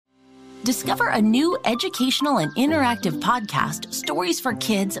Discover a new educational and interactive podcast, Stories for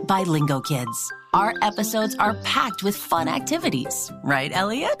Kids by Lingo Kids. Our episodes are packed with fun activities. Right,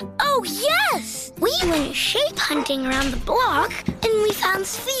 Elliot? Oh, yes! We went shape hunting around the block, and we found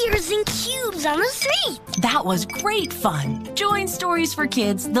spheres and cubes on the street. That was great fun. Join Stories for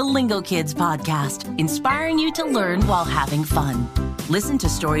Kids, the Lingo Kids podcast, inspiring you to learn while having fun. Listen to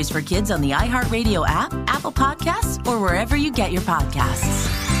Stories for Kids on the iHeartRadio app, Apple Podcasts, or wherever you get your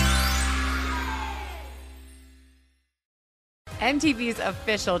podcasts. MTV's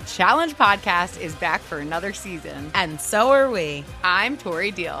official Challenge podcast is back for another season. And so are we. I'm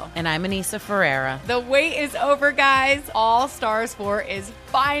Tori Deal. And I'm Anissa Ferreira. The wait is over, guys. All Stars 4 is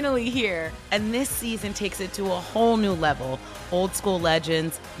finally here. And this season takes it to a whole new level. Old school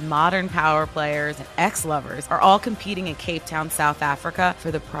legends, modern power players, and ex-lovers are all competing in Cape Town, South Africa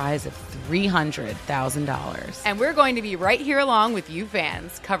for the prize of $300,000. And we're going to be right here along with you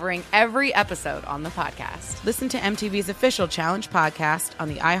fans, covering every episode on the podcast. Listen to MTV's official Challenge podcast on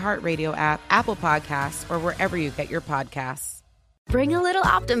the iHeartRadio app, Apple Podcasts, or wherever you get your podcasts. Bring a little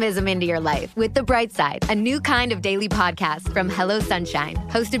optimism into your life with The Bright Side, a new kind of daily podcast from Hello Sunshine,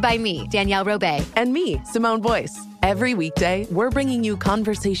 hosted by me, Danielle Robay. And me, Simone Boyce. Every weekday, we're bringing you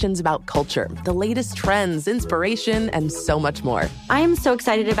conversations about culture, the latest trends, inspiration, and so much more. I am so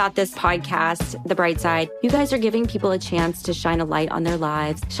excited about this podcast, The Bright Side. You guys are giving people a chance to shine a light on their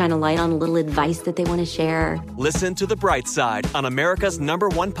lives, shine a light on a little advice that they want to share. Listen to The Bright Side on America's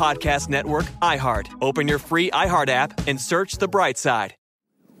 #1 podcast network, iHeart. Open your free iHeart app and search The Bright Side.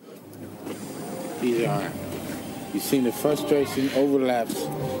 He's all right. You've seen the frustration overlaps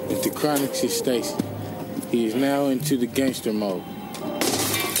into chronic gestation. He is now into the gangster mode.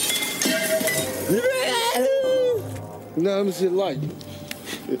 No, let me see light.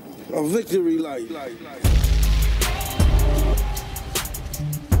 A victory light.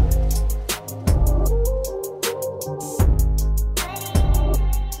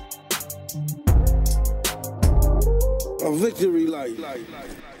 A victory light.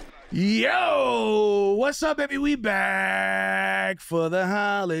 Yo, what's up, baby? We back for the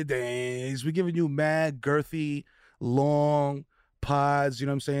holidays. We're giving you mad, girthy, long pods, you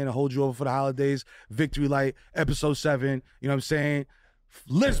know what I'm saying, to hold you over for the holidays. Victory Light, episode 7, you know what I'm saying?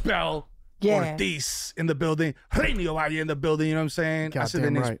 Lisbel Ortiz in the building. Renio Valle in the building, you know what I'm saying? I said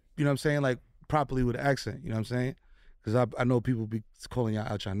the names, you know what I'm saying, like properly with an accent, you know what I'm saying? Because I know people be calling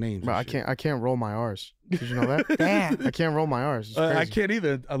out your names. Bro, I can't roll my R's. Did you know that? Damn. I can't roll my R's. I can't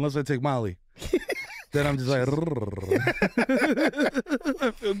either unless I take Molly. Then I'm just like, I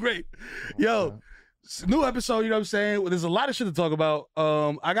feel great. Yo, new episode, you know what I'm saying? There's a lot of shit to talk about.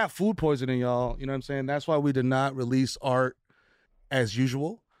 I got food poisoning, y'all. You know what I'm saying? That's why we did not release art as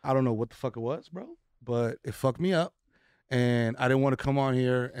usual. I don't know what the fuck it was, bro, but it fucked me up. And I didn't want to come on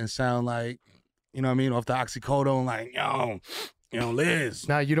here and sound like, you know what I mean, off the oxycodone, like, yo, Liz.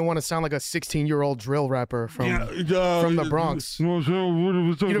 Now, you don't want to sound like a 16-year-old drill rapper from the Bronx. You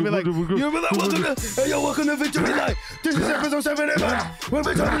don't be like, welcome to Victory Light. This is episode 7.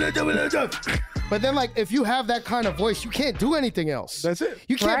 But then, like, if you have that kind of voice, you can't do anything else. That's it.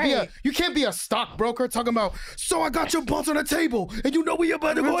 You can't be a stockbroker talking about, so I got your balls on the table, and you know where you're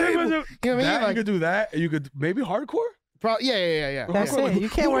about to go. You know what I mean? Like, you could do that. You could maybe hardcore. Yeah. That's it. You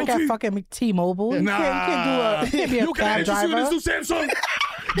can't work at fucking T-Mobile. You can't be a cab driver. This new Samsung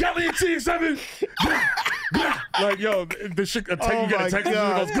Galaxy T7. Like, yo, the shit, you get a text and it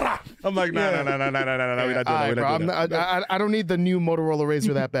goes, Grah. I'm like, nah, we're not doing that. I don't need the new Motorola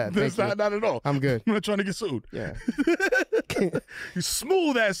Razr that bad. Not at all. I'm good. I'm not trying to get sued. Yeah. You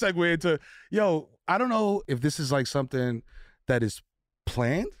smooth ass segue into, yo, I don't know if this is like something that is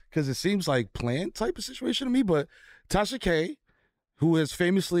planned, because it seems like planned type of situation to me, but Tasha K, who is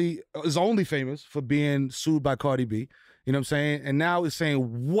only famous for being sued by Cardi B, you know what I'm saying? And now is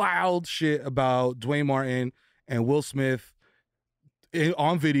saying wild shit about Dwayne Martin and Will Smith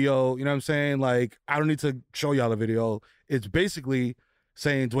on video, you know what I'm saying? Like, I don't need to show y'all the video. It's basically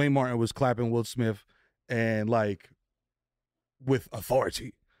saying Dwayne Martin was clapping Will Smith and, like, with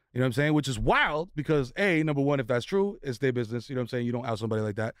authority. You know what I'm saying? Which is wild because, A, number one, if that's true, it's their business. You know what I'm saying? You don't out somebody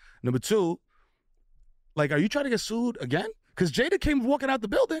like that. Number two, like, are you trying to get sued again? Because Jada came walking out the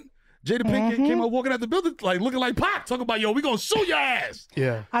building. Jada Pinkett came out walking out the building, like, looking like Pac, talking about, yo, we gonna sue your ass.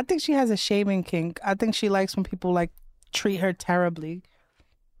 Yeah. I think she has a shaming kink. I think she likes when people, like, treat her terribly.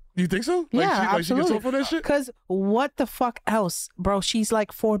 You think so? Yeah, absolutely. absolutely. She gets off on that shit? Because what the fuck else? Bro, she's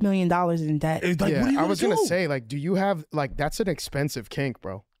like $4 million in debt. Like, what do you I was going to say, like, do you have, like, that's an expensive kink,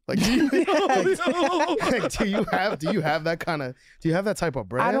 bro. Like, do you have that type of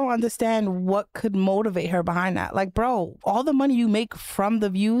bread? I don't understand what could motivate her behind that. Like, bro, all the money you make from the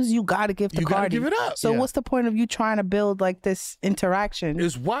views, you got to give to Cardi. You got to give it up. So what's the point of you trying to build like this interaction?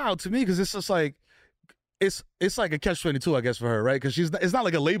 It's wild to me because it's just like, it's like a catch-22, I guess, for her, right? Because it's not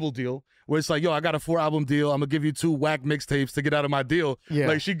like a label deal where it's like, yo, I got a 4-album deal. I'm going to give you 2 whack mixtapes to get out of my deal. Yeah.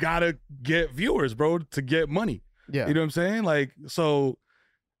 Like, she got to get viewers, bro, to get money. Yeah. You know what I'm saying? Like, so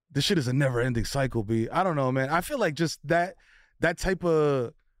this shit is a never-ending cycle, B. I don't know, man. I feel like just that type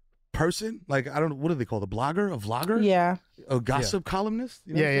of person, like, I don't know, what do they call it? A blogger? A vlogger? Yeah. A gossip columnist?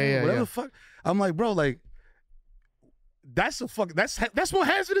 You know Whatever the fuck. I'm like, bro, like, that's more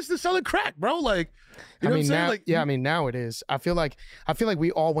hazardous than selling crack, bro. Like, you know what I'm saying? Now, like, I mean, now it is. I feel like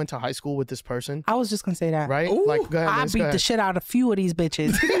we all went to high school with this person. I was just gonna say that, right? Ooh, like, go ahead, I beat the shit out of a few of these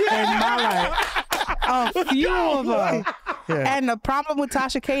bitches in my life. A few of them. Yeah. And the problem with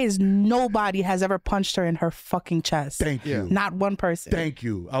Tasha K is nobody has ever punched her in her fucking chest. Thank you. Not one person. Thank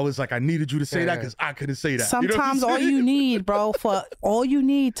you. I was like, I needed you to say that because I couldn't say that. Sometimes all you need, bro, all you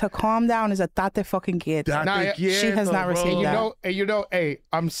need to calm down is a tate fucking kid. She has not received that. Hey,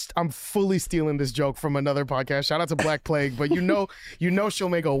 I'm fully stealing this joke from another podcast. Shout out to Black Plague, but you know she'll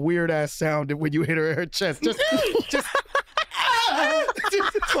make a weird ass sound when you hit her in her chest. Just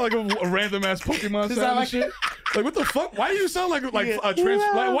it's like a random ass Pokemon sound and shit. Like, what the fuck? Why do you sound like a why you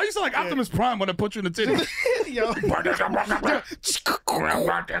sound like Optimus Prime when I put you in the titty?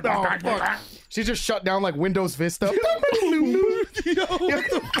 She just shut down like Windows Vista.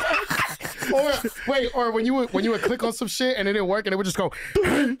 Or when you would click on some shit and it didn't work and it would just go.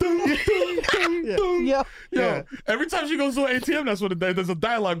 Yo, every time she goes to an ATM, that's what there's a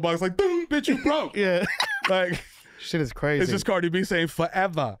dialogue box like, "Boom, bitch, you broke." Yeah, like. Shit is crazy. It's just Cardi B saying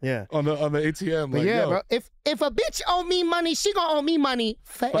forever. Yeah. On the ATM. Like, yeah, bro. If a bitch owe me money, she gonna owe me money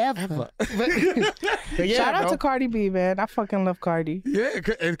forever. Shout out to Cardi B, man. I fucking love Cardi. Yeah,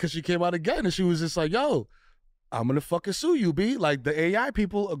 because she came out again and she was just like, yo, I'm gonna fucking sue you, B. Like, the AI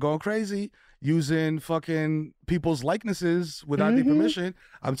people are going crazy using fucking people's likenesses without their permission.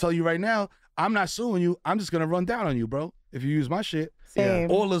 I'm telling you right now, I'm not suing you. I'm just gonna run down on you, bro. If you use my shit. Same.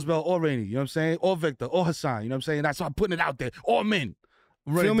 Or Lisbel, or Rainey, you know what I'm saying? Or Victor, or Hassan, you know what I'm saying? That's why I'm putting it out there. Or men.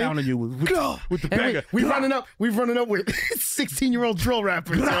 Running down on you with the banger. We've running up with 16-year-old drill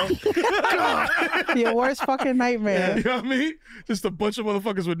rappers, yo. Your worst fucking nightmare. You know what I mean? Just a bunch of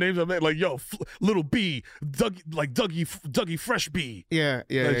motherfuckers with names I made, like, yo, Little B, Dougie Fresh B. Yeah.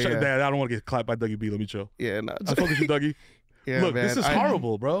 I don't want to get clapped by Dougie B. Let me chill. Yeah, no. I fuck with you, Dougie. Yeah, look, man, this is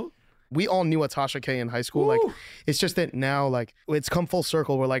horrible, bro. We all knew a Tasha K in high school. Like, it's just that now, like, it's come full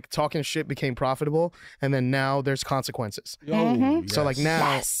circle where, like, talking shit became profitable, and then now there's consequences. Yes. So, like,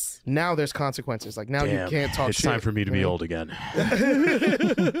 now there's consequences. Like, now you can't talk shit. It's time for me to be old again.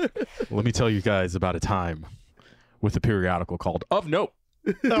 Let me tell you guys about a time with a periodical called Of Note.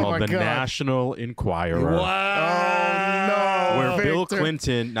 Called the National Enquirer. Wow. Oh, no. Where Bill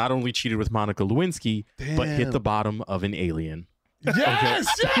Clinton not only cheated with Monica Lewinsky, but hit the bottom of an alien. Yes,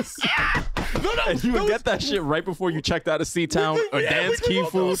 yes. No, and you would get that shit right before you checked out of C-Town or Dance Key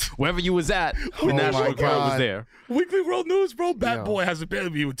Food, wherever you was at. The National Enquirer was there. Weekly World News, bro. Bad Boy has a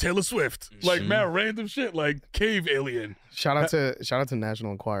baby with Taylor Swift. Like, man, random shit like Cave Alien. Shout out to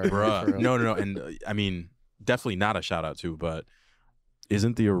National Enquirer. Bruh. No. And I mean, definitely not a shout out to, but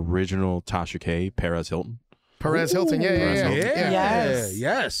isn't the original Tasha K Perez Hilton? Perez Hilton,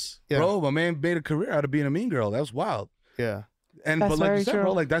 Yes. Bro, my man made a career out of being a mean girl. That was wild. Yeah. But like you said,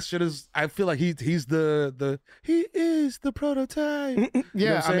 bro, like that shit is. I feel like he is the prototype.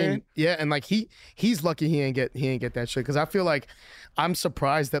 Yeah, I mean, yeah, and like he's lucky he ain't get that shit, because I feel like I'm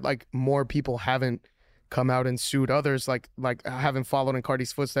surprised that like more people haven't come out and sued others, like haven't followed in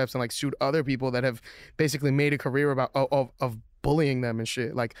Cardi's footsteps and like sued other people that have basically made a career about of bullying them and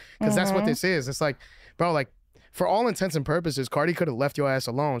shit. Like, because that's what this is. It's like, bro, like, for all intents and purposes, Cardi could have left your ass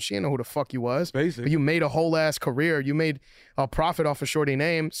alone. She didn't know who the fuck you was. Basically. But you made a whole ass career. You made a profit off a shorty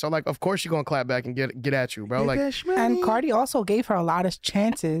name. So like, of course you're gonna clap back and get at you, bro. Like, and Cardi also gave her a lot of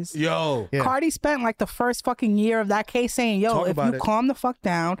chances. Yo. Yeah. Cardi spent like the first fucking year of that case saying, yo, if you calm the fuck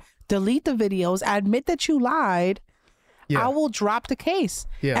down, delete the videos, admit that you lied, I will drop the case.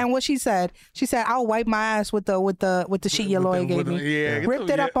 Yeah. And what she said, I'll wipe my ass with the sheet your lawyer gave me. Ripped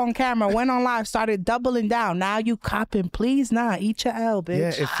it up on camera, went on live, started doubling down. Now you copping. Please eat your L,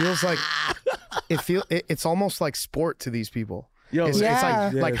 bitch. Yeah, it feels like it's almost like sport to these people. Yo, it's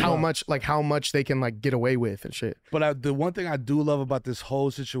like how much they can like get away with and shit. But the one thing I do love about this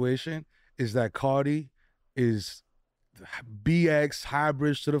whole situation is that Cardi is BX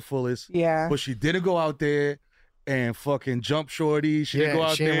hybrid to the fullest. Yeah. But she didn't go out there and fucking jump shorty. She didn't go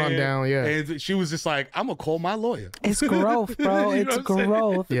out she there. didn't run down, yeah. And she was just like, I'm going to call my lawyer. It's growth, bro. You know It's what I'm saying?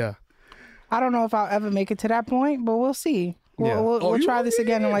 growth. Yeah. I don't know if I'll ever make it to that point, but we'll see. We'll try this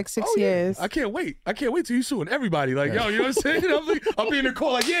again in like 6 years. I can't wait. I can't wait till you suing everybody. Like, yo, you know what I'm saying? I'll be in the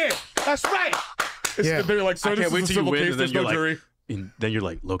court like, yeah, that's right. They're like, so I this can't wait is a till you civil win, case. and There's then no you're jury. then you're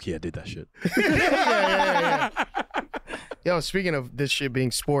like, low-key, I did that shit. Yo, speaking of this shit being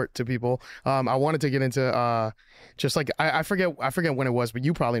sport to people, I wanted to get into just like I forget when it was, but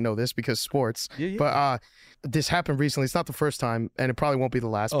you probably know this because sports. Yeah. But this happened recently. It's not the first time, and it probably won't be the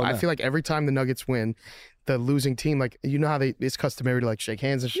last. But I feel like every time the Nuggets win, the losing team, like you know how it's customary to like shake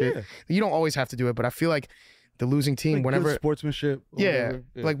hands and shit. Yeah. You don't always have to do it, but I feel like the losing team, Like whenever good sportsmanship. or yeah, whatever.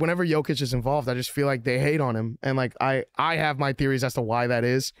 like whenever Jokic is involved, I just feel like they hate on him, and like I have my theories as to why that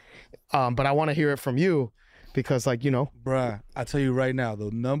is, but I want to hear it from you because like you know, Bruh, I tell you right now, the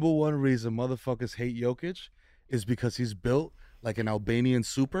number one reason motherfuckers hate Jokic is because he's built like an Albanian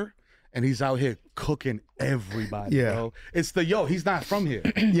super, and he's out here cooking everybody, Yeah. bro. It's he's not from here.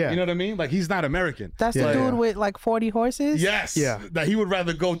 Yeah. You know what I mean? Like, he's not American. That's the dude with like 40 horses? Yes. Yeah. That he would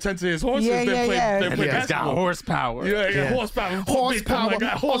rather go tend to his horses than play And play he's got basketball. horsepower. Yeah, Yeah. horsepower. Horsepower. I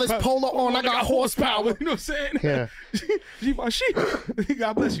got All this polo on, I got horsepower. You know what I'm saying? Yeah. She my shit.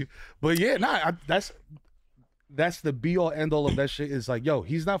 God bless you. But yeah, that's the be all end all of that shit. Is like, yo,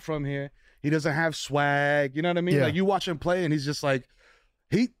 he's not from here. He doesn't have swag. You know what I mean? Yeah. Like, you watch him play, and he's just like,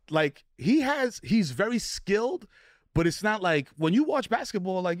 he's very skilled. But it's not like when you watch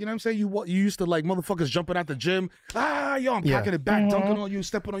basketball, like, you know what I'm saying? You used to like motherfuckers jumping out the gym. Yo, I'm packing it back, dunking on you,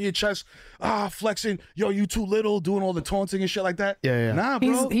 stepping on your chest, flexing. Yo, you too little, doing all the taunting and shit like that. Yeah. Nah,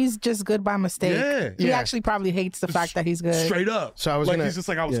 bro. He's just good by mistake. Yeah. He Yeah. actually probably hates the fact that he's good. Straight up. So I was like, gonna- he's just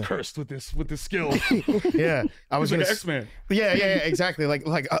like, I was yeah. cursed with this skill. Yeah, I was He's like gonna an X-Man. Yeah, exactly.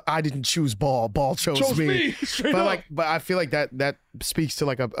 Like I didn't choose ball chose me. Straight but up. but I feel like that speaks to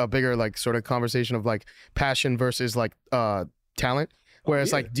like a bigger like sort of conversation of like passion versus like talent.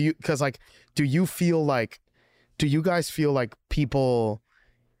 Whereas like do you guys feel like people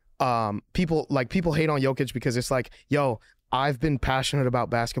hate on Jokic because it's like, yo, I've been passionate about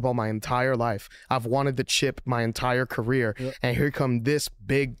basketball my entire life. I've wanted the chip my entire career. Yep. And here come this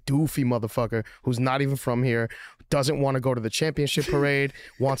big doofy motherfucker who's not even from here, doesn't want to go to the championship parade,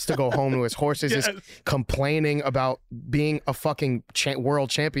 wants to go home to his horses, is complaining about being a fucking world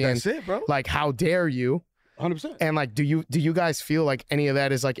champion. That's it, bro. Like, how dare you? 100%. And like, do you guys feel like any of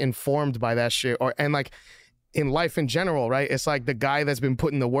that is like informed by that shit? And like in life in general, right? It's like the guy that's been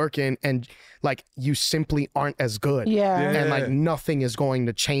putting the work in and like you simply aren't as good. Yeah. And like nothing is going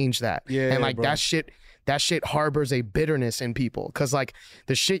to change that. Yeah, and like bro. that shit harbors a bitterness in people. Cause like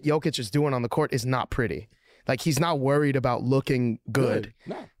the shit Jokic is doing on the court is not pretty. Like he's not worried about looking good.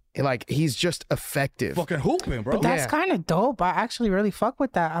 No. Like he's just effective. Fucking hooping, bro. But that's kind of dope. I actually really fuck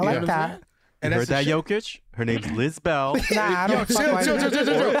with that. I like that. And You that's heard the that, shit. Jokic? Her name's Liz Bell. Nah, I don't fuck with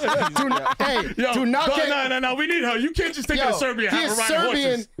that. Do not get. No. We need her. You can't just take her to Serbia and He have is her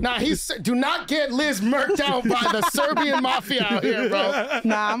riding Serbian. horses. Do not get Liz murked out by the Serbian mafia out here, bro.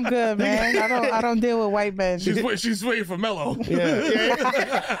 Nah, I'm good, man. I don't deal with white men. She's waiting for Mello.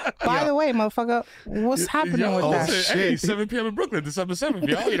 By the way, motherfucker, what's happening with that? Hey, 7 p.m. in Brooklyn, December 7th,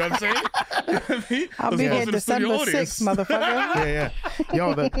 y'all. You know what I'm saying? You know what I mean? I'll be here December 6th,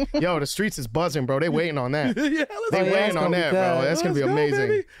 motherfucker. Yo, the streets is buzzing, bro. They waiting on that. Yeah, They let's waiting go. on that, bro. That's gonna be Let's go, amazing.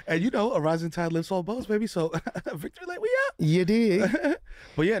 baby. And you know, a rising tide lifts all boats, baby. So victory lane, we up. You did.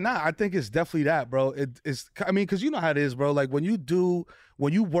 But yeah, I think it's definitely that, bro. It's because you know how it is, bro. Like when you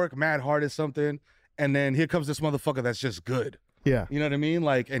work mad hard at something, and then here comes this motherfucker that's just good. Yeah. You know what I mean?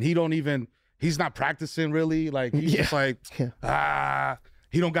 Like, and he's not practicing really. Like he's just like,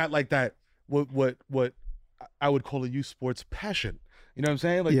 he don't got like that. What I would call a youth sports passion. You know what I'm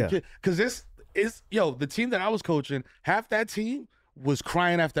saying? Like, because this is the team that I was coaching. Half that team was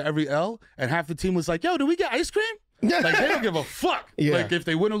crying after every L, and half the team was like, "Yo, do we get ice cream?" Like they don't give a fuck. Yeah. Like if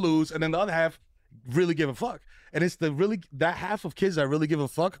they win or lose, and then the other half really give a fuck. And it's that half of kids that really give a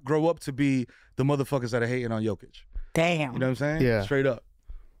fuck grow up to be the motherfuckers that are hating on Jokic. Damn. You know what I'm saying? Yeah. Straight up.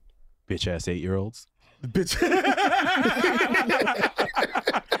 Bitch ass 8-year-olds. Bitch.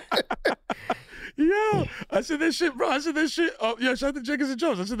 Yo, I said that shit, bro. Oh, yeah, shout out to Jenkins and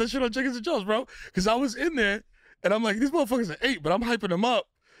Jones. I said that shit on Jenkins and Jones, bro. Because I was in there, and I'm like, these motherfuckers are 8, but I'm hyping them up.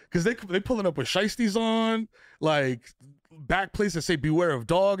 Because they pulling up with shiesties on, like back plates that say beware of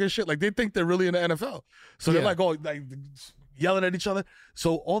dog and shit. Like, they think they're really in the NFL. So they're like, yelling at each other.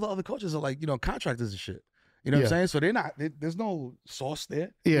 So all the other coaches are like, contractors and shit. You know what I'm saying? So there's no sauce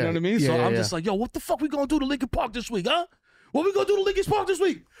there. You know what I mean? So I'm just like, yo, what the fuck we gonna do to Lincoln Park this week, huh? What we gonna do to Lincoln Park this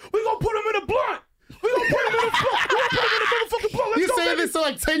week? We gonna put him in a blunt. We gonna put him in a motherfucking boat. You saying this to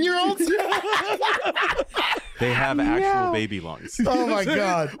like 10-year-olds? They have actual baby lungs. Oh my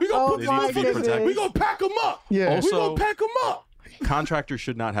God. We gonna pack them up. Yeah. We gonna pack them up. Contractors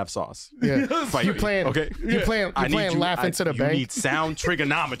should not have sauce. Yeah. Fight You me, playing? okay? You playing laugh into the bank? You need sound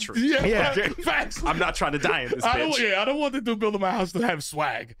trigonometry. Yeah. Okay? Facts. I'm not trying to die in this bitch. I don't want the dude building my house to have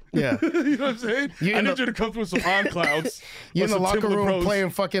swag. Yeah. You know what I'm saying? I need you to come through with some on clouds. You in the locker room playing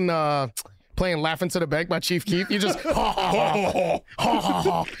fucking playing Laugh Into the Bank by Chief Keef. You just ha ha ha ha ha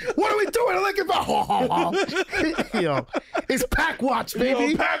ha. What are we doing? I like it about ha ha ha. Yo, it's Pack Watch,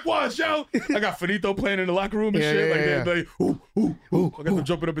 baby. Yo, Pack Watch, yo. I got Finito playing in the locker room and shit. They ooh. I got them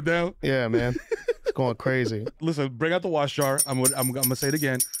jumping up and down. Yeah, man. It's going crazy. Listen, bring out the wash jar. I'm gonna say it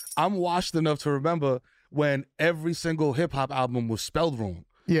again. I'm washed enough to remember when every single hip hop album was spelled wrong.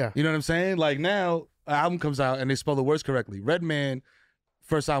 Yeah. You know what I'm saying? Like now, an album comes out and they spell the words correctly. Redman,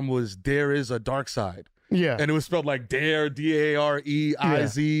 first album was There Is a Dark Side. Yeah. And it was spelled like Dare,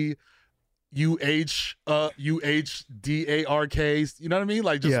 D-A-R-E-I-Z, U-H-D-A-R-K. You know what I mean?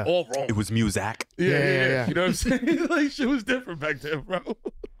 Like just all wrong. It was Muzak. Yeah. You know what I'm saying? Like shit was different back then, bro.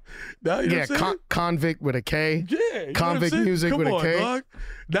 Now, you know what I'm saying? Convict with a K. Yeah. You know Convict music Come with on, a K. Dog.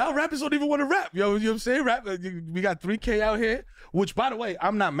 Now rappers don't even want to rap. Yo, you know what I'm saying? Rap. We got 3K out here, which, by the way,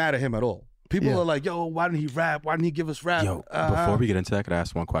 I'm not mad at him at all. People are like, yo, why didn't he rap? Why didn't he give us rap? Yo, before we get into that, could I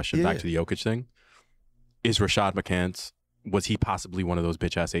ask one question back to the Jokic thing? Is Rashad McCants, was he possibly one of those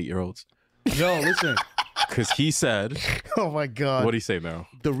bitch-ass 8-year-olds? Yo, listen. Because he said... Oh, my God. What'd he say, Meryl?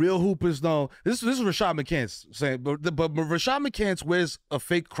 The real hoopers know. This is Rashad McCants saying, but Rashad McCants wears a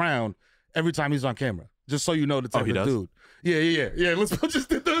fake crown every time he's on camera. Just so you know the type of dude. Yeah. Let's just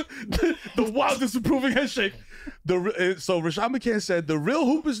do the wild disapproving handshake. So Rashad McCants said, the real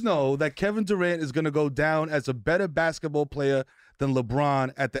hoopers know that Kevin Durant is going to go down as a better basketball player than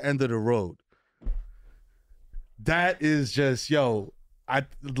LeBron at the end of the road. That is just,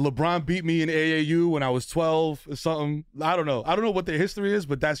 LeBron beat me in AAU when I was 12 or something. I don't know what their history is,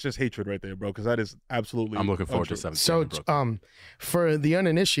 but that's just hatred right there, bro, because that is absolutely I'm looking forward untrue. to 17. So, for the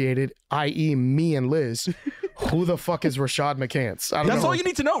uninitiated, i.e. me and Liz, who the fuck is Rashad McCants? That's all you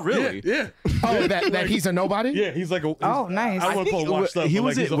need to know, really. Yeah. Oh, that he's a nobody? Yeah, he's like a... nice. I don't want to call him washed up.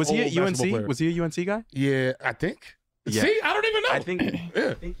 Was he a UNC? Was he a UNC guy? Yeah, I think. Yeah. See, I don't even know.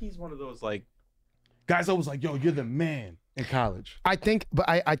 I think he's one of those, like... Guys always like, yo, you're the man in college. I think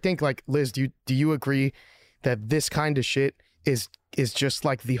like, Liz, do you agree that this kind of shit is just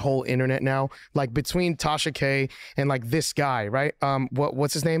like the whole internet now? Like between Tasha K and like this guy, right?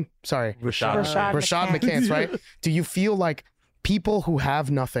 What's his name? Sorry. Rashad McCants, right? Do you feel like people who have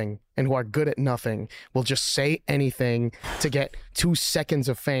nothing and who are good at nothing will just say anything to get 2 seconds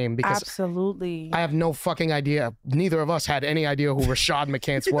of fame? Because absolutely, I have no fucking idea. Neither of us had any idea who Rashad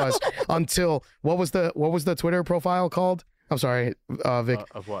McCants was until what was the Twitter profile called? I'm sorry, Vic.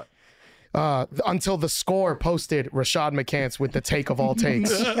 Of what? Until the Score posted Rashad McCants with the take of all takes.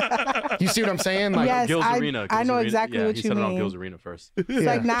 You see what I'm saying? Like, yes, Gil's Arena. I know exactly what he you said mean. it on Gil's Arena first. It's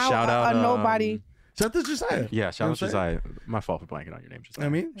like now shout out, nobody. Shout out to Josiah. Yeah, shout out to Josiah. My fault for blanking on your name, Josiah. I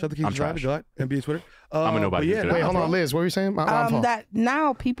mean, shout out to Josiah. Go ahead. NBA Twitter. I'm a nobody. Wait, hold on, Liz. What were you saying? That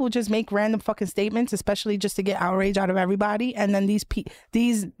now people just make random fucking statements, especially just to get outrage out of everybody, and then these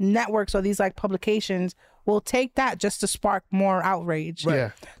networks or these like publications will take that just to spark more outrage. Right.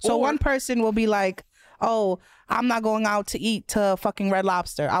 Yeah. So one person will be like, "Oh, I'm not going out to eat to fucking Red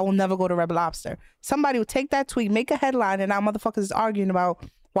Lobster. I will never go to Red Lobster." Somebody will take that tweet, make a headline, and now motherfuckers is arguing about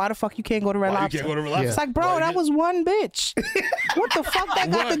why the fuck you can't go to Red Lobster. You can't go to Red Lobster? It's like, bro, that was one bitch. What the fuck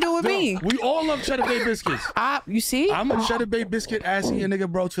that got to do with me? We all love Cheddar Bay biscuits. You see? I'm a Cheddar Bay biscuit ass eating nigga,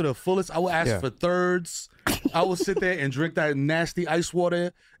 bro, to the fullest. I will ask for thirds. I will sit there and drink that nasty ice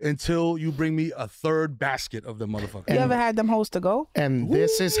water until you bring me a third basket of the motherfucker. You ever had them hoes to go? And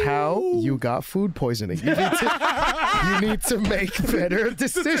this is how you got food poisoning. You need to make better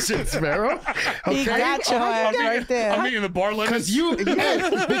decisions, Meryl. Okay? He got your ass right there. I'm eating the bar lemons.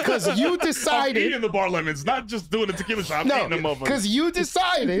 Because you decided. I'm eating the bar lemons, not just doing a tequila shot. I'm eating them motherfuckers. Because you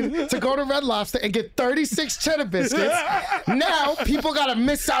decided to go to Red Lobster and get 36 cheddar biscuits. Now people got to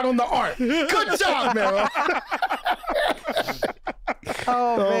miss out on the art. Good job, Meryl.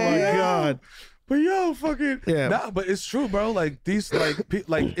 Oh man. My God. But yo, fucking yeah. Nah, but it's true, bro. Like these, like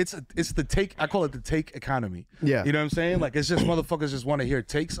it's the take. I call it the take economy. Yeah. You know what I'm saying? Like it's just motherfuckers just want to hear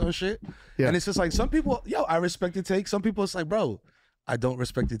takes on shit. Yeah. And it's just like some people, yo, I respect the take. Some people, it's like, bro, I don't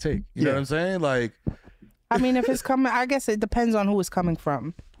respect the take. You know what I'm saying? Like, I mean, if it's coming, I guess it depends on who it's coming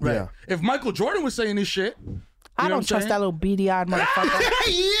from. right. Yeah. If Michael Jordan was saying this shit, I don't trust that little beady-eyed motherfucker.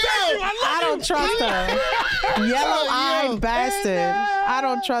 I don't trust her. Yellow-eyed bastard. I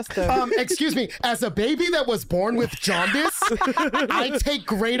don't trust him. Excuse me. As a baby that was born with jaundice, I take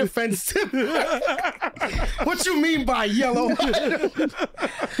great offense to what you mean by yellow.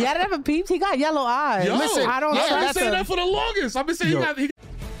 Yeah, never peeped. He got yellow eyes. Yo, Listen, I don't trust I've been saying him. that for the longest. I've been saying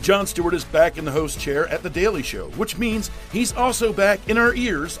Jon Stewart is back in the host chair at The Daily Show, which means he's also back in our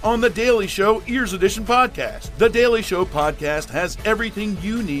ears on The Daily Show Ears Edition podcast. The Daily Show podcast has everything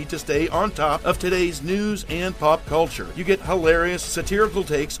you need to stay on top of today's news and pop culture. You get hilarious, satirical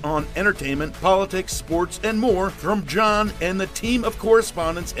takes on entertainment, politics, sports, and more from Jon and the team of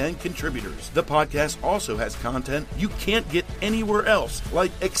correspondents and contributors. The podcast also has content you can't get anywhere else,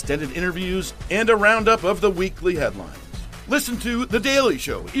 like extended interviews and a roundup of the weekly headlines. Listen to The Daily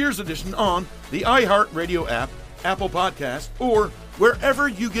Show, Ears Edition, on the iHeartRadio app, Apple Podcasts, or wherever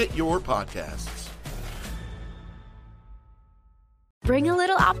you get your podcasts. Bring a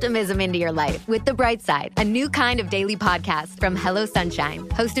little optimism into your life with The Bright Side, a new kind of daily podcast from Hello Sunshine,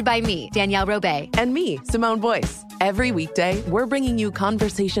 hosted by me, Danielle Robay. And me, Simone Boyce. Every weekday, we're bringing you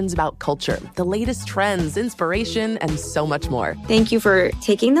conversations about culture, the latest trends, inspiration, and so much more. Thank you for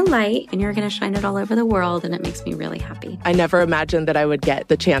taking the light, and you're going to shine it all over the world, and it makes me really happy. I never imagined that I would get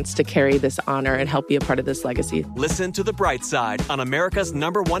the chance to carry this honor and help be a part of this legacy. Listen to The Bright Side on America's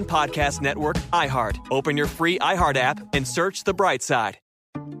 #1 podcast network, iHeart. Open your free iHeart app and search The Bright Side.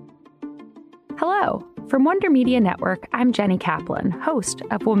 Hello. From Wonder Media Network, I'm Jenny Kaplan, host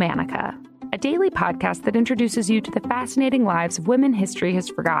of Womanica, a daily podcast that introduces you to the fascinating lives of women history has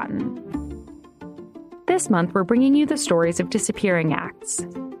forgotten. This month, we're bringing you the stories of disappearing acts.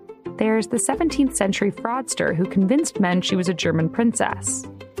 There's the 17th century fraudster who convinced men she was a German princess.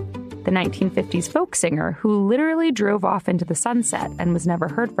 The 1950s folk singer who literally drove off into the sunset and was never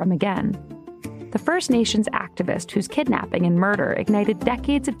heard from again. The First Nations activist whose kidnapping and murder ignited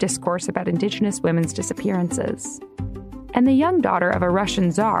decades of discourse about Indigenous women's disappearances. And the young daughter of a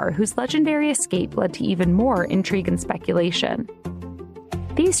Russian czar whose legendary escape led to even more intrigue and speculation.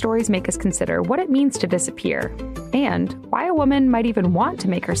 These stories make us consider what it means to disappear, and why a woman might even want to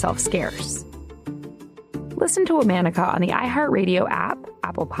make herself scarce. Listen to Womanica on the iHeartRadio app,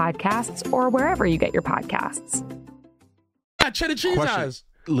 Apple Podcasts, or wherever you get your podcasts. Cheddar cheese eyes.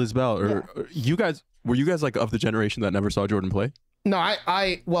 Lizbel, or you guys, were you guys like of the generation that never saw Jordan play? No,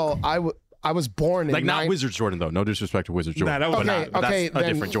 I was born in like not Wizards Jordan though. No disrespect to Wizards Jordan. Nah, that's a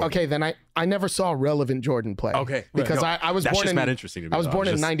different Jordan. Okay, then I never saw relevant Jordan play. Okay, because I was that's born just in mad interesting to me. I was born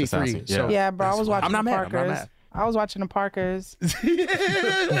in '93. So yeah, bro, I was watching I'm not the mad. Parkers. I'm not mad. I was watching the Parkers.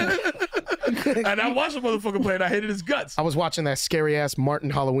 And I watched the motherfucker play and I hated his guts. I was watching that scary ass Martin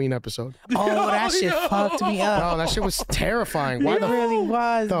Halloween episode. Oh, that shit fucked me up. Oh, that shit was terrifying. Why It really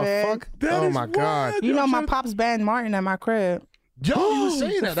was, the man. fuck? Oh my god. You know my pop's band Martin at my crib. Yo, you were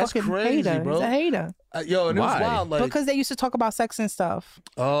saying that. That's crazy, hater. bro. He's a hater. Yo, and it was wild. Like, because they used to talk about sex and stuff.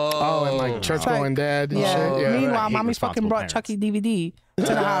 Oh, and like church going dead. And Yeah. shit. Yeah. Meanwhile, mommy fucking brought Chucky DVD to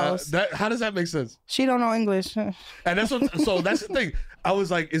the house. How does that make sense? She don't know English. And that's what. So that's the thing. I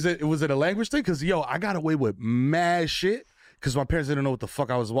was like, was it a language thing? Because yo, I got away with mad shit because my parents didn't know what the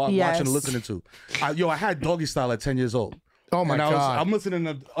fuck I was watching and listening to. I had Doggy Style at 10 years old. Oh my god! I'm listening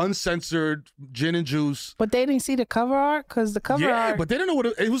to uncensored Gin and Juice. But they didn't see the cover art because the cover art. But they didn't know what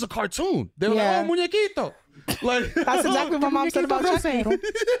it was. A cartoon. They were like, "Oh, muñequito." Like that's exactly what my mom said about Chucky.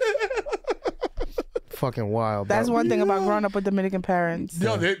 Fucking wild. Bro. That's one thing about growing up with Dominican parents.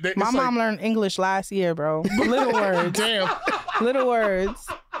 Yo, my mom learned English last year, bro. Little words. Damn. Little words.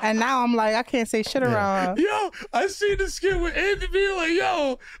 And now I'm like, I can't say shit around her. Yo, I seen this skit with Andy being like,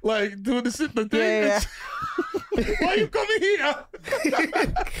 yo, like doing the thing. Yeah. Why you coming here?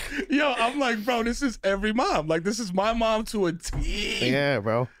 Yo, I'm like, bro, this is every mom. Like, this is my mom to a T. Yeah,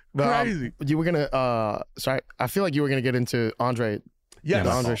 bro. But, crazy. You were gonna sorry, I feel like you were gonna get into Andre. Yeah,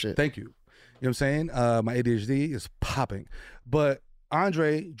 the Andre shit. Thank you. You know what I'm saying? My ADHD is popping. But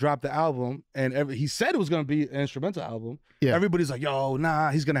Andre dropped the album, and he said it was going to be an instrumental album. Yeah. Everybody's like, yo,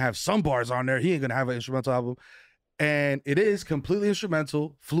 nah, he's going to have some bars on there. He ain't going to have an instrumental album. And it is completely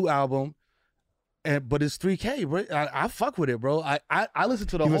instrumental, flute album, but it's 3K, bro. I fuck with it, bro. I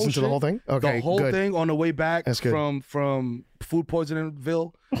listened to the whole shit. To the whole thing? Okay, the whole good. thing on the way back That's good. from Food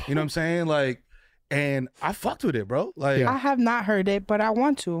Poisoningville. You know what I'm saying? Like, and I fucked with it, bro. Like, I have not heard it, but I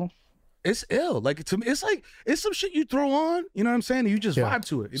want to. It's ill. Like, to me, it's like, it's some shit you throw on, you know what I'm saying? And you just vibe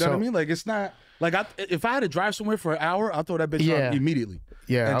to it. You know what I mean? Like, it's not, like, if I had to drive somewhere for an hour, I'll throw that bitch on immediately.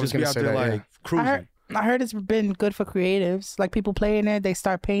 Yeah, and I was just be gonna out say there, that, like, cruising. I heard it's been good for creatives. Like, people playing it, they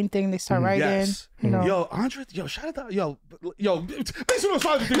start painting, they start writing. Yes. You know. Yo, Andre, shout out, yo, make sure those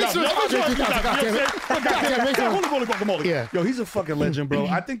 $5 Yeah. Yo, he's a fucking legend, bro.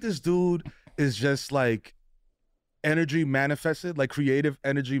 I think this dude is just like, energy manifested, like creative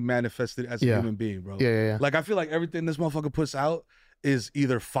energy manifested as a human being, bro. Yeah. Like I feel like everything this motherfucker puts out is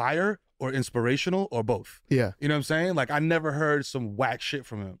either fire or inspirational or both. Yeah. You know what I'm saying? Like I never heard some whack shit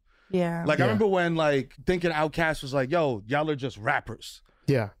from him. Yeah. Like I remember when like Thinking Outkast was like, yo, y'all are just rappers.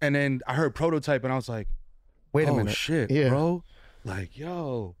 Yeah. And then I heard Prototype and I was like, wait a oh, minute. shit, Yeah. bro. Like,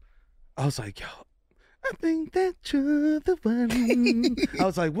 yo. I was like, yo, I think that you're the one. I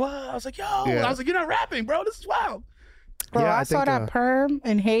was like, what? I was like, yo. Yeah. I was like, you're not rapping, bro. This is wild. Bro, I saw that perm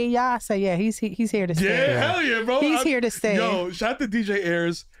and Hey Ya. I said, yeah, he's here to stay. Yeah, hell yeah, bro. He's here to stay. Yo, shout out to DJ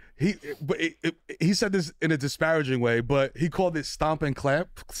Ayers. He said this in a disparaging way, but he called it stomp and clap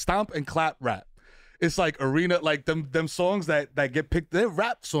rap. It's like arena, like them songs that get picked. They're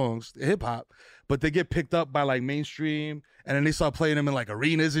rap songs, hip hop, but they get picked up by like mainstream, and then they start playing them in like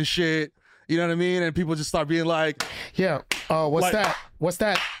arenas and shit. You know what I mean? And people just start being like, yeah. What's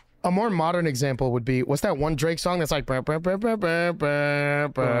that? A more modern example would be, what's that one Drake song that's like, is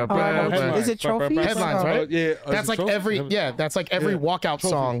it Trophies? Headlines, right? Yeah. That's like every walkout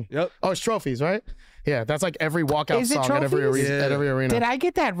song. Yep. Oh, it's Trophies, right? Yeah, that's like every walkout Is it song at every Trophies? arena. Did I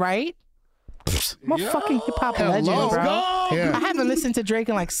get that right? I'm a fucking hip hop legend, bro. Yeah. I haven't listened to Drake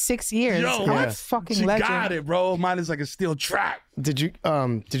in like 6 years. Yo, I'm a fucking she legend. got it, bro. Mine is like a steel trap. Did you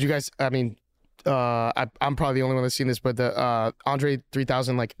guys? I mean, I'm probably the only one that's seen this, but the Andre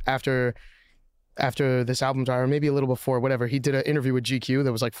 3000, like after this album dropped, or maybe a little before, whatever, he did an interview with GQ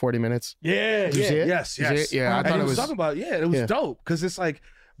that was like 40 minutes. Yeah, Did you see it? yes. Did you see it? Yeah, I and thought he it was was talking about it was dope because it's like,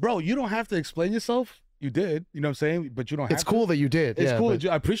 bro, you don't have to explain yourself. You did, you know what I'm saying? But you don't have It's cool that you did. It's yeah, cool. but-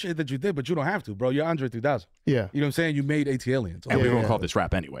 I appreciate that you did, but you don't have to, bro. You're Andre 3000. Yeah. You know what I'm saying? You made AT Aliens. And we won't call this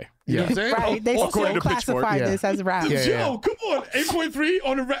rap anyway. You know what I'm saying? Right, they According still to Pitchfork. classify this as rap. Yo, come on. 8.3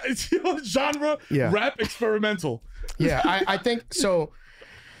 on the rap genre, rap experimental. Yeah, I think so.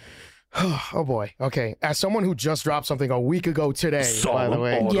 Oh boy. Okay. As someone who just dropped something a week ago today, by the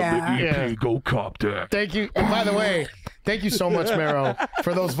way. Go cop that. Thank you. And by the way, thank you so much, Mero,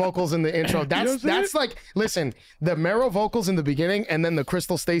 for those vocals in the intro. That's like, listen, the Mero vocals in the beginning and then the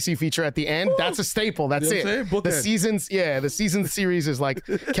Crystal Stacy feature at the end, that's a staple. That's You know what I'm it. saying? The Bookend. season series is like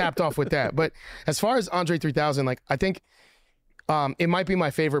capped off with that. But as far as Andre 3000, like I think it might be my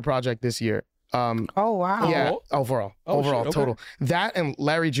favorite project this year. Oh wow. Yeah, overall, shit, okay. total. That and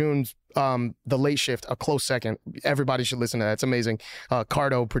Larry June's The Late Shift, a close second. Everybody should listen to that. It's amazing.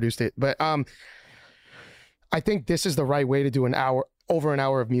 Cardo produced it. But I think this is the right way to do over an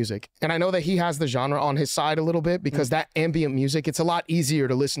hour of music. And I know that he has the genre on his side a little bit because that ambient music, it's a lot easier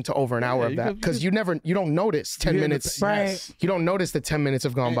to listen to over an hour of that because you don't notice 10 minutes. Right. You don't notice the 10 minutes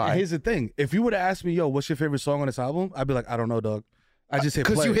have gone by. Here's the thing. If you would have asked me, yo, what's your favorite song on this album? I'd be like, I don't know, dog. I just hit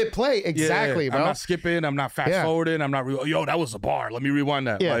play. Because you hit play. Exactly, bro. I'm not skipping. I'm not fast forwarding. I'm not, yo, that was a bar. Let me rewind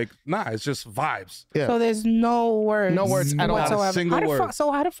that. Yeah. Like, nah, it's just vibes. Yeah. So there's no words. No words at all. Not a whatsoever. single how the word. fuck?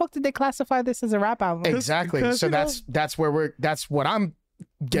 So how the fuck did they classify this as a rap album? Exactly. Because, So you know, that's what I'm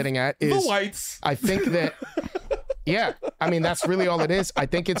getting at is the whites. I think that yeah, I mean that's really all it is. I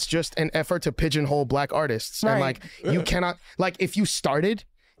think it's just an effort to pigeonhole black artists. And like you cannot, like if you started,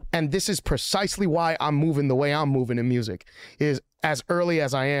 and this is precisely why I'm moving the way I'm moving in music, is as early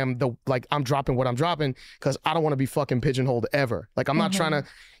as I am, I'm dropping what I'm dropping because I don't want to be fucking pigeonholed ever. Like I'm not trying to,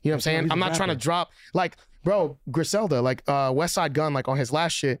 you know what I'm saying? I'm not trying to drop, like, bro, Griselda, like West Side Gun, like on his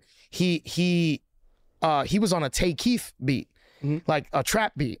last shit, he was on a Tay Keith beat. Like a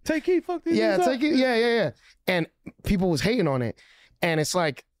trap beat. Take it, fuck these. Yeah, take it. Yeah. And people was hating on it. And it's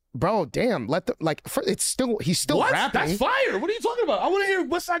like, bro, damn, he's still What? rapping. That's fire. What are you talking about? I want to hear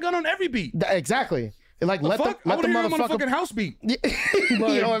West Side Gun on every beat. Exactly. Like, let I the want to hear him on a motherfucker. fucking house beat. You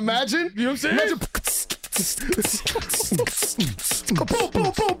know, imagine. You know what I'm saying? Boom,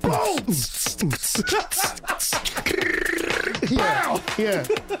 boom, boom, boom. Yeah.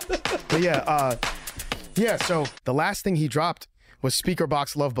 But yeah, so the last thing he dropped was Speaker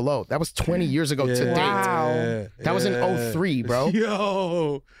Box Love Below. That was 20 years ago to date. Wow. That was in 03, bro.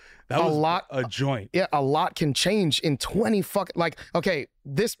 Yo. That was a joint. Yeah, a lot can change in 20 fucking, like, okay,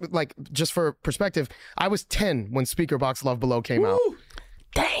 this, like, just for perspective, I was 10 when Speaker Box Love Below came out.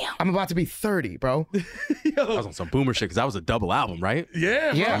 Damn. I'm about to be 30, bro. I was on some boomer shit because that was a double album, right?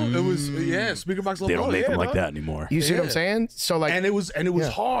 Yeah, Yeah. bro. It was, Speaker Box Love They don't Below, make them like dog. that anymore. You see what I'm saying? So, like, And it was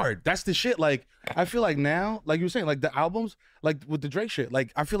hard. That's the shit. Like, I feel like now, like you were saying, like the albums, like with the Drake shit,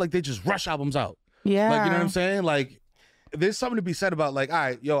 like I feel like they just rush albums out. Yeah. Like, you know what I'm saying? Like, there's something to be said about like, all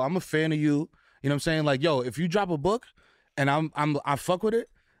right, yo, I'm a fan of you. You know what I'm saying? Like, yo, if you drop a book and I fuck with it,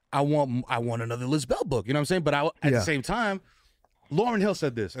 I want another Liz Bell book. You know what I'm saying? But at the same time, Lauryn Hill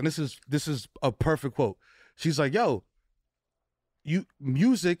said this, and this is a perfect quote. She's like, yo,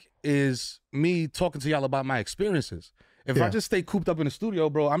 music is me talking to y'all about my experiences. If I just stay cooped up in the studio,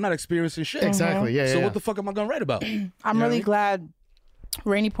 bro, I'm not experiencing shit. Exactly. Yeah. So what the fuck am I gonna write about? I'm really glad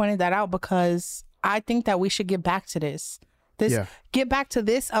Rainey pointed that out, because I think that we should get back to this. Get back to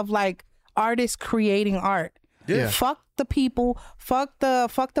this of like artists creating art. Yeah. Fuck the people. Fuck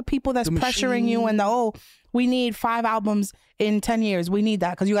the people that's pressuring you and we need 5 albums in 10 years. We need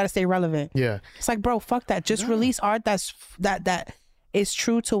that because you got to stay relevant. Yeah. It's like, bro, fuck that. Just release art that is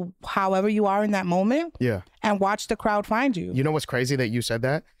true to however you are in that moment. Yeah. And watch the crowd find you. You know what's crazy that you said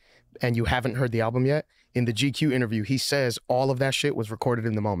that and you haven't heard the album yet? In the GQ interview, he says all of that shit was recorded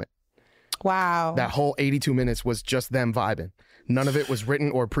in the moment. Wow. That whole 82 minutes was just them vibing. None of it was written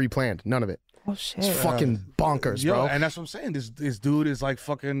or pre-planned. None of it. Oh, shit. It's fucking bonkers, bro. And that's what I'm saying. This dude is like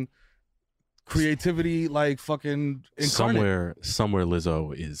fucking creativity, like fucking incarnate. Somewhere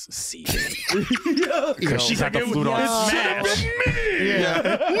Lizzo is seething. Because she's got the flute on smash.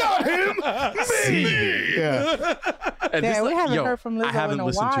 Not him. Me. Yeah. And Yeah, we haven't heard from Lizzo I haven't in a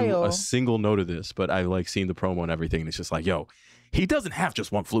listened while. to a single note of this, but I like seeing the promo and everything, and it's just like, yo, he doesn't have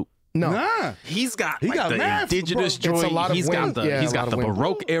just one flute. No. Nah. He's got He like got the mad, indigenous bro. joint. It's a lot of He's got wind. the Yeah, he's a got lot the of wind.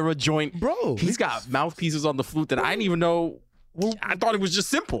 Baroque era joint. Bro, He's got mouthpieces on the flute that I didn't even know. I thought it was just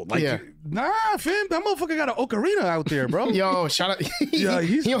simple. Like, nah, fam, that motherfucker got an ocarina out there, bro. Yo, shout out. Yeah,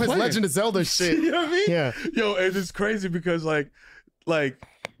 he's he on his playing. Legend of Zelda shit. You know what I mean? Yeah. Yo, and it's crazy because like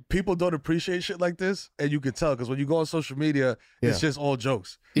people don't appreciate shit like this, and you can tell because when you go on social media, it's just all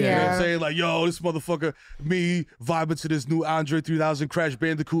jokes. You know what I'm saying? Like, yo, this motherfucker, me vibing to this new Andre 3000 Crash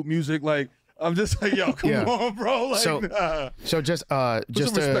Bandicoot music, like. I'm just like, yo, come on, bro. Like, so just put some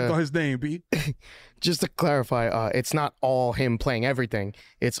respect on his name, B. Just to clarify, it's not all him playing everything.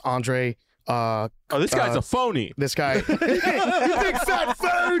 It's Andre. This guy's a phony. This guy, you big fat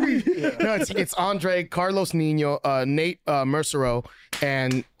phony. No, it's Andre, Carlos Nino, Nate Mercero,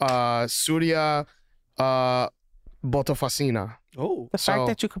 and Surya Botofacina. Oh, the fact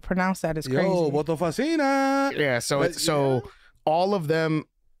that you could pronounce that is crazy. Yo, Botofacina. Yeah, so all of them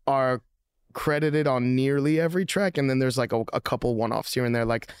are credited on nearly every track, and then there's like a couple one-offs here and there,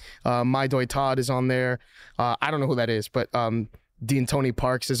 like My Doi Todd is on there. I don't know who that is, but Dean Tony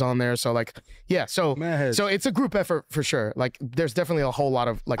Parks is on there. So like, yeah, so it's a group effort for sure. Like there's definitely a whole lot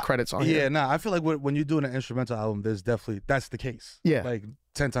of like credits on here. Yeah, nah, I feel like when you're doing an instrumental album, that's the case. Yeah. Like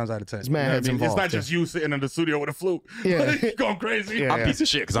 10 times out of 10. It's mad heads involved. It's not just you sitting in the studio with a flute. Yeah. Like, going crazy. I'm a piece of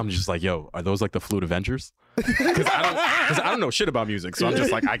shit because I'm just like, yo, are those like the Flute Avengers? Because I don't know shit about music, so I'm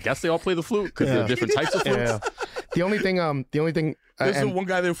just like, I guess they all play the flute because there are different types of flutes. Yeah. The only thing. There's one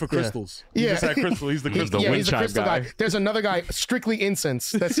guy there for crystals. He just had crystal. He's the crystal. He's the crystal guy. There's another guy, strictly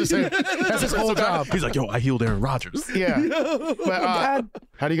incense. That's just it. That's his whole job. He's like, yo, I healed Aaron Rodgers. Yeah. But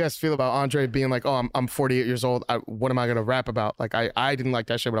how do you guys feel about Andre being like, oh, I'm 48 years old. What am I gonna rap about? Like, I didn't like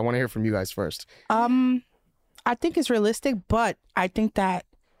that shit, but I want to hear from you guys first. I think it's realistic, but I think that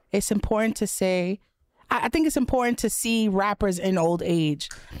it's important to say. I think it's important to see rappers in old age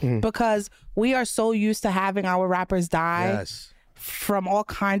because we are so used to having our rappers die from all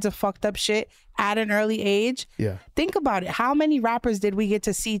kinds of fucked up shit at an early age. Yeah. Think about it. How many rappers did we get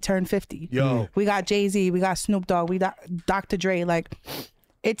to see turn 50? Yo. We got Jay-Z, we got Snoop Dogg, we got Dr. Dre. Like,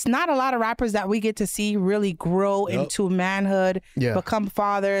 it's not a lot of rappers that we get to see really grow into manhood, become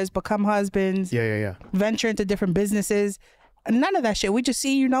fathers, become husbands, venture into different businesses. None of that shit. We just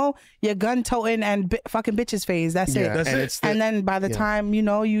see, your gun toting and fucking bitches phase. That's it. That's it. And then by the time,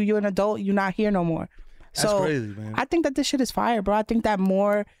 you're an adult, you're not here no more. That's So crazy, man. I think that this shit is fire, bro. I think that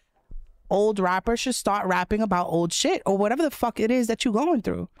more old rappers should start rapping about old shit or whatever the fuck it is that you're going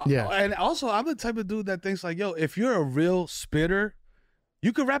through. Yeah. And also, I'm the type of dude that thinks like, yo, if you're a real spitter,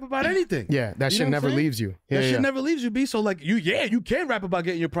 you can rap about anything. Yeah, that shit never leaves you. That shit never leaves you, B. So like, you can rap about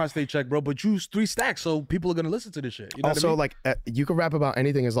getting your prostate checked, bro, but you 3 stacks, so people are gonna listen to this shit. You know Also, what I mean? like, you can rap about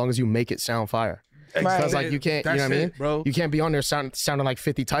anything as long as you make it sound fire. Because like you can't, you know what I mean, bro. You can't be on there sounding like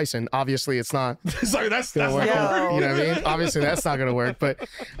 50 Tyson. Obviously, it's not. Sorry, that's gonna not work. gonna work. You know what I mean? Obviously, that's not gonna work. But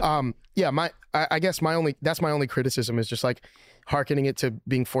I guess my only criticism is just like hearkening it to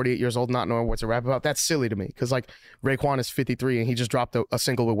being 48 years old, not knowing what to rap about. That's silly to me because like Raekwon is 53 and he just dropped a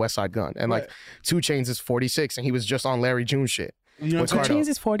single with West Side Gun, and like 2 Chainz is 46 and he was just on Larry June shit. You know, 2 Chainz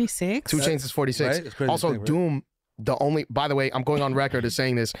is 46. 2 Chainz is 46. Right? It's crazy Also, to think, right? Doom. By the way, I'm going on record as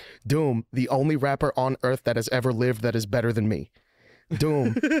saying this. Doom, the only rapper on earth that has ever lived that is better than me.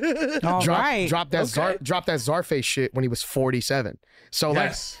 Doom. Drop that Czarface shit when he was 47. So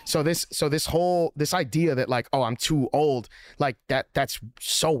this idea that like, oh, I'm too old, like that's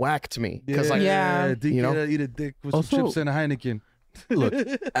so whack to me. Because like, Dick, eat a dick with some chips and a Heineken. Look,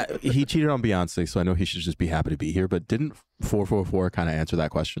 he cheated on Beyonce, so I know he should just be happy to be here. But didn't 444 kind of answer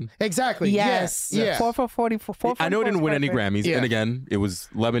that question? Exactly. Yes. Yeah. 444. I know it didn't win any Grammys, Yeah. and again, it was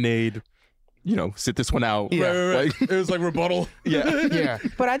Lemonade. Sit this one out. Yeah. Right. It was like rebuttal. Yeah.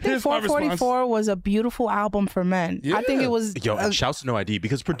 But I think Here's my 444 was a beautiful album for men. I think it was. And shouts to No ID,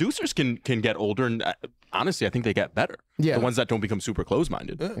 because producers can get older, and honestly, I think they get better. Yeah. The ones that don't become super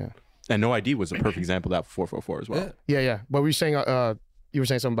close-minded. Yeah. And No ID was a perfect example of that for 444 as well. Yeah. What were you saying? You were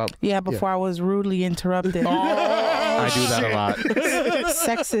saying something about... Yeah, before I was rudely interrupted. I do that a lot.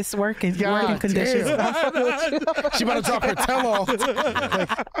 Sexist working conditions. She about to drop her tell-all.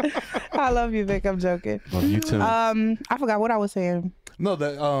 I love you, Vic. I'm joking. Love you too. I forgot what I was saying. No,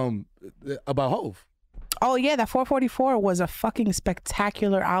 that about Hove. Oh yeah, that 444 was a fucking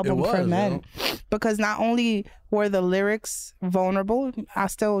spectacular album for men. Because not only were the lyrics vulnerable, I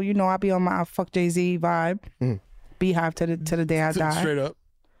still, I be on my fuck Jay-Z vibe. Beehive to the day I die. Straight up.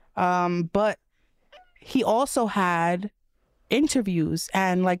 But he also had interviews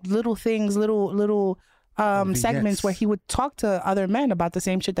and like little things, little segments where he would talk to other men about the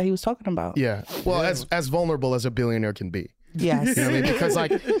same shit that he was talking about. Yeah. Well, as vulnerable as a billionaire can be. Yes. You know what I mean?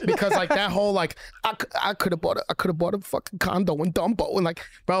 Because that whole I could have bought a fucking condo in Dumbo, and like,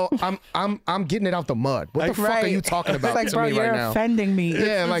 bro, I'm getting it out the mud. What the fuck are you talking about? It's like, to bro, me you're right now? offending me.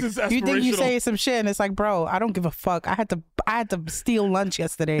 Yeah, like you think you say some shit, and it's like, bro, I don't give a fuck. I had to steal lunch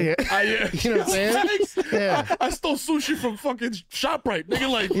yesterday. Yeah. You know what I'm saying? Yeah. I stole sushi from fucking ShopRite. Nigga,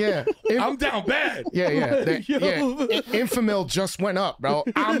 like, I'm down bad. Yeah. Infamil just went up, bro.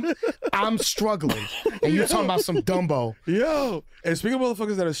 I'm struggling, and you're talking about some Dumbo. Yo, and speaking of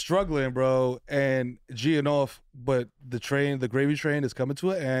motherfuckers that are struggling, bro, and G'ing off, but the gravy train is coming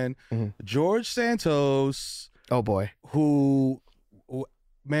to an end. George Santos. Oh boy. Who,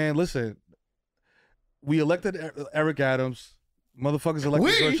 man, listen, we elected Eric Adams. Motherfuckers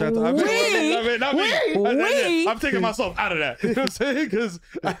elected George Santos. Not me. I'm taking myself out of that. You know what I'm saying? Because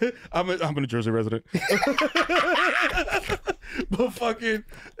I'm a New Jersey resident. But fucking,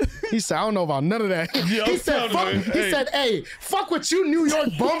 he said, I don't know about none of that. He said, hey, fuck what you New York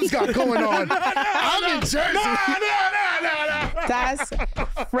bums got going on. I'm in Jersey. No. That's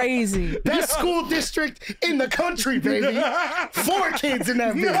crazy. Best school district in the country, baby. 4 kids in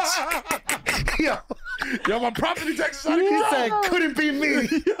that bitch. Yo, my property taxes out of He control. said, couldn't be me.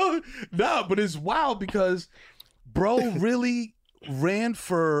 Yo, nah, but it's wild because bro really ran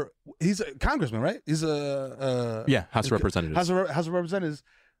for, he's a congressman, right? He's a House of Representatives. House of Representatives,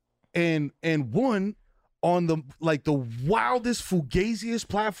 and won on the wildest, fugaziest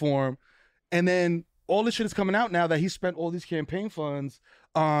platform, and then all this shit is coming out now that he spent all these campaign funds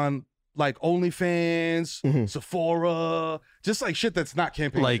on like OnlyFans, Sephora, just like shit that's not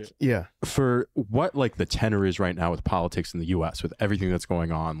campaign shit. For what like the tenor is right now with politics in the U.S. with everything that's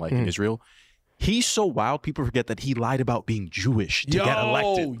going on in Israel. He's so wild, people forget that he lied about being Jewish to get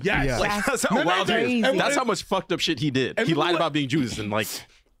elected. Yes. Like, that's how wild he is. That's how much fucked up shit he did. He lied about being Jewish and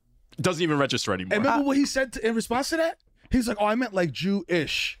doesn't even register anymore. And remember what he said in response to that? He's like, oh, I meant like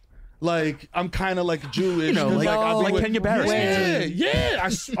Jewish. Like, I'm kind of like Jewish. Like Kenya Barris. Yeah.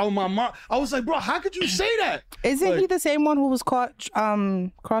 My mom. I was like, bro, how could you say that? Isn't he the same one who was caught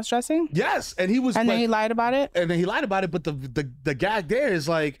cross-dressing? Yes. And he was. And then he lied about it? And then he lied about it, but the gag there is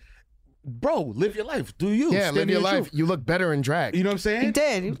like, bro, live your life. Do you? Yeah, live your life. You look better in drag. You know what I'm saying? He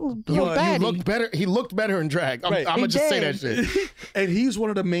did. He looked better. He looked better in drag. I'm gonna just say that shit. And he's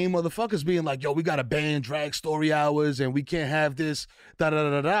one of the main motherfuckers being like, yo, we gotta ban drag story hours and we can't have this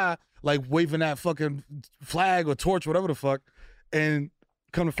da-da-da-da-da, like waving that fucking flag or torch, whatever the fuck. And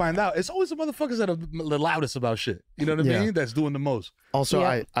come to find out, it's always the motherfuckers that are the loudest about shit. You know what I mean? That's doing the most. Also,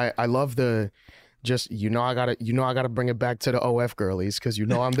 I love the just I gotta bring it back to the OF girlies because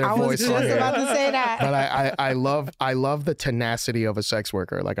I'm their voice. I was just about to say that. But I love the tenacity of a sex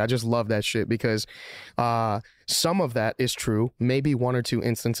worker. Like I just love that shit because some of that is true. Maybe 1 or 2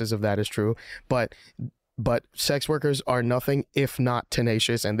 instances of that is true, but sex workers are nothing if not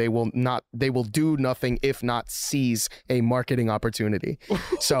tenacious, and they will do nothing if not seize a marketing opportunity.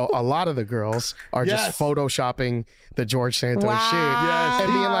 So a lot of the girls are just photoshopping the George Santos shit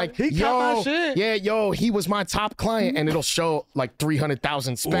and being like, yo, he was my top client, and it'll show like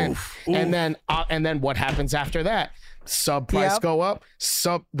 300,000 spent. And then what happens after that? Sub price go up,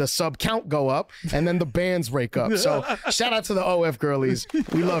 the sub count go up, and then the bands rake up. So shout out to the OF girlies.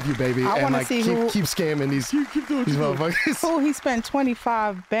 We love you, baby. I want to see keep scamming these motherfuckers. Who he spent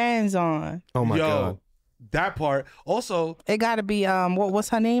 25 bands on. Oh my God. That part. Also, it got to be what's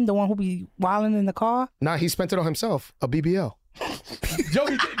her name? The one who be wilding in the car? Nah, he spent it on himself. A BBL. Yo,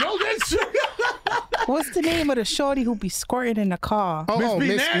 that's true. What's the name of the shorty who be squirting in the car?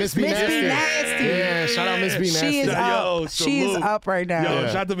 Miss B Nasty. Yeah, shout out Miss B Nasty. She is up. She's up right now. Yo,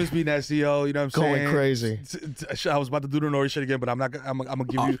 shout out to Miss B Nasty, yo. You know what I'm saying? Going crazy. I was about to do the Nori shit again, but I'm not. I'm gonna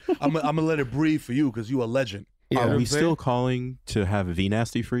give you. I'm gonna let it breathe for you because you a legend. Yeah. Are we still calling to have V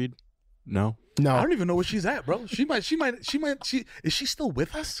Nasty freed? No. No. I don't even know where she's at, bro. She might. Is she still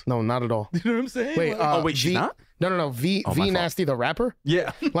with us? No, not at all. You know what I'm saying? Wait, wait, she's not? No. V Nasty the rapper?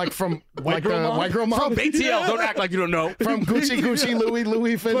 Yeah. Like from White Girl Mom? White Girl Mom? From BTL. Don't act like you don't know. From Gucci,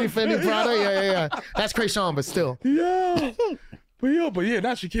 Louis, Fendi, Prada. Yeah. That's Krayshawn, but still. Yeah. But yeah,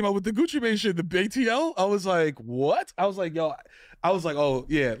 now she came out with the Gucci Mane shit, the ATL. I was like, what? I was like, oh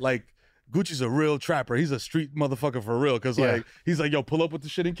yeah, like Gucci's a real trapper. He's a street motherfucker for real. Cause like he's like, yo, pull up with the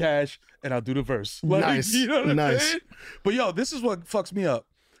shit in cash and I'll do the verse. Like, nice. You know what I'm Nice. saying? But yo, this is what fucks me up.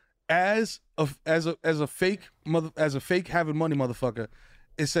 As a fake having money motherfucker,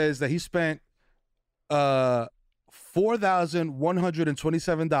 it says that he spent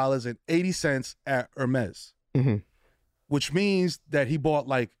 $4,127.80 at Hermes. Mm-hmm. Which means that he bought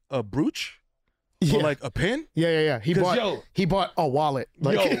like a brooch or like a pin. Yeah. He bought a wallet.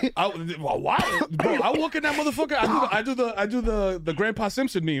 Like, a wallet, bro. I walk in that motherfucker. I do the Grandpa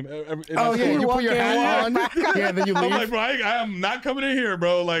Simpson meme. You put your hat on. Yeah, then you leave. I'm like, bro, I am not coming in here,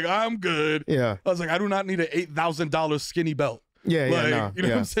 bro. Like, I'm good. Yeah. I was like, I do not need an $8,000 skinny belt. Yeah, like, nah, you know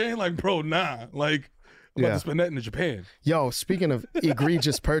what I'm saying? Like, bro, nah. Like, I'm about to spend that in Japan. Yo, speaking of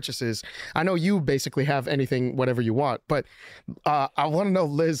egregious purchases, I know you basically have anything, whatever you want, but I want to know,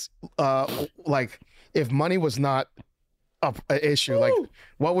 Liz, like, if money was not an issue, like,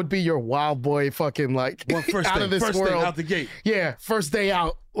 what would be your wild boy fucking, like, out of this world? First thing out the gate. Yeah, first day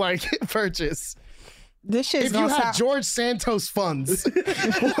out, like, purchase. This shit. If you had George Santos funds,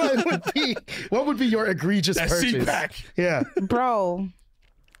 what would be your egregious purchase? CPAC. Yeah. Bro.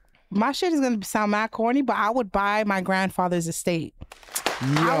 My shit is gonna sound mad corny, but I would buy my grandfather's estate.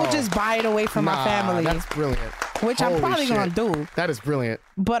 I would just buy it away from my family. That's brilliant. Which I'm probably gonna do. That is brilliant.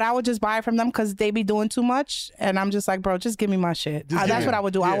 But I would just buy it from them because they be doing too much, and I'm just like, bro, just give me my shit. That's what I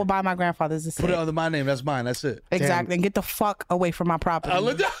would do. I would buy my grandfather's estate. Put it under my name. That's mine. That's it. Exactly, and get the fuck away from my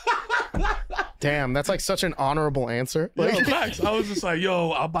property. Damn, that's like such an honorable answer. Yo, facts. I was just like,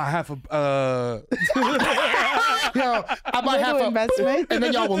 yo, I'll buy half I'll buy half a investment, and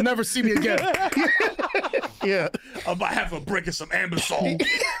then y'all will never see me again. Yeah, I'll buy half a brick and some Ambisol.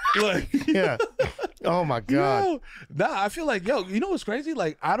 Like, yeah. Oh my god. Yo, I feel like, yo, you know what's crazy?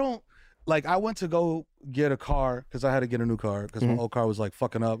 Like, I went to go get a car because I had to get a new car because my old car was like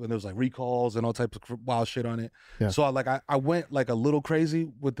fucking up and there was like recalls and all types of wild shit on it. Yeah. So I went like a little crazy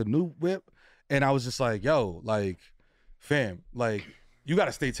with the new whip. And I was just like, yo, like, fam, like, you got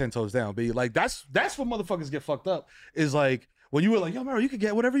to stay 10 toes down, B. Like, that's what motherfuckers get fucked up. Is like, when you were like, yo, Mero, you can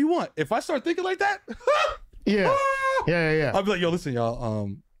get whatever you want. If I start thinking like that, yeah. I'll be like, yo, listen, y'all,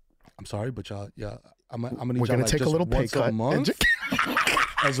 I'm sorry, but y'all, I'm gonna need We're y'all gonna like take a just little pay once cut a month.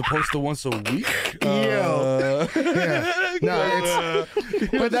 As opposed to once a week. Yeah. No,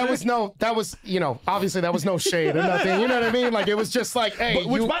 but that was obviously that was no shade or nothing. You know what I mean? Like, it was just like, hey.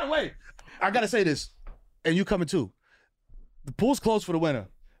 Which, by the way, I gotta say this, and you coming too. The pool's closed for the winter,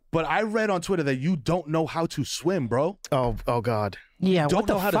 but I read on Twitter that you don't know how to swim, bro. Oh God. Yeah, what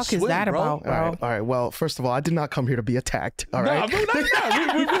the fuck is that about, bro? All right. Well, first of all, I did not come here to be attacked. All right. No, we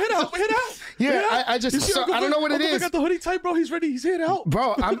hit out. Yeah, I just I don't know what it is. I got the hoodie tight, bro. He's ready. He's here to help.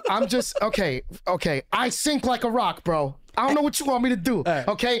 Bro, I'm just okay. I sink like a rock, bro. I don't know what you want me to do.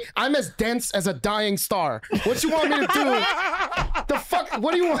 Okay, I'm as dense as a dying star. What you want me to do? The fuck?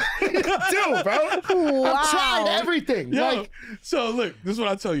 What do you want me to do, bro? Wow. I've tried everything. Yo, so look, this is what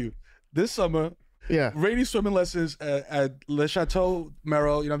I tell you. This summer, rainy swimming lessons at Le Chateau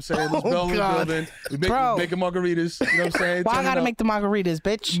Mero. You know what I'm saying? Let's build the building. We making margaritas. You know what I'm saying? Why I gotta make the margaritas,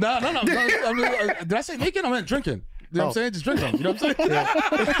 bitch? No. Did I say making? I meant drinking. You know what I'm saying? Just drink them. You know what I'm saying?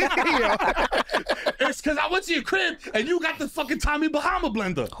 It's because I went to your crib and you got the fucking Tommy Bahama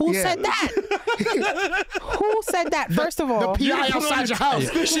blender. Who said that? Who said that? First of all, the PI outside your house.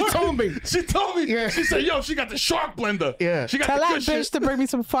 She told me. She told me. Yeah. She said, yo, she got the shark blender. Yeah. She got tell the that good bitch shit. to bring me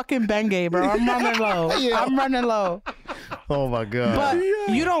some fucking Bengay, bro. I'm running low. I'm running low. Oh my god. But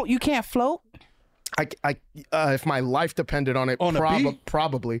you can't float? I if my life depended on it,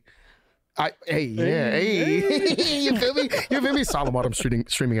 probably. You feel me? Solomon, I'm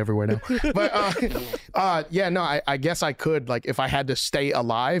streaming everywhere now. But I guess I could, like, if I had to stay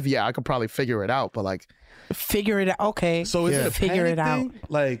alive, I could probably figure it out. But like, figure it out. Okay, so is it a figure it out? Thing?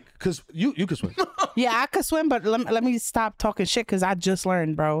 Like, cause you could swim. Yeah, I could swim, but let me stop talking shit because I just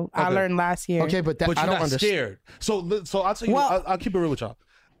learned, bro. Okay. I learned last year. Okay, but you're I don't not scared. So I'll tell you. I'll keep it real with y'all.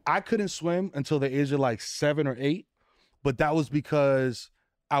 I couldn't swim until the age of like 7 or 8, but that was because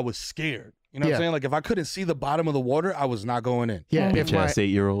I was scared. You know what I'm saying? Like if I couldn't see the bottom of the water, I was not going in. Yeah, if my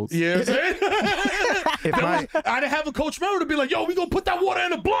 8-year-olds. Yeah, I'm saying? I didn't have a Coach Merrill to be like, yo, we gonna put that water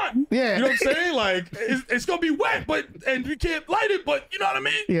in the blunt. Yeah. You know what I'm saying? Like it's gonna be wet, and you can't light it, but you know what I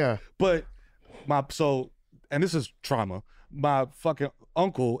mean? Yeah. But and this is trauma. My fucking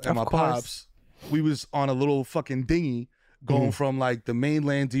uncle and my pops, we was on a little fucking dinghy going from like the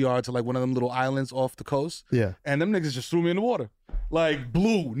mainland DR to like one of them little islands off the coast. Yeah. And them niggas just threw me in the water. Like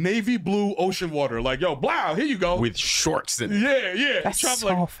navy blue ocean water. Like, yo, blow, here you go. With shorts in it. Yeah. That's so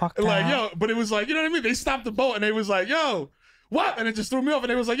like, fucked like, up. yo, but it was like, you know what I mean? They stopped the boat and they was like, yo, what? And it just threw me off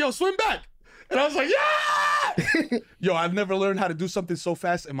and they was like, yo, swim back. And I was like, yeah! Yo, I've never learned how to do something so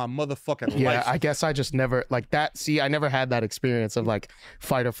fast in my motherfucking life. Yeah, I guess I just never like that. See, I never had that experience of like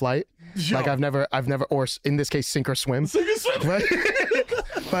fight or flight. Yo. Like I've never, or in this case, sink or swim. Sink or swim.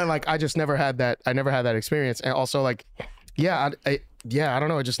 But like I just never had that. I never had that experience. And also like, I don't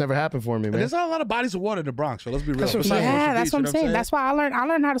know. It just never happened for me, man. And there's not a lot of bodies of water in the Bronx, so let's be real. That's what I'm saying. That's why I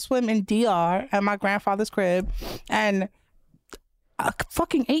learned how to swim in DR at my grandfather's crib, and a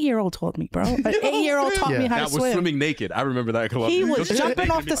fucking 8-year-old taught me, bro. An 8-year-old taught me how to That swim. was swimming naked. I remember that. He was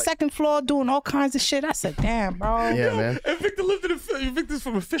jumping off the second floor, doing all kinds of shit. I said, "Damn, bro." Yeah, man. And Victor lived in Victor's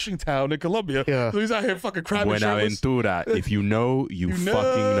from a fishing town in Colombia. Yeah. So he's out here fucking crabbing shirtless. Buenaventura. If you know, you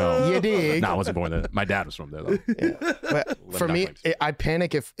fucking know. You dig. Nah, I wasn't born there. My dad was from there though. Yeah. But for me, I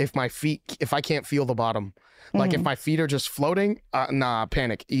panic if I can't feel the bottom. Like if my feet are just floating,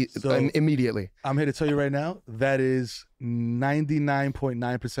 panic immediately. I'm here to tell you right now, that is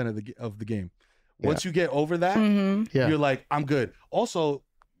 99.9% of the game. Once you get over that, you're like, I'm good. Also,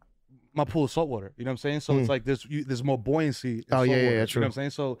 my pool is saltwater. You know what I'm saying? So it's like there's more buoyancy. In saltwater, true. You know what I'm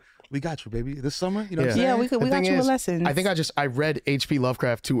saying? So we got you, baby. This summer, you know what I'm saying? Yeah, we got you a lesson. I think I read H.P.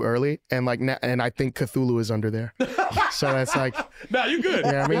 Lovecraft too early, and I think Cthulhu is under there. So that's like, nah, you good.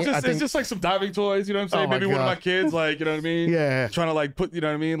 Yeah, I mean, it's just like some diving toys. You know what I'm saying? Oh my Maybe one of my God. kids, like, you know what I mean? Yeah. Trying to like put, you know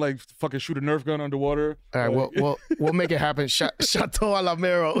what I mean? Like fucking shoot a Nerf gun underwater. All right, we'll make it happen. Chateau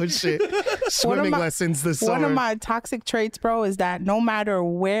Alamero and shit. Swimming lessons this summer. One of my toxic traits, bro, is that no matter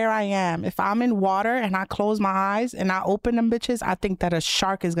where I am, if I'm in water and I close my eyes and I open them bitches, I think that a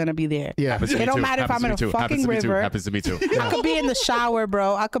shark is gonna be there. Yeah. It don't matter if I'm in a fucking river. Happens to me too. I could be in the shower,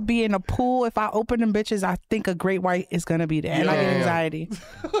 bro. I could be in a pool. If I open them bitches, I think a great white is gonna be there, and I get anxiety.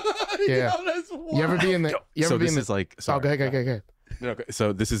 Yeah. You ever be in the? You ever So be this in the? is like. Oh, Sorry. go ahead. Okay,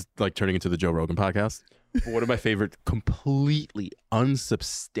 so this is like turning into the Joe Rogan podcast. But one of my favorite, completely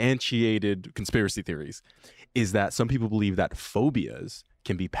unsubstantiated conspiracy theories is that some people believe that phobias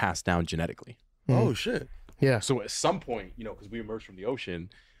can be passed down genetically. Oh shit. Yeah. So at some point, because we emerged from the ocean,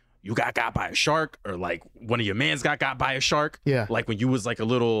 you got by a shark, or like one of your mans got by a shark. Yeah. Like when you was like a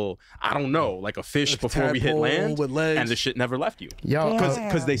little, I don't know, like a fish before we hit tadpole land, with legs. and the shit never left you. Yo,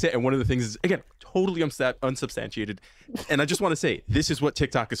 Because they say, and one of the things is, again, totally unsubstantiated. And I just want to say, this is what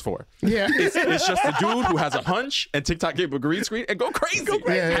TikTok is for. Yeah. It's just a dude who has a hunch, and TikTok gave him a green screen, and go crazy.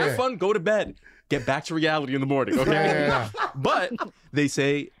 Have fun, go to bed, get back to reality in the morning, okay? Yeah. But they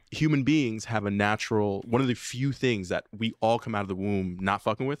say human beings have a natural, one of the few things that we all come out of the womb not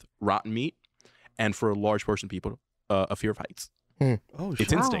fucking with, rotten meat, and for a large portion of people, a fear of heights. Oh,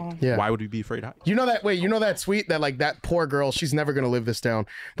 it's instinct. Yeah. Why would we be afraid of heights? You know that tweet that like that poor girl, she's never gonna live this down.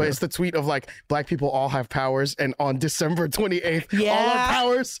 But it's the tweet of like black people all have powers, and on December 28th, all our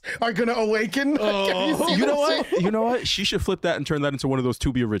powers are gonna awaken. You know what? You know what? She should flip that and turn that into one of those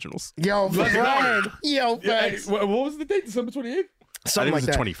Tubi originals. Yo, facts. What was the date? December 28th? Something I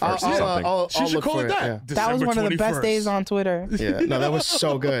think like it was that. the 21st or something. She should look call for it that. Yeah. That was one of the best days on Twitter. Yeah, no, that was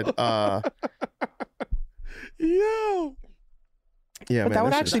so good. Yo. Yeah, But man, that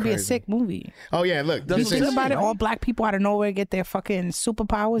would shit's actually be a crazy. sick movie. Oh yeah, look. You This think is, about it, all black people out of nowhere get their fucking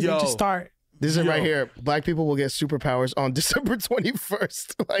superpowers and just start. This is right here. Black people will get superpowers on December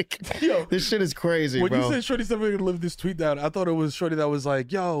 21st. Like, this shit is crazy, When bro. you said Shorty's never gonna live this tweet down, I thought it was Shorty that was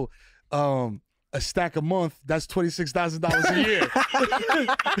like, yo, a stack a month, that's $26,000 a year.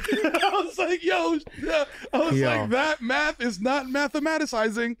 I was like, yo, like, that math is not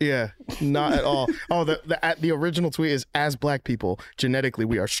mathematicizing. Yeah, not at all. Oh, the original tweet is, as black people, genetically,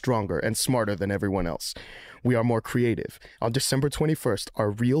 we are stronger and smarter than everyone else. We are more creative. On December 21st,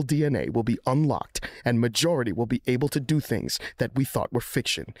 our real DNA will be unlocked and majority will be able to do things that we thought were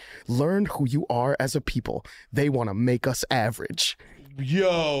fiction. Learn who you are as a people. They want to make us average.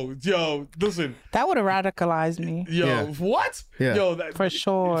 Yo, listen. That would have radicalized me. Yo, what? Yeah. Yo, for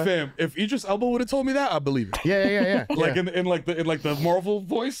sure. Fam, if Idris Elba would have told me that, I believe it. Yeah. Like in the Marvel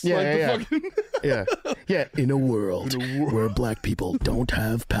voice. Fucking... Yeah. In a world where black people don't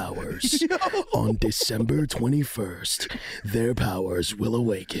have powers, on December 21st, their powers will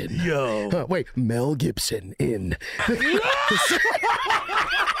awaken. Yo. Wait, Mel Gibson in.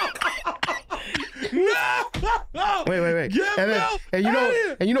 Wait.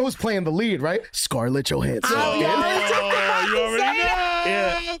 And you know who's playing the lead, right? Scarlett Johansson. You already know.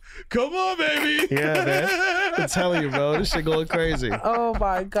 Yeah. Come on, baby. Yeah, man. I'm telling you, bro. This shit going crazy. Oh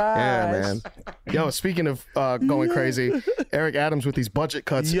my god. Yeah, man. Yo, speaking of going crazy, Eric Adams with these budget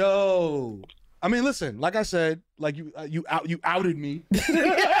cuts. Yo. I mean, listen, like I said, like you outed me. I'm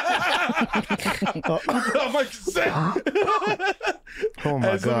like, oh my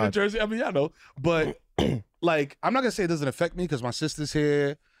as living in God. Jersey, I mean, I know, but like, I'm not gonna say it doesn't affect me because my sister's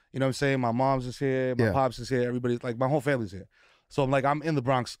here. You know what I'm saying? My mom's is here. My pops is here. Everybody's like, my whole family's here. So I'm like, I'm in the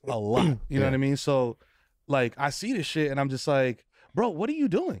Bronx a lot. You know what I mean? So, like, I see this shit and I'm just like, bro, what are you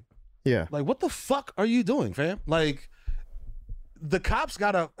doing? Yeah. Like, what the fuck are you doing, fam? Like, the cops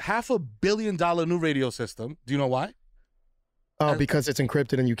got a $500 million new radio system. Do you know why? Oh, because it's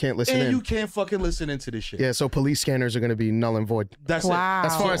encrypted and you can't listen And in. you can't fucking listen into this shit. Yeah, so police scanners are going to be null and void. That's it.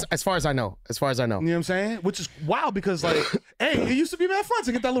 As far as I know. You know what I'm saying? Which is wild because, like, hey, it used to be mad fun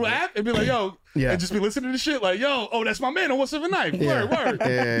to get that little app and be like, yo, and just be listening to shit like, yo, oh, that's my man on 179. Word.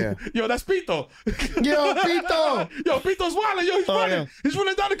 Yeah. Yo, that's Pito. Yo, Pito. Yo, Pito's wilding. Yo, he's running. Yeah. He's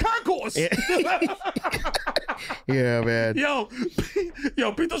running down the concourse. Yeah, man. Yo,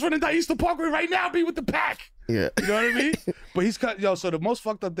 Pito's running down Eastern Parkway right now, be with the pack. Yeah. You know what I mean? But he's cut, so the most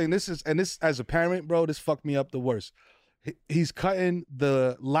fucked up thing, this as a parent, bro, this fucked me up the worst. He's cutting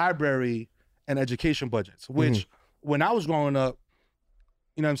the library and education budgets, which when I was growing up,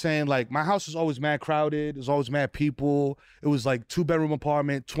 you know what I'm saying? Like, my house was always mad crowded. There's always mad people. It was like 2-bedroom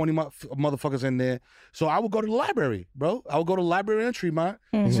apartment, 20 motherfuckers in there. So I would go to the library, bro. I would go to the library in Tremont,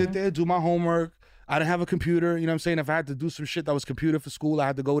 sit there, do my homework. I didn't have a computer. You know what I'm saying? If I had to do some shit that was computer for school, I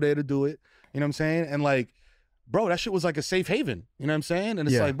had to go there to do it. You know what I'm saying? And like, bro, that shit was like a safe haven. You know what I'm saying? And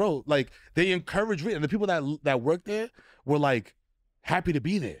it's like, bro, like, they encourage reading. And the people that worked there were like happy to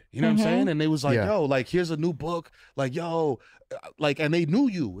be there. You know what I'm saying? And they was like, yo, like, here's a new book. Like, yo, like, and they knew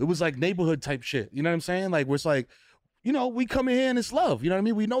you. It was like neighborhood type shit. You know what I'm saying? Like, where it's like, you know, we come in here and it's love. You know what I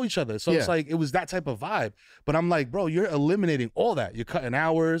mean? We know each other. So it's like, it was that type of vibe. But I'm like, bro, you're eliminating all that. You're cutting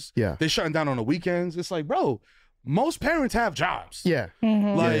hours. Yeah. They're shutting down on the weekends. It's like, bro, most parents have jobs. Yeah.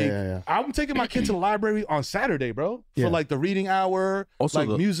 Like, I'm taking my kid to the library on Saturday, bro, for like the reading hour, Also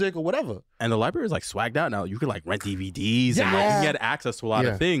like music or whatever. And the library is like swagged out now. You can like rent DVDs and like, you can get access to a lot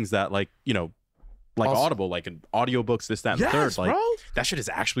of things that, like, you know, like also, Audible, like in audiobooks, this, that, and the third. Like, bro. that shit is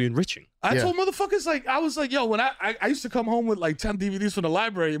actually enriching. I told motherfuckers, like, I was like, yo, when I used to come home with like 10 DVDs from the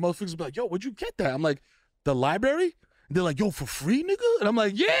library, and motherfuckers would be like, yo, where'd you get that? I'm like, the library? And they're like, yo, for free, nigga? And I'm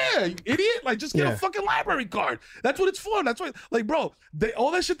like, yeah, you idiot. Like, just get a fucking library card. That's what it's for. That's why, like, bro,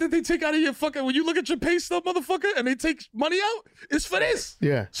 all that shit that they take out of your fucking, when you look at your pay stub, motherfucker, and they take money out, it's for this.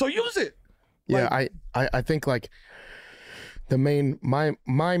 Yeah. So use it. Yeah, like, I think like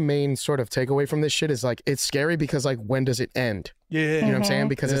my main sort of takeaway from this shit is like, it's scary because like, when does it end? Yeah. You know what I'm saying?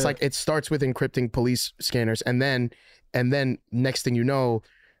 Because it's like, it starts with encrypting police scanners and then next thing you know,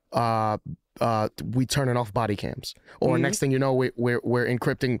 we turning off body cams, or next thing you know, we're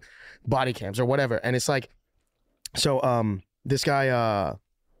encrypting body cams or whatever. And it's like, so this guy,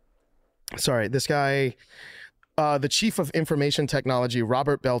 the chief of information technology,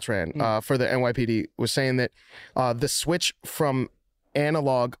 Robert Beltran, for the NYPD, was saying that the switch from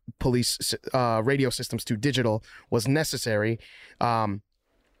analog police radio systems to digital was necessary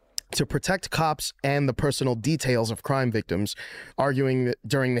to protect cops and the personal details of crime victims, arguing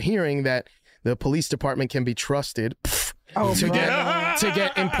during the hearing that the police department can be trusted to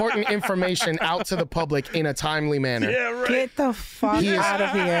get important information out to the public in a timely manner. Yeah, right. Get the fuck out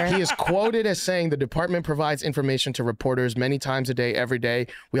of here. He is quoted as saying the department provides information to reporters many times a day, every day.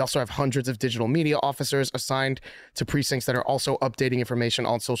 We also have hundreds of digital media officers assigned to precincts that are also updating information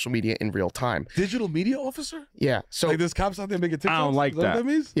on social media in real time. Digital media officer? Yeah. So like, there's cops out there making TikToks? I don't like Is that. What that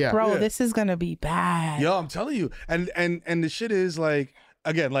means? Yeah. Bro, this is gonna be bad. Yo, I'm telling you. And the shit is like,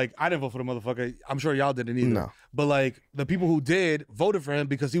 again, like, I didn't vote for the motherfucker. I'm sure y'all didn't either. No. But like, the people who did voted for him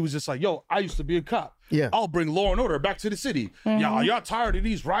because he was just like, yo, I used to be a cop. Yeah. I'll bring law and order back to the city. Y'all tired of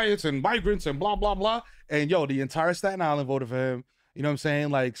these riots and migrants and blah, blah, blah. And yo, the entire Staten Island voted for him. You know what I'm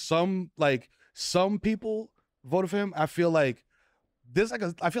saying? Like, some people voted for him. I feel like there's a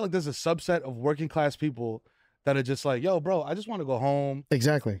subset of working class people that are just like, yo, bro, I just want to go home.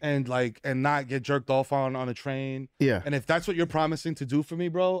 Exactly. And not get jerked off on a train. Yeah. And if that's what you're promising to do for me,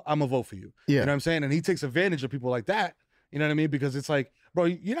 bro, I'm gonna vote for you. Yeah. You know what I'm saying? And he takes advantage of people like that. You know what I mean? Because it's like, bro,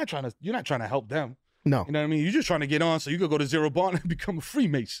 you're not trying to help them. No. You know what I mean? You're just trying to get on so you could go to Zero Bond and become a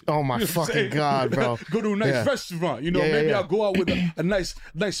Freemason. Oh my fucking God, bro. Go to a nice restaurant. You know, maybe I'll go out with a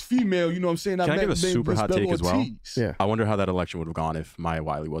nice female, you know what I'm saying? Can I give a super hot take as well? Yeah. I wonder how that election would have gone if Maya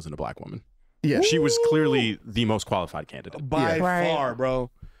Wiley wasn't a black woman. Yeah. She was clearly the most qualified candidate. By far, bro.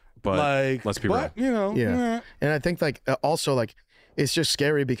 But let's be real. You know, Yeah. And I think like also like it's just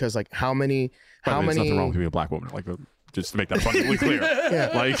scary because like how many There's nothing wrong with being a black woman. Like just to make that abundantly clear.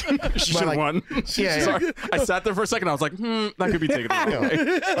 Like she should have won. Yeah. Sorry. I sat there for a second. I was like, that could be taken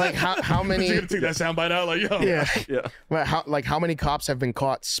away. Like how many? You're gonna take that soundbite out, like yo. Yeah. Well, how many cops have been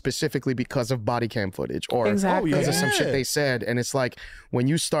caught specifically because of body cam footage or because of some shit they said? And it's like when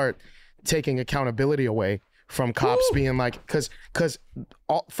you start taking accountability away from cops being like, because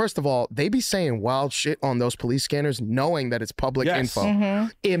first of all, they be saying wild shit on those police scanners knowing that it's public info.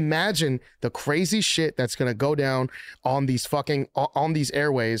 Imagine the crazy shit that's going to go down on these on these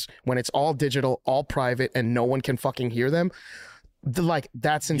airways when it's all digital, all private, and no one can fucking hear them. Like,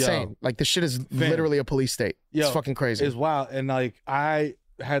 that's insane. Like, the shit is literally a police state. It's fucking crazy. It's wild. And like, I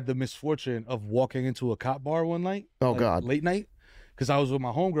had the misfortune of walking into a cop bar one night. Oh, God. Late night. Because I was with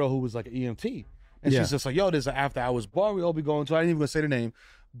my homegirl who was like an EMT. And she's just like, yo, there's an after hours bar we all be going to. I ain't even gonna say the name.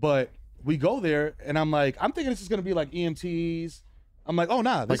 But we go there and I'm like, I'm thinking this is gonna be like EMTs. I'm like, oh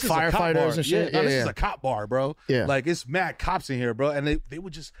nah, this like is firefighters a cop bar. and shit. This is a cop bar, bro. Yeah. Like it's mad cops in here, bro. And they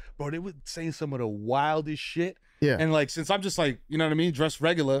would just, bro, they would say some of the wildest shit. Yeah. And like, since I'm just like, you know what I mean, dressed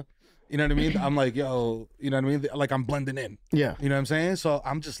regular, you know what I mean? I'm like, yo, you know what I mean? Like I'm blending in. Yeah. You know what I'm saying? So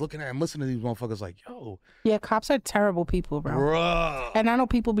I'm just looking at and listening to these motherfuckers like, yo. Yeah, cops are terrible people, bro. Bruh. And I know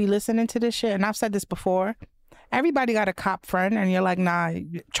people be listening to this shit, and I've said this before. Everybody got a cop friend, and you're like, nah,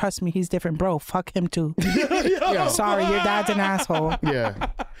 trust me, he's different, bro. Fuck him too. Sorry, your dad's an asshole. Yeah.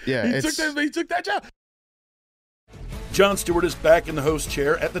 He took that job. Jon Stewart is back in the host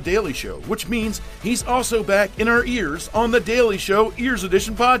chair at The Daily Show, which means he's also back in our ears on The Daily Show Ears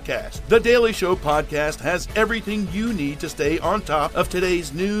Edition podcast. The Daily Show podcast has everything you need to stay on top of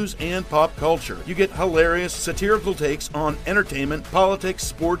today's news and pop culture. You get hilarious, satirical takes on entertainment, politics,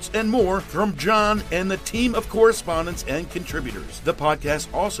 sports, and more from Jon and the team of correspondents and contributors. The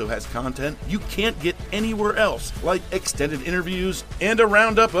podcast also has content you can't get anywhere else, like extended interviews and a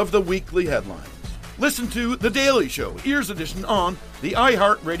roundup of the weekly headlines. Listen to The Daily Show, Ears Edition, on the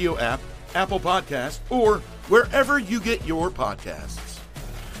iHeartRadio app, Apple Podcasts, or wherever you get your podcasts.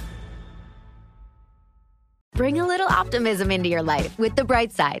 Bring a little optimism into your life with The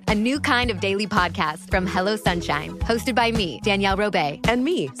Bright Side, a new kind of daily podcast from Hello Sunshine, hosted by me, Danielle Robay. And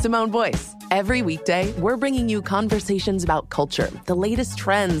me, Simone Boyce. Every weekday, we're bringing you conversations about culture, the latest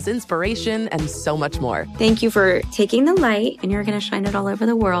trends, inspiration, and so much more. Thank you for taking the light, and you're going to shine it all over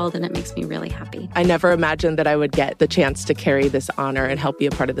the world, and it makes me really happy. I never imagined that I would get the chance to carry this honor and help be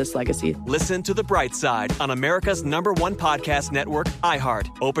a part of this legacy. Listen to The Bright Side on America's #1 podcast network, iHeart.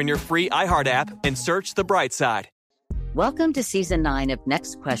 Open your free iHeart app and search The Bright Side. Welcome to Season 9 of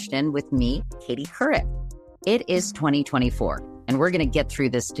Next Question with me, Katie Couric. It is 2024, and we're going to get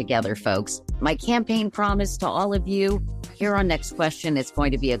through this together, folks. My campaign promise to all of you here on Next Question is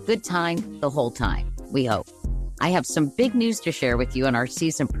going to be a good time the whole time, we hope. I have some big news to share with you in our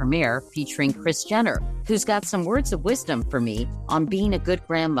season premiere featuring Kris Jenner, who's got some words of wisdom for me on being a good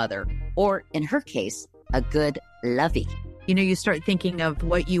grandmother, or in her case, a good lovey. You know, you start thinking of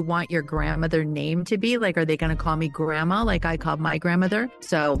what you want your grandmother name to be. Like, are they going to call me grandma like I called my grandmother?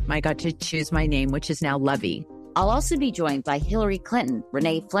 So I got to choose my name, which is now Lovey. I'll also be joined by Hillary Clinton,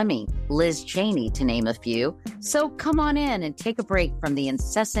 Renee Fleming, Liz Cheney, to name a few. So come on in and take a break from the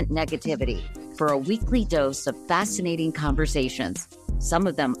incessant negativity for a weekly dose of fascinating conversations. Some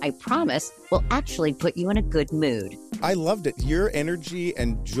of them, I promise, will actually put you in a good mood. I loved it. Your energy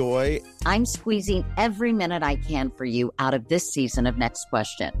and joy. I'm squeezing every minute I can for you out of this season of Next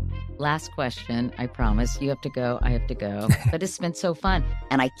Question. Last question, I promise. You have to go, I have to go. But it's been so fun,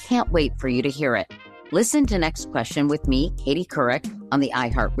 and I can't wait for you to hear it. Listen to Next Question with me, Katie Couric, on the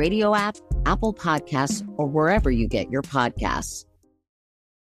iHeartRadio app, Apple Podcasts, or wherever you get your podcasts.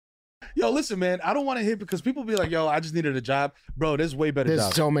 Yo, listen, man, I don't want to hit because people be like, yo, I just needed a job. Bro, there's way better jobs.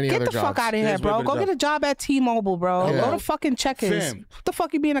 There's so many other jobs. Get the fuck out of here, bro. Go get a job at T-Mobile, bro. Yeah. Go to fucking Checkers. Fam. What the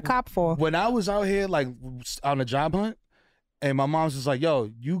fuck you being a cop for? When I was out here, like, on a job hunt, and my mom's just like, yo,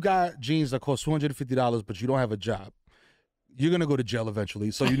 you got jeans that cost $250, but you don't have a job. You're going to go to jail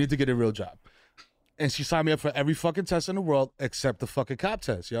eventually, so you need to get a real job. And she signed me up for every fucking test in the world except the fucking cop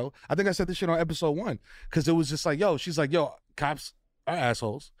test, yo. I think I said this shit on episode 1 because it was just like, yo, she's like, yo, cops are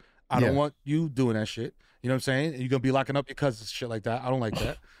assholes. I don't want you doing that shit. You know what I'm saying? You're going to be locking up your cousins, shit like that. I don't like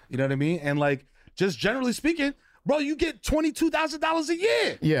that. You know what I mean? And like, just generally speaking, bro, you get $22,000 a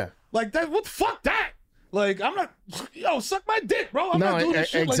year. Yeah. Like that, what the fuck that? Like, I'm not, yo, suck my dick, bro. I'm No, not doing this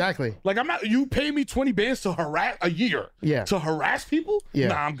shit. exactly. Like, I'm not, you pay me 20 bands to harass a year. Yeah. To harass people? Yeah.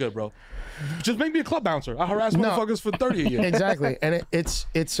 Nah, I'm good, bro. Just make me a club bouncer. I harass motherfuckers for 30 a year. Exactly. And it's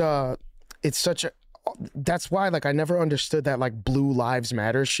such a, that's why, like, I never understood that, like, blue lives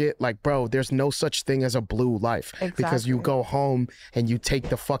matter shit. Like, bro, there's no such thing as a blue life. Because you go home and you take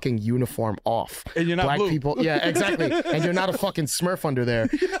the fucking uniform off. And you're not Black blue. people, yeah, exactly. And you're not a fucking Smurf under there.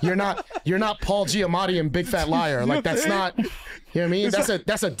 You're not Paul Giamatti and Big Fat Liar. Like, that's not, you know what I mean?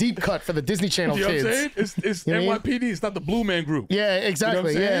 That's a deep cut for the Disney Channel You know kids. what I'm saying? It's You know what I mean? NYPD. It's not the Blue Man Group. Yeah, exactly. You know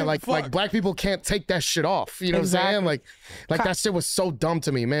what I'm Yeah, saying? like black people can't take that shit off. You know what I'm saying? Like that shit was so dumb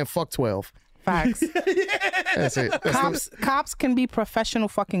to me, man. Fuck 12. Facts. That's it. Cops can be professional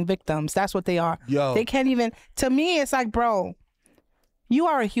fucking victims. That's what they are. Yo. They can't even, to me, it's like, bro, you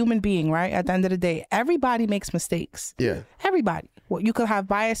are a human being, right? At the end of the day, everybody makes mistakes. Yeah. Everybody. Well, you could have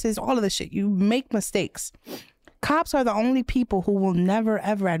biases, all of this shit. You make mistakes. Cops are the only people who will never,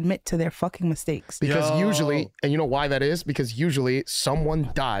 ever admit to their fucking mistakes. Because usually, and you know why that is? Because usually someone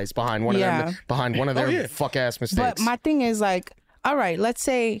dies behind one of their fuck ass mistakes. But my thing is like, all right, let's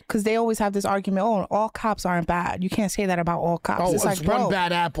say, because they always have this argument, oh, all cops aren't bad. You can't say that about all cops. Oh, it's like, bro, one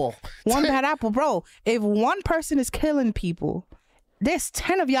bad apple. One bad apple, bro. If one person is killing people, there's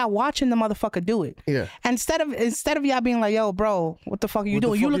 10 of y'all watching the motherfucker do it. Yeah. Instead of y'all being like, yo, bro, what the fuck are you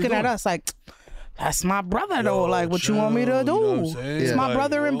doing? You looking at us like, that's my brother though. Like, what you want me to do? You know what I'm saying? It's my Like,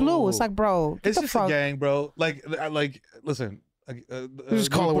 brother in blue. It's like, bro, It's the just fuck? a gang, bro. Like, listen. Just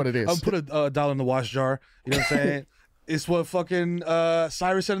call it what it is. I'll put a dollar in the wash jar. You know what I'm saying? It's what fucking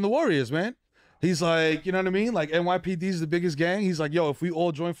Cyrus said in the Warriors, man. He's like, you know what I mean? Like, NYPD is the biggest gang. He's like, yo, if we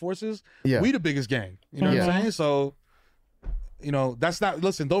all join forces, we the biggest gang. You know what I'm saying? So, you know, that's not.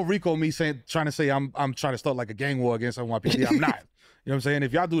 Listen, don't RICO me trying to say I'm trying to start like a gang war against NYPD. I'm not. You know what I'm saying?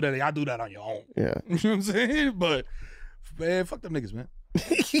 If y'all do that, y'all do that on your own. Yeah. You know what I'm saying? But man, fuck them niggas, man.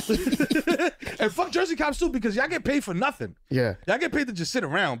 And fuck Jersey cops too, because y'all get paid for nothing. Yeah. Y'all get paid to just sit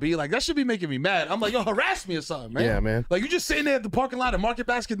around, be like, that should be making me mad. I'm like, yo, harass me or something, man. Yeah, man. Like, you just sitting there at the parking lot at Market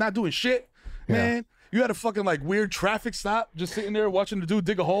Basket not doing shit, man. You had a fucking like weird traffic stop, just sitting there watching the dude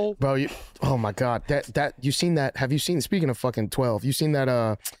dig a hole. Bro, oh my God. That you seen that? Have you seen, speaking of fucking 12, you seen that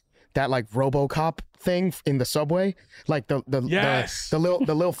like RoboCop thing in the subway? Like the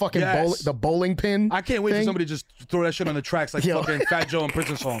little fucking the bowling pin. I can't wait for somebody to just throw that shit on the tracks like fucking Fat Joe and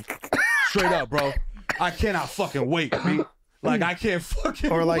Prison Song. Straight up, bro. I cannot fucking wait, B. Like, I can't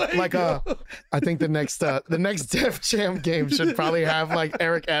fucking or wait. I think the next Def Jam game should probably have like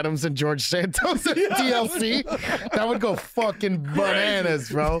Eric Adams and George Santos at DLC. That would go fucking bananas,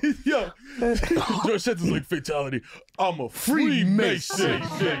 bro. Yo, George Santos like fatality. I'm a Freemason.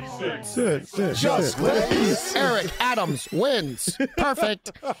 Just wins. Eric Adams wins.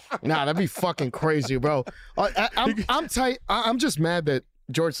 Perfect. Nah, that'd be fucking crazy, bro. I'm tight. I'm just mad that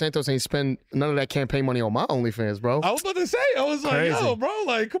George Santos ain't spend none of that campaign money on my OnlyFans, bro. I was about to say, I was like, Crazy. yo, bro,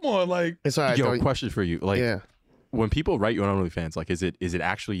 like, come on, like. It's all right, Yo, though. question for you. Like, when people write you on OnlyFans, like, is it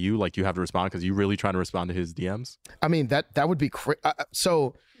actually you? Like, you have to respond because you really trying to respond to his DMs? I mean, that would be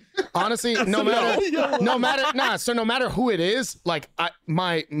so. Honestly, no matter who it is, like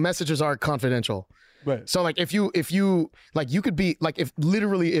my messages are confidential. Right. So like if you like you could be like if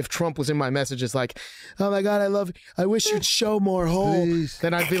Trump was in my messages like, oh my God, I wish you'd show more hole. Please.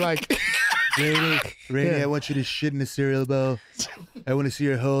 Then I'd be like, Rainy, I want you to shit in the cereal bowl. I want to see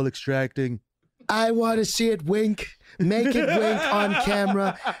your hole extracting. I want to see it wink. Make it wink on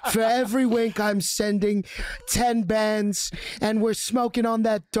camera. For every wink I'm sending 10 bands, and we're smoking on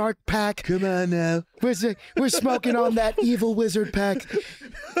that dark pack. Come on now. We're smoking on that evil wizard pack.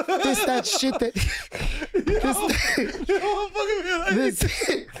 That shit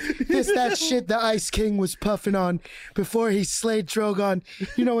the Ice King was puffing on before he slayed Drogon.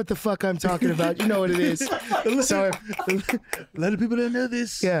 You know what the fuck I'm talking about. You know what it is. So a lot of people don't know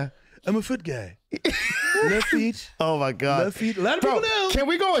this. Yeah. I'm a foot guy. Left feet. Oh my God. Left feet. Let Bro, people know. can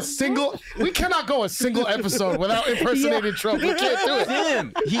we go we cannot go a single episode without impersonating Trump. We can't do it.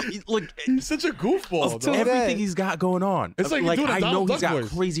 Damn. He's such a goofball. Of everything he's got going on. It's like I know he's got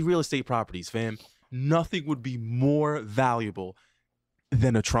voice. crazy real estate properties, fam. Nothing would be more valuable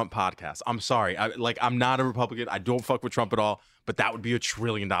than a Trump podcast. I'm sorry. I'm not a Republican. I don't fuck with Trump at all, but that would be $1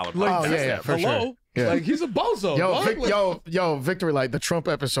 trillion podcast. For sure. Yeah. Like he's a bozo. Yo, Victory Light, the Trump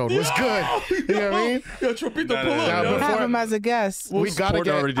episode was good. You know what I mean? Yo, Trumpito, pull up. Have him as a guest. We gotta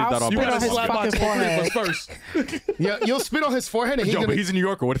get. already did that on spit on his purpose. fucking forehead. First. Yeah, you'll spit on his forehead, and But he's a New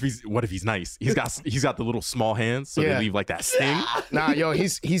Yorker. What if he's nice? He's got the little small hands, so they leave like that sting. Nah, yo,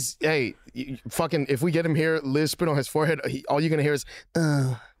 he's hey, fucking. If we get him here, Liz spit on his forehead. All you're gonna hear is,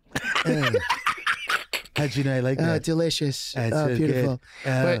 How'd you know I like that? delicious, so beautiful.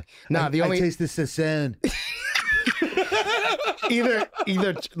 good. But the only I taste this sound. either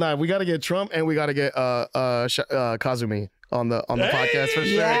we gotta get Trump and we gotta get Kazumi on the podcast for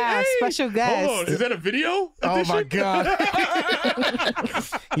sure. Yeah, special guest. Hold on, is that a video? Oh my god.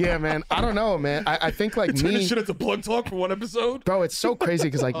 Yeah, man. I don't know, man. I think like Turn me. this shit into plug talk for one episode. Bro, it's so crazy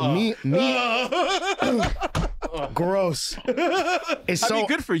because like me. Gross. It's so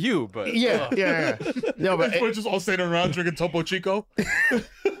good for you, but yeah. No, but we're just all standing around drinking Topo Chico.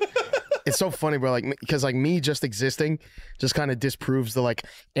 it's so funny, bro. Like because like me just existing just kind of disproves the like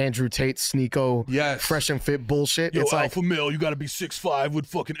Andrew Tate Sneeko fresh and fit bullshit. Yo, it's like alpha male, you got to be 6'5" with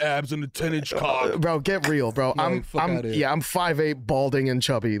fucking abs and a 10-inch cock. Bro, get real, bro. No, I'm fuck outta here. I'm 5'8", balding and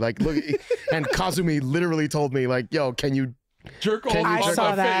chubby. Like look, and Kazumi literally told me like, yo, can you jerk off I on saw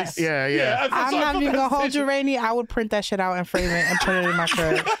my that. face? Yeah. I'm not even gonna hold you, Rainey. I would print that shit out and frame it and put it in my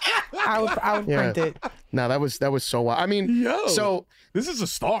crib. I would print it. No, that was so wild. I mean, so this is a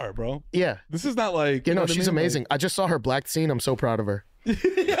star, bro. Yeah, this is not like you know what I she's mean? amazing. I just saw her black scene. I'm so proud of her.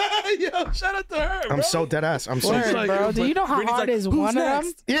 Yo, shout out to her. I'm so dead ass. I'm so Word, bro. Do you know how hard is one of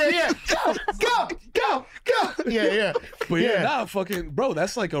them? Yeah. Go. Yeah. But nah, fucking bro,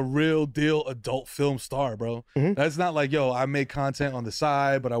 that's like a real deal adult film star, bro. That's not like, yo, I make content on the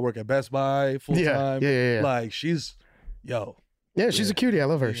side, but I work at Best Buy full time. Yeah. Like she's, yo. Yeah, she's a cutie. I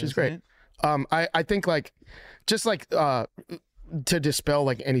love her. She's great. I think like, just like to dispel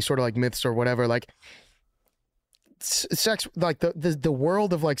like any sort of like myths or whatever, like sex, like the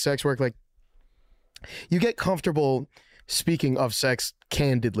world of like sex work, like you get comfortable speaking of sex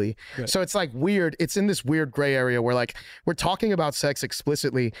candidly. Right. So it's like weird. It's in this weird gray area where like we're talking about sex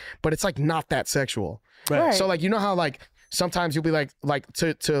explicitly, but it's like not that sexual. Right. So like, you know how like sometimes you'll be like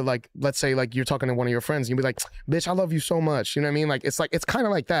to like, let's say like you're talking to one of your friends and you'll be like, bitch, I love you so much. You know what I mean? Like, it's kind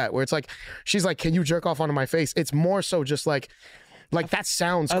of like that where it's like, she's like, can you jerk off onto my face? It's more so just like that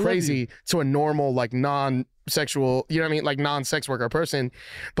sounds crazy to a normal, like non-sexual, you know what I mean? Like non-sex worker person.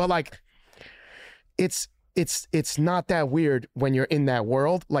 But like, it's not that weird when you're in that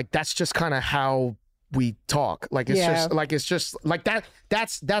world. Like that's just kind of how we talk. Like it's just like that.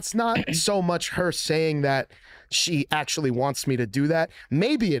 That's not so much her saying that she actually wants me to do that.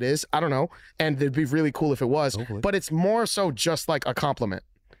 Maybe it is. I don't know. And it'd be really cool if it was. Hopefully. But it's more so just like a compliment.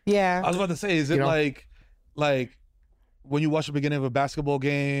 Yeah. I was about to say, is it like when you watch the beginning of a basketball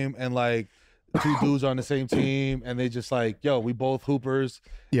game and like two dudes are on the same team and they just like, yo, we both hoopers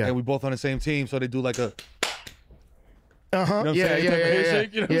and we both on the same team, so they do like a Yeah.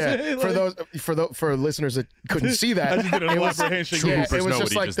 You know what I'm saying? For listeners that couldn't see that, I just did an elaborate handshake. it was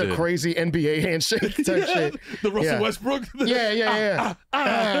just like the crazy NBA handshake type shit. The Russell Westbrook. Yeah.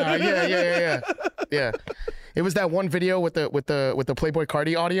 It was that one video with the Playboy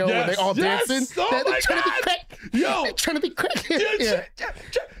Cardi audio where they all dancing. Oh my God. Yo, they're trying to be quick.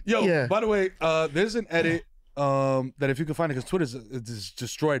 Yo, by the way, there's an edit that if you can find it, because Twitter's is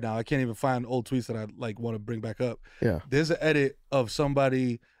destroyed now. I can't even find old tweets that I like want to bring back up. Yeah, there's an edit of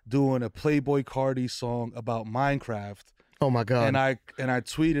somebody doing a Playboy Cardi song about Minecraft. Oh my God! And I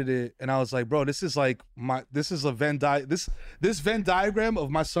tweeted it, and I was like, bro, this is a this Venn diagram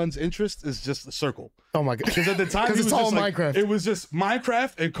of my son's interest is just a circle. Oh my God! Because at the time, it's all Minecraft. It was just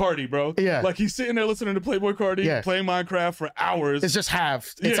Minecraft and Cardi, bro. Yeah, like he's sitting there listening to Playboy Cardi, playing Minecraft for hours. It's just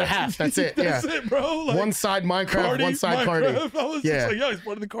half. It's a half. That's it. That's it, bro. Like, one side Minecraft, Cardi, one side Cardi. I was just like, yo, he's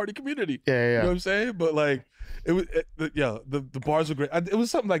part of the Cardi community. Yeah. You know what I'm saying? But like, it was, the bars were great. It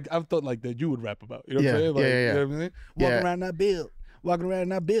was something like I thought like that you would rap about. You know what I'm saying? Like, yeah. You know what I'm saying? Walking around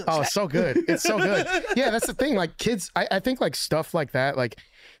that build. Oh, it's so good. It's so good. Yeah, that's the thing. Like kids, I think like stuff like that, like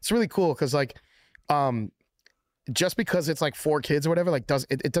it's really cool because like, just because it's like for kids or whatever, like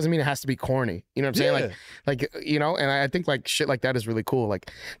it doesn't mean it has to be corny. You know what I'm saying? Like you know, and I think like shit like that is really cool.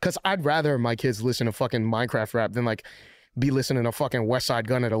 Like, because I'd rather my kids listen to fucking Minecraft rap than like be listening to fucking West Side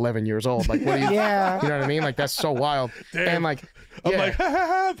Gun at 11 years old. Like, what do you? You know what I mean? Like that's so wild. Damn. And like, I'm like, ha ha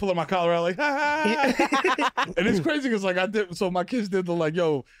ha, pulling my collar out like, ha ha ha. And it's crazy because like so my kids did the like,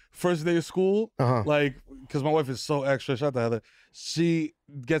 yo, first day of school, like, because my wife is so extra. Shout out to Heather. She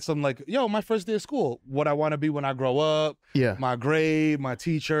gets them like, yo, my first day of school, what I want to be when I grow up, my grade, my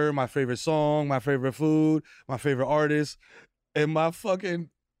teacher, my favorite song, my favorite food, my favorite artist, and my fucking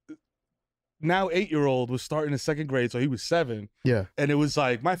now 8-year-old was starting the second grade, so he was 7. Yeah. And it was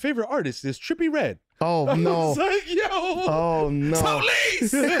like, my favorite artist is Trippie Redd. Oh, no. I was like, yo. Oh, no.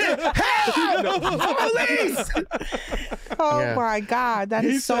 Police! Help! Police! Oh, my God. That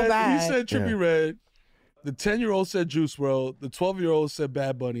is so bad. He said Trippie Redd. The 10-year-old said Juice WRLD. The 12-year-old said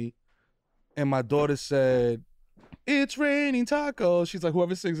Bad Bunny. And my daughter said, it's raining tacos. She's like,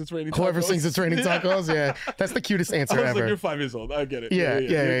 whoever sings It's Raining Tacos. Whoever sings It's Raining Tacos, yeah. That's the cutest answer I was ever. like, you're 5 years old. I get it. Yeah.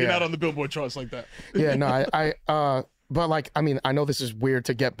 You're not on the Billboard charts like that. Yeah, no, but like, I mean, I know this is weird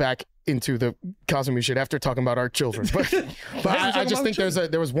to get back into the Kazumi shit after talking about our children, but I just think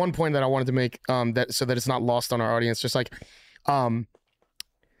there was one point that I wanted to make that so that it's not lost on our audience. Just like,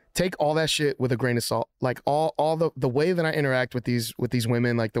 take all that shit with a grain of salt. Like all the way that I interact with these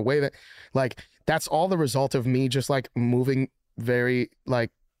women, like the way that, like, that's all the result of me just like moving very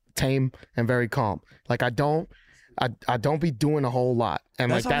like tame and very calm. Like I don't be doing a whole lot.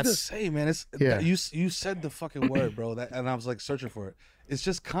 And that's like all I'm gonna say, man. It's yeah. You said the fucking word, bro. And I was like searching for it. It's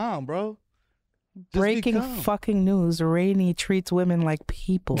just calm, bro. Just breaking fucking news. Rainey treats women like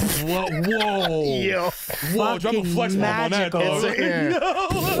people. Whoa. Whoa, drop a flex bomb on that, dog.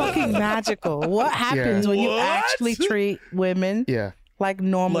 Fucking magical. What happens when you actually treat women like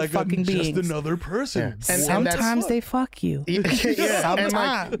normal fucking beings? Just another person. Yeah. And sometimes they fuck you.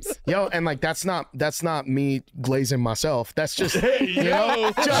 Sometimes. And like that's not me glazing myself. That's just just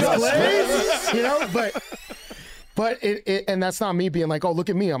glaze. But it and that's not me being like, oh, look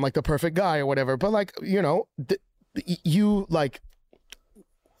at me, I'm like the perfect guy or whatever. But like, we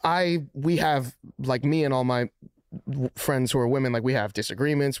have, like, me and all my friends who are women, like, we have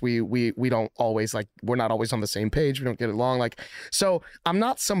disagreements. We don't always, like, we're not always on the same page. We don't get along. Like, so I'm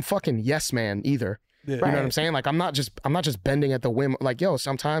not some fucking yes man either. Yeah. You know what I'm saying? Like, I'm not just bending at the whim. Like, yo,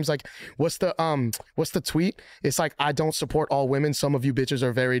 sometimes, like, what's the tweet? It's like, I don't support all women. Some of you bitches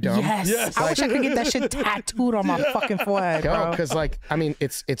are very dumb. Yes. I wish I could get that shit tattooed on my fucking forehead, bro. Because, like, I mean,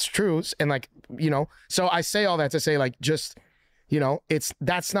 it's true. And, like, so I say all that to say, like, just,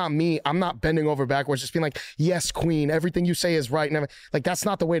 that's not me. I'm not bending over backwards, just being like, yes, queen, everything you say is right. And like, that's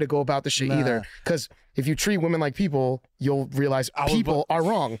not the way to go about the shit either. Because if you treat women like people, you'll realize people are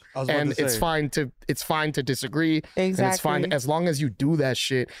wrong. And it's fine to disagree. Exactly. And it's fine as long as you do that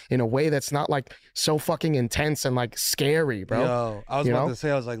shit in a way that's not like so fucking intense and like scary, bro. Yo, I was about to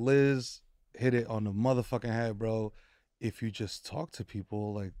say, I was like, Liz hit it on the motherfucking head, bro. If you just talk to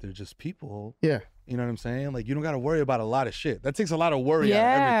people like they're just people. Yeah. You know what I'm saying? Like, you don't got to worry about a lot of shit. That takes a lot of worry out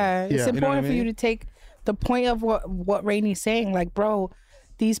of everything. It's important for you to take the point of what Rainey's saying. Like, bro,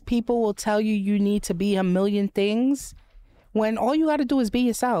 these people will tell you need to be a million things when all you got to do is be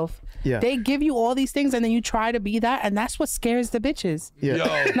yourself. Yeah. They give you all these things and then you try to be that, and that's what scares the bitches.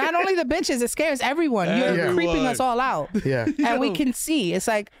 Yeah. Not only the bitches, it scares everyone. You're creeping us all out. Yeah. And we can see. It's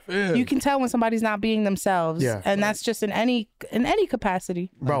like you can tell when somebody's not being themselves. Yeah. And that's just in any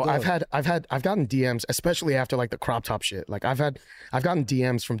capacity. Bro, I've gotten DMs, especially after like the crop top shit. Like I've gotten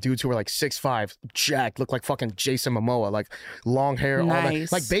DMs from dudes who are like 6'5", jacked, look like fucking Jason Momoa, like long hair, all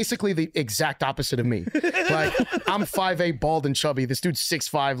that. Like basically the exact opposite of me. Like I'm 5'8", bald and chubby. This dude's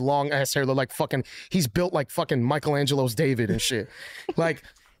 6'5", long ass hair, look like fucking, he's built like fucking Michelangelo's David and shit. Like,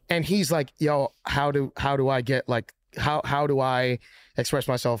 and he's like, yo, how do I get like, how do I express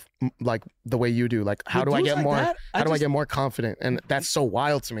myself like the way you do? Like, how do I get like more? How do I get more confident? And that's so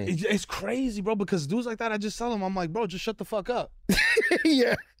wild to me. It's crazy, bro. Because dudes like that, I just tell them, I'm like, bro, just shut the fuck up.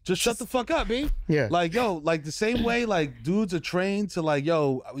 Yeah, just shut the fuck up, B. Yeah, like yo, like the same way like dudes are trained to like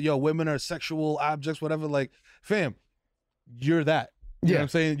yo, women are sexual objects, whatever. Like, fam, you're that. You know what I'm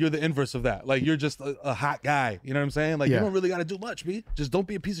saying? You're the inverse of that. Like, you're just a hot guy. You know what I'm saying? Like, you don't really got to do much, B. Just don't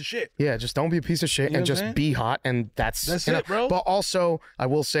be a piece of shit. Yeah, just don't be a piece of shit and just be hot. And that's it, bro. But also, I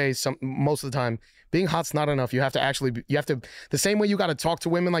will say most of the time, being hot's not enough. You have to actually, the same way you got to talk to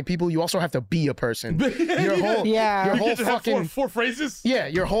women like people, you also have to be a person. Your whole fucking four phrases. Yeah,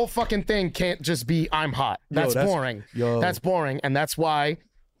 your whole fucking thing can't just be I'm hot. That's boring. That's boring. And that's why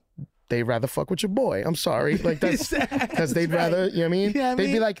they'd rather fuck with your boy. I'm sorry. Like, that's because they'd rather, you know what I mean? Yeah,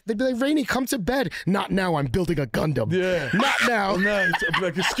 they'd be like, Rainey, come to bed. Not now, I'm building a Gundam. Yeah. Not now. No,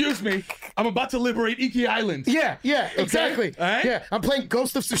 like, excuse me, I'm about to liberate Iki Island. Yeah, exactly. All right? Yeah, I'm playing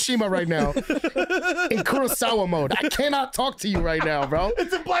Ghost of Tsushima right now in Kurosawa mode. I cannot talk to you right now, bro.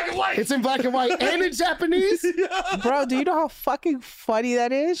 It's in black and white. It's in black and white and in Japanese. Bro, do you know how fucking funny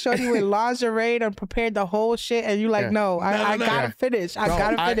that is? Shorty with lingerie and prepared the whole shit, and you like, no, I gotta finish. I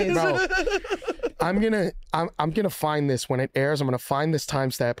gotta finish. Bro, I'm gonna find this when it airs. I'm gonna find this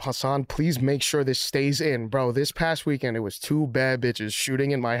timestamp. Hassan, please make sure this stays in, bro. This past weekend, it was 2 bad bitches shooting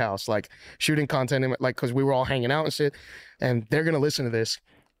in my house, like shooting content in, like, because we were all hanging out and shit. And they're gonna listen to this.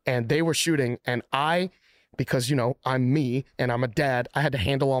 and they were shooting, and because, you know, I'm me and I'm a dad, I had to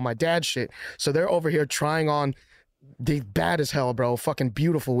handle all my dad shit. So they're over here trying on, they bad as hell, bro, fucking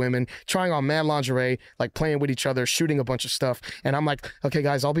beautiful women, trying on mad lingerie, like playing with each other, shooting a bunch of stuff. And I'm like, okay,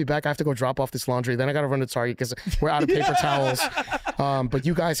 guys, I'll be back. I have to go drop off this laundry. Then I got to run to Target because we're out of paper towels. But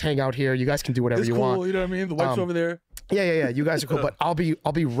you guys hang out here. You guys can do whatever you want. You know what I mean? The wife's over there. Yeah. You guys are cool, but I'll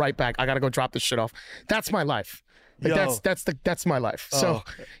be right back. I got to go drop this shit off. That's my life. Like that's my life. So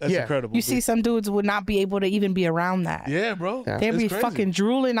that's incredible. You see, some dudes would not be able to even be around that. Yeah, bro. Yeah. They'd be crazy. fucking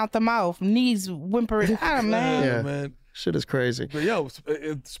drooling out the mouth, knees whimpering. Man. Yeah, man. Shit is crazy. But yo,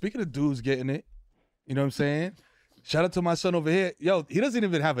 speaking of dudes getting it, you know what I'm saying? Shout out to my son over here. Yo, he doesn't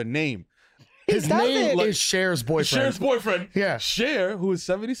even have a name. His name is Cher's boyfriend. Cher's boyfriend. Yeah. Cher, who is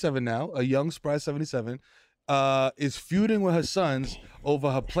 77 now, a young, spry 77, is feuding with her sons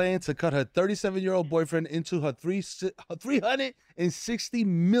over her plan to cut her 37-year-old boyfriend into her $360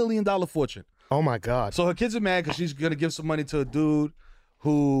 million fortune. Oh, my God. So her kids are mad because she's going to give some money to a dude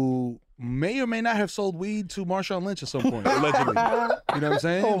who may or may not have sold weed to Marshawn Lynch at some point, allegedly. You know what I'm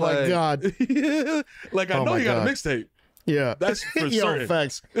saying? Oh, my God. Like, I know he got a mixtape. Yeah. That's for certain.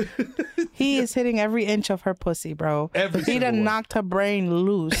 Facts. He is hitting every inch of her pussy, bro. He done knocked her brain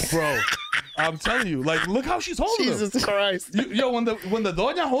loose. Bro, I'm telling you, like, look how she's holding him. Jesus Christ. Yo, when the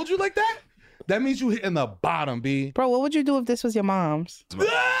doña holds you like that means you hitting the bottom, B. Bro, what would you do if this was your mom's?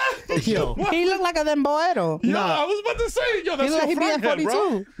 Yo. He looked like a Demboero. Yo, I was about to say, yo, that's your front head,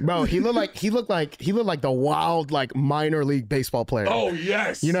 bro. Bro, he looked like the wild, like, minor league baseball player. Oh,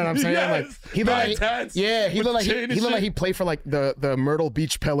 yes. You know what I'm saying? Yes. Like he looked like tats, he looked with like he played for like the Myrtle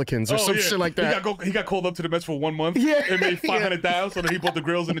Beach Pelicans or some shit like that. He got called up to the Mets for 1 month. Yeah. And made $500,000 so that he bought the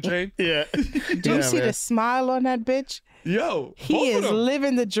grills and the chain. Yeah. Do you see the smile on that bitch? Yo, he is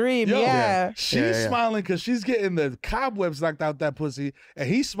living the dream. Yo, yeah. She's smiling because she's getting the cobwebs knocked out that pussy, and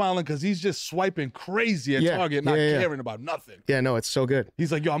he's smiling because he's just swiping crazy at Target, not caring about nothing. Yeah, no, it's so good.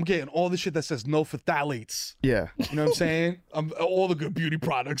 He's like, yo, I'm getting all this shit that says no phthalates. Yeah. You know what I'm saying? All the good beauty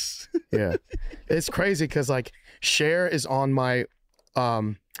products. Yeah. It's crazy because, like, Cher is on my,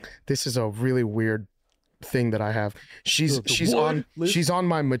 this is a really weird thing that I have. She's on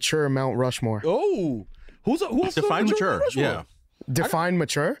my mature Mount Rushmore. Oh. Who's Define mature? Yeah. Define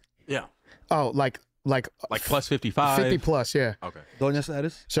mature? Yeah. Oh, like plus 55. 50 plus, yeah. Okay. Doña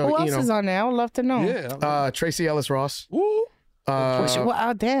status. So who else is on there? I would love to know. Yeah. Tracy Ellis Ross. Ooh.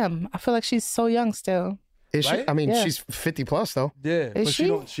 Damn. I feel like she's so young still. Is right? she? I mean, Yeah. she's 50 plus though. Yeah. Is but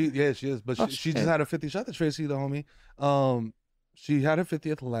she? She is. But she just had her 50th. Shout out to Tracy, the homie. She had her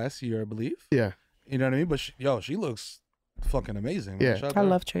 50th last year, I believe. Yeah. You know what I mean? But she looks fucking amazing. Man. Yeah. Shout out to I her.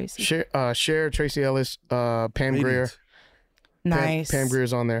 love Tracy. Cher, Tracy Ellis, Pam Grier. Nice. Pam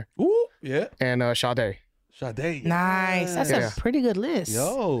Grier's on there. Ooh, yeah. And Sade. Sade. Nice. That's a pretty good list.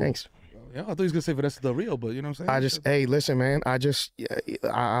 Yo. Thanks. Yeah, I thought he was gonna say Vanessa Del Rio, but you know what I'm saying? Hey, listen, man. I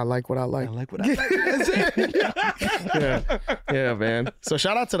like what I like. I like what I like. That's it. Yeah, man. So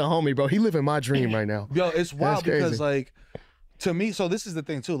shout out to the homie, bro. He living my dream right now. Yo, it's wild That's crazy. because, like, to me, so this is the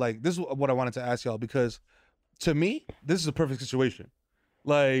thing too. Like, this is what I wanted to ask y'all because, to me, this is a perfect situation.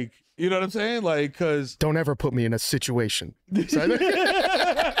 Like, you know what I'm saying? Like, because don't ever put me in a situation.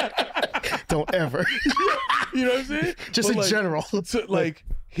 Don't ever. You know what I'm saying? Just But, in like, general. Like,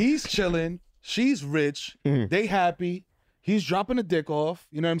 he's chilling. She's rich. They happy. He's dropping a dick off.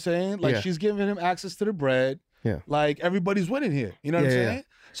 You know what I'm saying? Like, Yeah. she's giving him access to the bread. Yeah. Like, everybody's winning here. You know what I'm saying?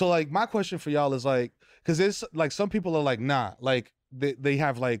 So, like, my question for y'all is, like, because there's, like, some people are like, nah. Like, they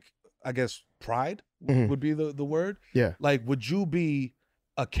have, like, I guess, pride would be the word. Yeah. Like, would you be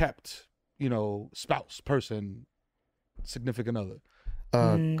a kept, spouse, person, significant other?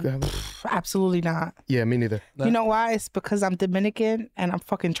 Absolutely not. Yeah, me neither. You know why? It's because I'm Dominican and I'm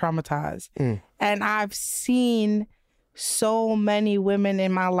fucking traumatized. And I've seen so many women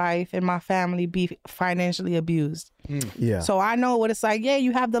in my life and my family be financially abused. Yeah. So I know what it's like. Yeah,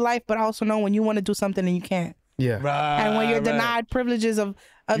 you have the life, but I also know when you want to do something and you can't. Yeah. And when you're denied privileges of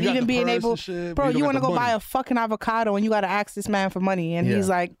even being able, bro, you want to go buy a fucking avocado and you got to ask this man for money. And he's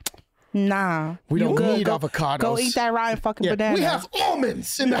like, nah. We don't need go, avocados. Go eat that rotten fucking banana. We have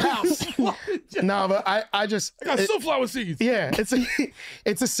almonds in the house. No, but I just I got sunflower seeds. Yeah,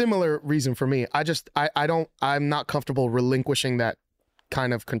 it's a similar reason for me. I'm not comfortable relinquishing that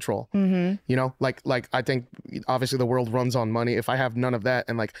kind of control. You know, like I think obviously the world runs on money. If I have none of that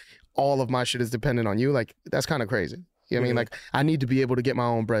and like all of my shit is dependent on you, like that's kind of crazy. You know what I mean? Like I need to be able to get my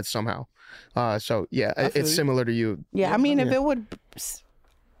own bread somehow. So yeah, it's similar to you. Yeah, I mean, if it would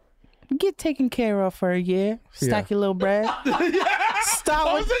get taken care of for a year, stack your little bread.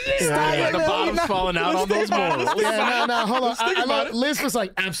 Stop. The bottom's falling out on those morals. Yeah, no, hold on. Liz was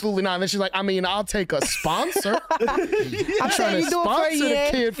like, absolutely not. And then she's like, I mean, I'll take a sponsor. I'm trying to sponsor the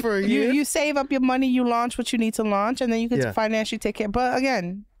kid for a year. You save up your money, you launch what you need to launch, and then you can financially take care. But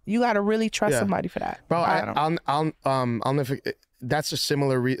again, you got to really trust somebody for that. Bro, I'll never. That's a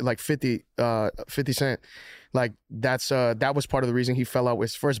similar like 50 Cent. Like that was part of the reason he fell out with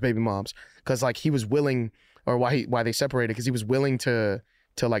his first baby moms, because like he was willing, or why they separated, because he was willing to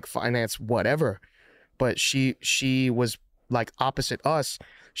like finance whatever, but she was like opposite us.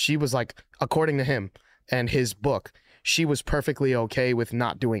 She was like, according to him and his book, she was perfectly okay with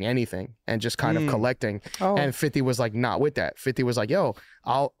not doing anything and just kind of collecting. And 50 was like not with that. 50 was like, yo,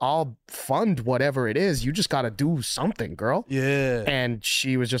 I'll fund whatever it is. You just got to do something, girl. Yeah. And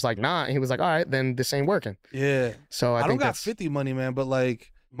she was just like, nah. And he was like, all right, then this ain't working. Yeah. So I don't think got 50 money, man, but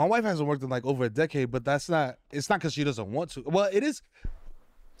like my wife hasn't worked in like over a decade, but it's not because she doesn't want to. Well, it is.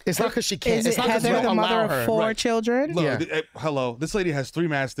 It's not because she can't. It's not because Heather, you the mother allow of her. 4 children? Look, hello. This lady has 3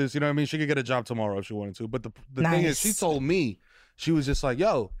 masters. You know what I mean? She could get a job tomorrow if she wanted to. But the thing is, she told me, she was just like,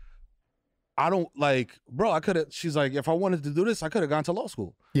 yo, I don't like, bro, I could have, she's like, if I wanted to do this, I could have gone to law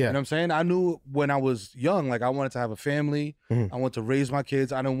school. Yeah. You know what I'm saying? I knew when I was young, like I wanted to have a family. I wanted to raise my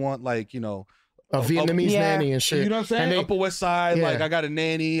kids. I didn't want like, you know, a Vietnamese nanny and shit. You know what I'm saying? Upper West Side, Yeah. like I got a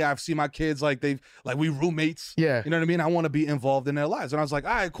nanny. I've seen my kids, like we roommates. Yeah. You know what I mean? I want to be involved in their lives. And I was like,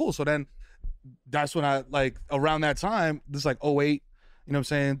 all right, cool. So then that's when I, like, around that time, this is like 08, you know what I'm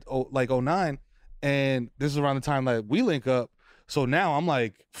saying? Like 09. And this is around the time like we link up. So now I'm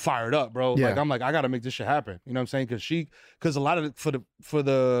like fired up, bro. Yeah. Like I'm like, I gotta make this shit happen. You know what I'm saying? Cause a lot of for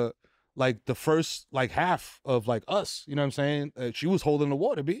the like the first like half of like us, you know what I'm saying? She was holding the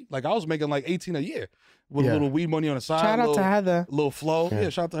water, B. Like I was making like 18 a year with a little weed money on the side. Shout out to Heather. Little flow. Yeah,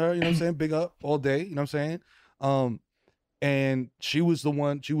 shout out to her. You know what I'm saying? Big up all day. You know what I'm saying? And she was the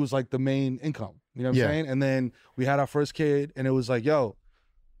one, she was like the main income. You know what I'm saying? And then we had our first kid and it was like, yo,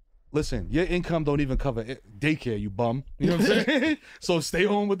 listen, your income don't even cover daycare, you bum. You know what I'm saying? So stay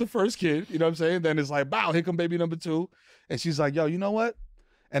home with the first kid. You know what I'm saying? Then it's like, wow, here come baby number 2. And she's like, yo, you know what?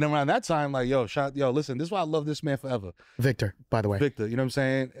 And then around that time, like, yo, listen, this is why I love this man forever. Victor, by the way. Victor, you know what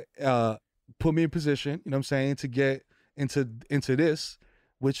I'm saying? Put me in position, you know what I'm saying, to get into this,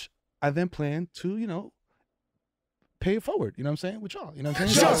 which I then plan to, you know, pay it forward, you know what I'm saying, with y'all, you know what I'm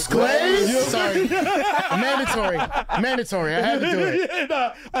saying? Just glaze? Sorry. Mandatory. I had to do it. Yeah,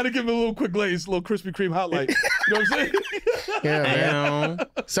 nah, I had to give him a little quick glaze, a little Krispy Kreme hot light. You know what I'm saying? Yeah, man.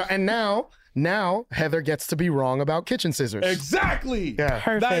 So, and now Heather gets to be wrong about kitchen scissors. Exactly. Yeah.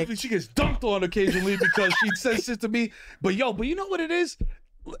 Perfect. Not, she gets dunked on occasionally because she says shit to me. But you know what it is?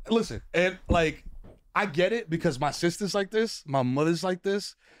 Listen, and like, I get it because my sister's like this, my mother's like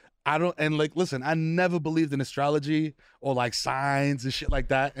this. Listen, I never believed in astrology or like signs and shit like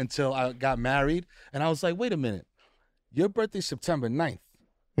that until I got married. And I was like, wait a minute, your birthday's September 9th.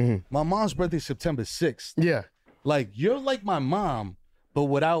 Mm-hmm. My mom's birthday's September 6th. Yeah. Like, you're like my mom, but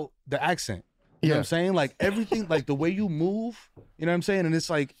without the accent. You know what I'm saying? Like everything, like the way you move, you know what I'm saying? And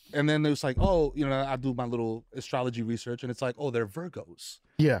it's like, and then it's like, oh, you know, I do my little astrology research and it's like, oh, they're Virgos.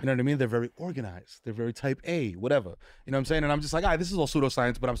 Yeah. You know what I mean? They're very organized. They're very type A, whatever. You know what I'm saying? And I'm just like, all right, this is all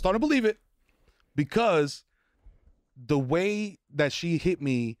pseudoscience, but I'm starting to believe it because the way that she hit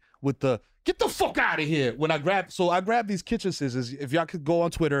me with the, get the fuck out of here. When I grabbed these kitchen scissors. If y'all could go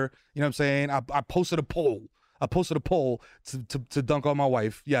on Twitter, you know what I'm saying? I posted a poll. To dunk on my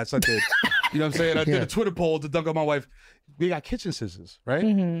wife. Yes, I did. You know what I'm saying? I did a Twitter poll to dunk on my wife. We got kitchen scissors, right?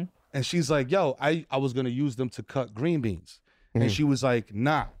 Mm-hmm. And she's like, yo, I was going to use them to cut green beans. And she was like,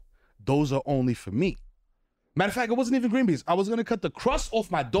 nah, those are only for me. Matter of fact, it wasn't even green beans. I was going to cut the crust off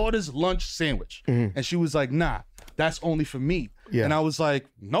my daughter's lunch sandwich. And she was like, nah, that's only for me. Yeah. And I was like,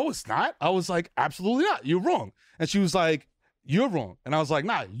 no, it's not. I was like, absolutely not. You're wrong. And she was like, you're wrong. And I was like,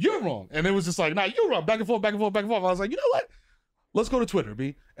 nah, you're wrong. And it was just like, nah, you're wrong. Back and forth, back and forth, back and forth. I was like, you know what? Let's go to Twitter,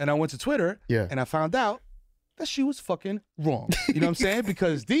 B. And I went to Twitter and I found out that she was fucking wrong. You know what I'm saying?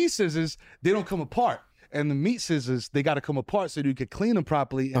 Because these scissors, they don't come apart. And the meat scissors, they got to come apart so you can clean them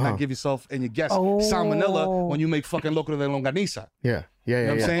properly and not give yourself and your guests salmonella when you make fucking loco de longaniza. Yeah. You know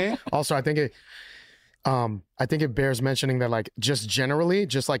what I'm saying? Also, I think it bears mentioning that, like, just generally,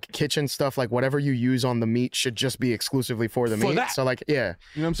 just like kitchen stuff, like whatever you use on the meat should just be exclusively for the meat. That. So, like, yeah.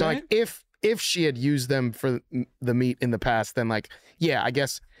 You know what I'm so, saying? like, if she had used them for the meat in the past, then, like, yeah, I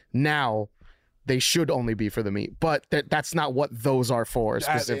guess now they should only be for the meat. But that's not what those are for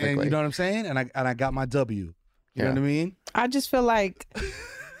specifically. And you know what I'm saying? And I got my W. You know what I mean? I just feel like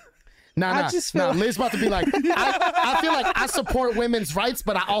Nah, just feel Liz about to be like, I feel like I support women's rights,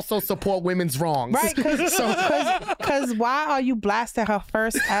 but I also support women's wrongs. Right, because why are you blasting her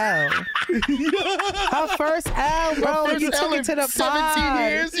first L? Her first L, bro. Her first You took L it to in the 17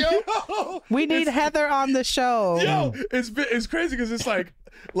 pod. years, yo. We need Heather on the show. Yo, it's crazy because it's like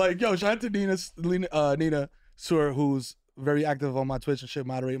yo, shout out to Nina Sur, who's very active on my Twitch and shit,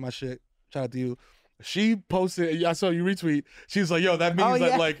 moderate my shit. Shout out to you. She posted, I saw you retweet. She's like, yo, that means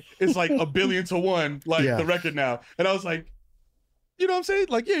that like it's like 1 billion to 1, like the record now. And I was like, you know what I'm saying?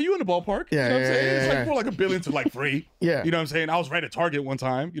 Like, yeah, you in the ballpark. Yeah, you know what I'm saying? yeah, It's yeah. like more like 1 billion to like 3. Yeah. You know what I'm saying? I was right at Target one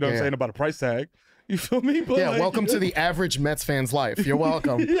time, you know what I'm saying, about a price tag. You feel me? But Yeah, like, welcome to the average Mets fan's life. You're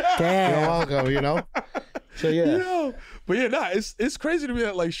welcome. Yeah. You're welcome, you know? So, yeah. Yo, but yeah, nah, it's crazy to me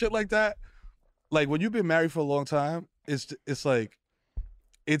that like shit like that, like when you've been married for a long time, it's like,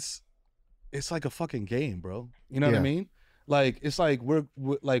 it's like a fucking game, bro. You know what I mean? Like it's like we're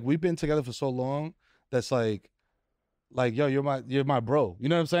like we've been together for so long that's like yo, you're my bro. You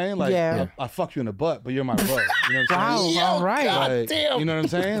know what I'm saying? Like I fuck you in the butt, but you're my bro. You know what I'm saying? Wow, all right. Like, damn. you know what I'm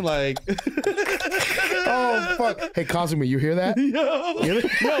saying? Like Oh, fuck. Hey, Kazumi, you hear that? Yo,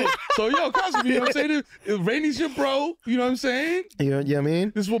 Cosby, you know what I'm saying? Rainey's your bro. You know what I'm saying? You know what I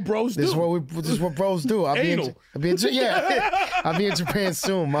mean? This is what bros do. This is what bros do. I'll be in Japan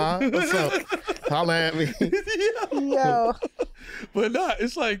soon, ma. What's up? Holla at me. Yo. But nah,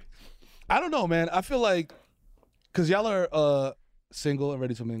 it's like, I don't know, man. I feel like, because y'all are single and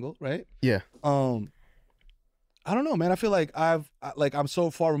ready to mingle, right? Yeah. I don't know, man. I feel like I'm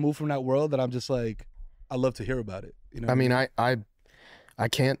so far removed from that world that I'm just like, I love to hear about it. You know what I mean, I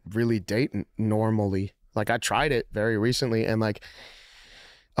can't really date normally. Like I tried it very recently, and like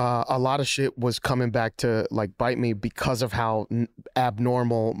a lot of shit was coming back to like bite me because of how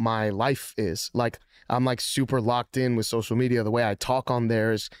abnormal my life is. Like I'm like super locked in with social media. The way I talk on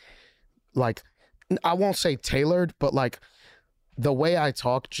there is like, I won't say tailored, but like the way I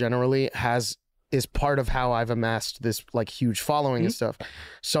talk generally is part of how I've amassed this like huge following and stuff.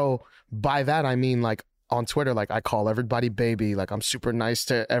 So by that I mean like on Twitter, like I call everybody baby, like I'm super nice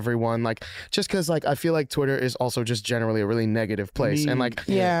to everyone, like just because like I feel like Twitter is also just generally a really negative place, and like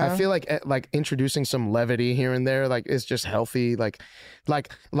I feel like introducing some levity here and there like is just healthy. Like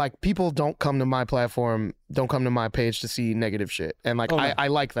people don't come to my platform, don't come to my page to see negative shit, and like I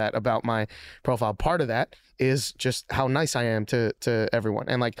like that about my profile. Part of that is just how nice I am to everyone,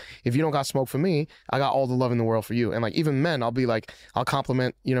 and like if you don't got smoke for me, I got all the love in the world for you. And like even men, I'll be like, I'll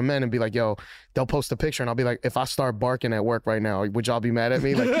compliment men and be like, yo, they'll post a picture and I'll be like, if I start barking at work right now, would y'all be mad at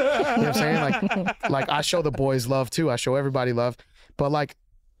me? Like, you know what I'm saying? Like I show the boys love too. I show everybody love. But like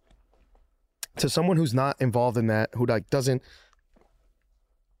to someone who's not involved in that, who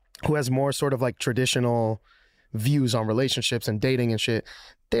has more sort of like traditional views on relationships and dating and shit,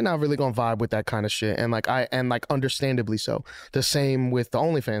 they're not really gonna vibe with that kind of shit. And like understandably so. The same with the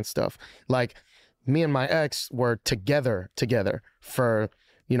OnlyFans stuff. Like me and my ex were together for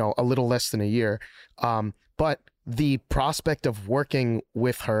a little less than a year. But the prospect of working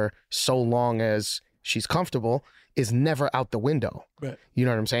with her so long as she's comfortable is never out the window. Right. You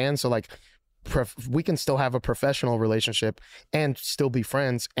know what I'm saying? So like we can still have a professional relationship and still be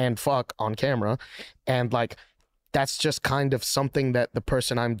friends and fuck on camera. And like, that's just kind of something that the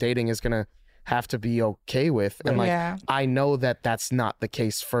person I'm dating is going to have to be okay with. And like, I know that that's not the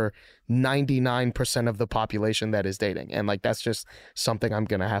case for 99% of the population that is dating. And like, that's just something I'm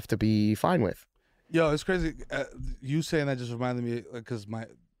going to have to be fine with. Yo, it's crazy. You saying that just reminded me, because my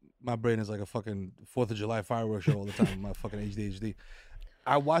brain is like a fucking 4th of July fireworks show all the time. My fucking ADHD.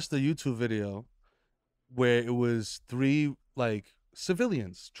 I watched a YouTube video where it was 3 like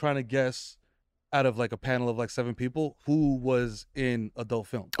civilians trying to guess out of like a panel of like 7 people who was in adult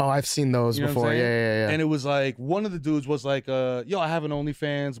film. Oh, I've seen those before. Yeah. And it was like, one of the dudes was like, yo, I have an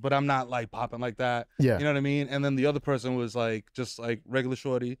OnlyFans, but I'm not like popping like that. Yeah. You know what I mean? And then the other person was like, just like regular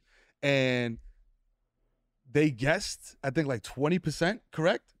shorty. And they guessed, I think like 20%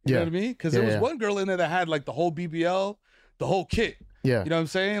 correct. You know what I mean? Because there was one girl in there that had like the whole BBL, the whole kit. Yeah. You know what I'm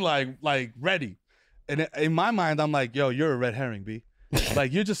saying? Like ready. And in my mind, I'm like, yo, you're a red herring, B.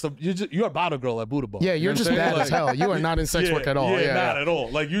 Like you're a bottle girl at Buddha Ball. Yeah, you're just bad as hell. You are not in sex work at all. Yeah, not at all.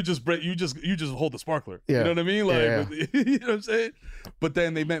 Like you just hold the sparkler. Yeah. You know what I mean? Like you know what I'm saying? But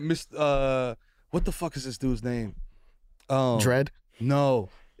then they met what the fuck is this dude's name? Dread? No,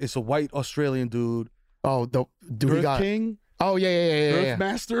 it's a white Australian dude. Oh, the dude Girth King. Oh, yeah.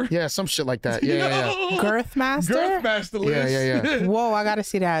 Girthmaster? Yeah, some shit like that. Yeah. Girthmaster? Girthmaster, Liz. Yeah. Whoa, I gotta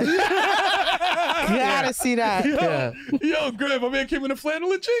see that. Gotta see that. Yo, Griff, my man came in a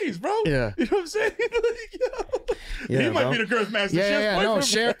flannel and jeans, bro. Yeah. You know what I'm saying? He might be the Girthmaster.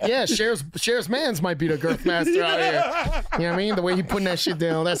 Cher's man's might be the Girthmaster out here. You know what I mean? The way he putting that shit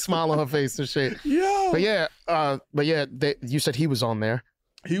down, that smile on her face and shit. Yo. But yeah, you said he was on there.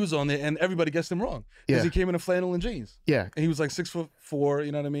 He was on there, and everybody guessed him wrong because he came in a flannel and jeans. Yeah, and he was like 6'4",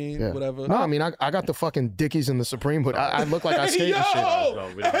 you know what I mean? Yeah. Whatever. No, I mean I got the fucking Dickies and the Supreme hood. I look like I skate and shit.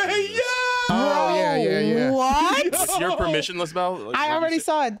 Hey, yo! Oh yeah. What? You're permissionless, Mel? Like, I already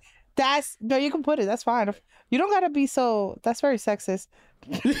saw it. No, you can put it. That's fine. You don't gotta be so. That's very sexist. I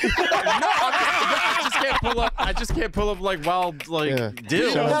just can't pull up like wild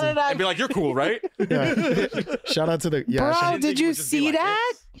deals and be like, you're cool, right? Yeah. Shout out to the bro. Did you see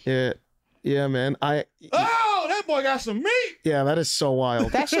that? Yeah, man. Oh, that boy got some meat. Yeah, that is so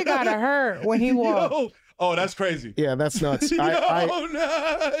wild. That shit gotta hurt when he walked. Oh, that's crazy. Yeah, that's nuts.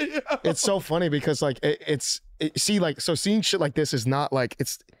 It's so funny because seeing shit like this is not like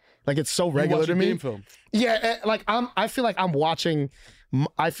it's so regular to me. Game film. Yeah, I feel like I'm watching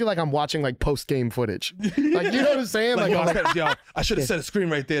like post game footage. Like, you know what I'm saying? I should have set a screen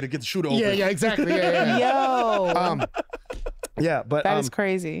right there to get the shooter open. Yeah, exactly. Yeah. Yo. Yeah, but that is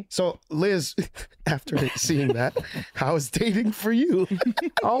crazy. So, Liz, after seeing that, how is dating for you?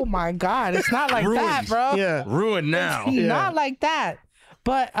 Oh my God, it's not like that, bro. Yeah, ruined now. It's not like that.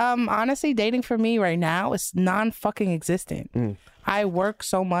 But honestly, dating for me right now is non-fucking existent. I work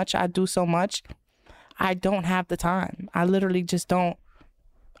so much, I do so much, I don't have the time. I literally just don't.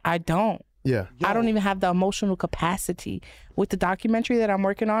 I don't. Yeah. I don't even have the emotional capacity. With the documentary that I'm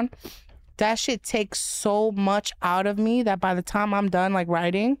working on, that shit takes so much out of me that by the time I'm done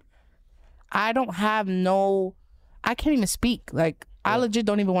writing, I don't have I can't even speak. I legit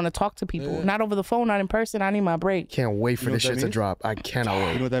don't even want to talk to people. Yeah. Not over the phone, not in person. I need my break. Can't wait for this shit to drop. I cannot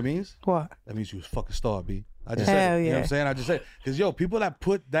wait. You know what that means? What? That means you was fucking star, B. I just Hell said it. yeah. You know what I'm saying? I just said because people that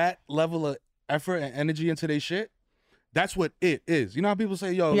put that level of effort and energy into their shit, that's what it is. You know how people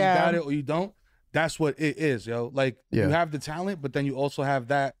say, yo, you got it or you don't? That's what it is, yo. You have the talent, but then you also have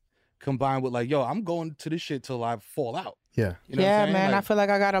that combined with yo, I'm going to this shit till I fall out. Yeah. You know what I'm saying? Man. I feel like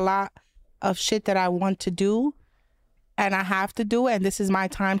I got a lot of shit that I want to do and I have to do it, and this is my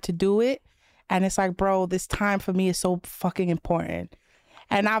time to do it. And it's like, bro, this time for me is so fucking important.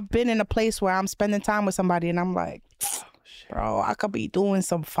 And I've been in a place where I'm spending time with somebody and I'm like, bro, I could be doing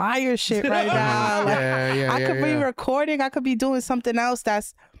some fire shit right now. I could be recording. I could be doing something else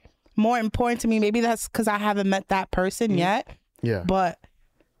that's more important to me. Maybe that's because I haven't met that person yet. Yeah. But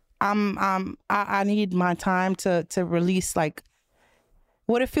I need my time to release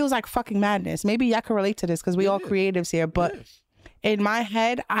what it feels like fucking madness. Maybe y'all can relate to this because we all creatives here. But in my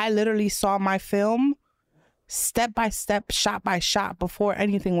head, I literally saw my film step by step, shot by shot before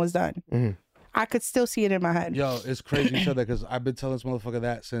anything was done. Mm-hmm. I could still see it in my head. Yo, it's crazy you said that because I've been telling this motherfucker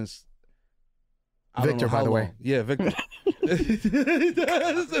that since Victor, by the way. Yeah, Victor. This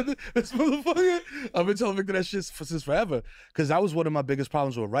motherfucker. I've been telling Victor that shit since forever. Because that was one of my biggest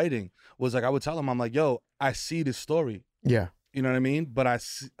problems with writing. Was I would tell him, I'm like, yo, I see this story. Yeah. You know what I mean? But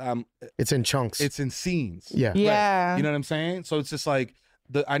it's in chunks. It's in scenes. Yeah. Yeah. Right. You know what I'm saying? So it's just I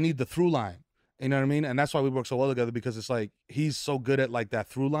need the through line. You know what I mean? And that's why we work so well together because it's he's so good at that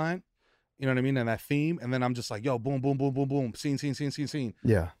through line. You know what I mean? And that theme. And then I'm just yo, boom, boom, boom, boom, boom. Scene.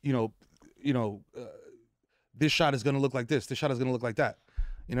 Yeah. This shot is going to look like this. This shot is going to look like that.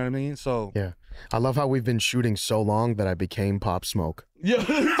 You know what I mean? So yeah. I love how we've been shooting so long that I became Pop Smoke. Yeah.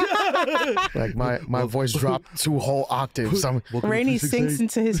 my voice dropped 2 whole octaves. Rainey sinks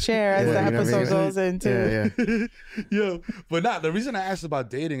into his chair as the episode goes into. Yeah. But the reason I asked about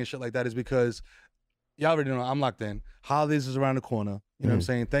dating and shit like that is because y'all already know I'm locked in. Holidays is around the corner. You know what I'm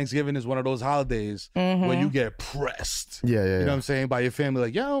saying? Thanksgiving is one of those holidays where you get pressed. Yeah. You know what I'm saying? By your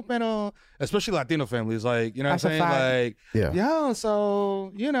family, yo, man, especially Latino families, you know what I'm saying? Yo,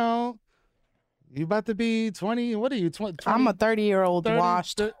 so, you about to be 20, what are you, 20? I'm a 30-year-old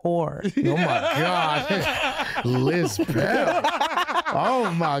washed whore. Oh my God. Liz Bell.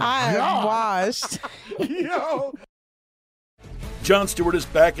 Oh my God. I am washed. Yo. Jon Stewart is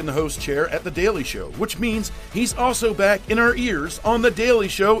back in the host chair at The Daily Show, which means he's also back in our ears on The Daily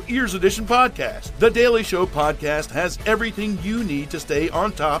Show Ears Edition podcast. The Daily Show podcast has everything you need to stay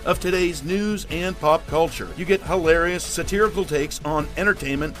on top of today's news and pop culture. You get hilarious, satirical takes on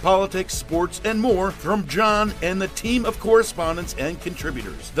entertainment, politics, sports, and more from Jon and the team of correspondents and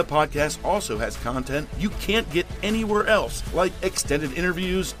contributors. The podcast also has content you can't get anywhere else, like extended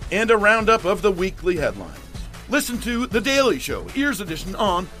interviews and a roundup of the weekly headlines. Listen to The Daily Show, Ears Edition,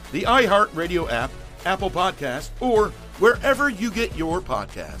 on the iHeartRadio app, Apple Podcast, or wherever you get your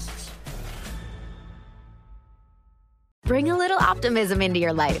podcasts. Bring a little optimism into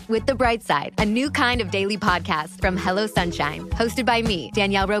your life with The Bright Side, a new kind of daily podcast from Hello Sunshine, hosted by me,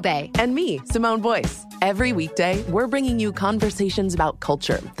 Danielle Robay. And me, Simone Boyce. Every weekday, we're bringing you conversations about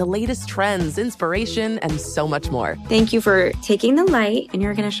culture, the latest trends, inspiration, and so much more. Thank you for taking the light, and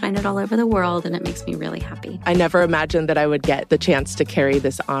you're going to shine it all over the world, and it makes me really happy. I never imagined that I would get the chance to carry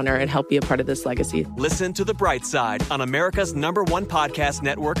this honor and help be a part of this legacy. Listen to The Bright Side on America's #1 podcast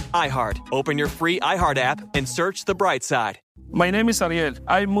network, iHeart. Open your free iHeart app and search The Bright Side. My name is Ariel.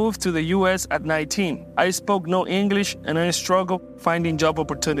 I moved to the U.S. at 19. I spoke no English and I struggled finding job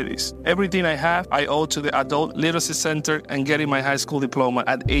opportunities. Everything I have, I owe to the Adult Literacy Center and getting my high school diploma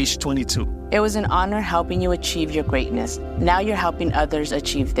at age 22. It was an honor helping you achieve your greatness. Now you're helping others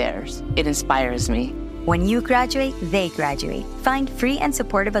achieve theirs. It inspires me. When you graduate, they graduate. Find free and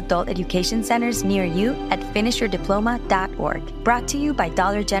supportive adult education centers near you at finishyourdiploma.org. Brought to you by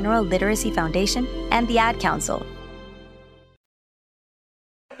Dollar General Literacy Foundation and the Ad Council.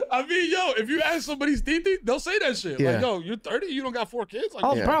 I mean, yo, if you ask somebody's titi, they'll say that shit. Yeah. Like, yo, you're 30, you don't got 4 kids? Like,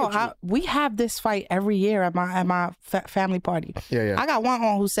 Oh, what's bro, wrong with you? we have this fight every year at my family party. Yeah. I got one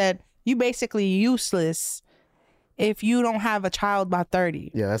aunt who said, you basically useless if you don't have a child by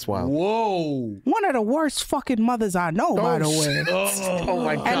 30. Yeah, that's wild. Whoa. One of the worst fucking mothers I know, by the way. Oh,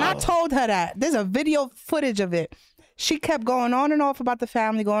 my God. And I told her that. There's a video footage of it. She kept going on and off about the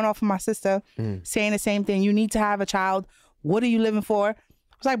family, going off of my sister, saying the same thing. You need to have a child. What are you living for?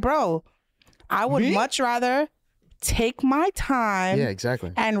 I was like, bro, I would much rather take my time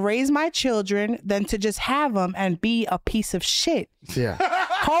and raise my children than to just have them and be a piece of shit. Yeah.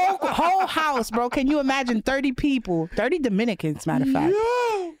 Whole house, bro. Can you imagine 30 people, 30 Dominicans, matter of fact.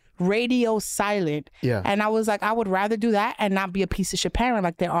 Radio silent. Yeah. And I was like, I would rather do that and not be a piece of shit parent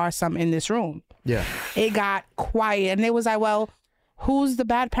like there are some in this room. Yeah. It got quiet and they was like, well, who's the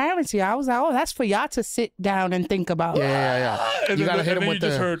bad parents here? I was like, oh, that's for y'all to sit down and think about. Yeah. And You then, gotta hit him and then with you the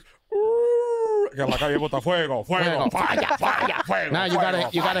just heard, que la calle bota fuego, fuego, fire. Now you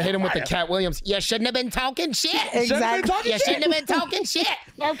gotta hit him with the Cat Williams. You shouldn't have been talking shit. Exactly. You shouldn't have been talking shit.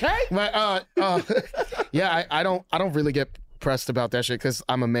 Okay. But yeah, I don't really get pressed about that shit because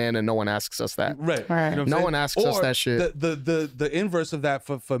I'm a man and no one asks us that. Right. No You know what I'm saying? one asks us Or that shit. The inverse of that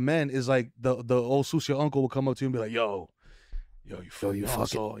for men is like the old sucio uncle will come up to you and be like, yo, you fucking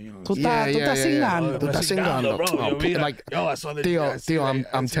asshole, you know. Tú estás cingando. Tú estás cingando. Bro. Oh, Yo, like, yo, I saw that. Tío,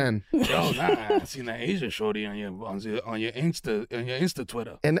 I'm 10. Yo, nah, I seen that Asian shorty on your Insta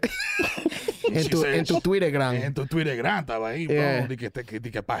Twitter. En tu Twittergram. En tu Twittergram estaba ahí, bro. Yeah. Di que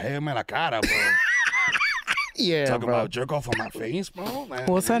pajéame la cara, bro. Yeah, Talking bro. about jerk off on my face, bro. Man.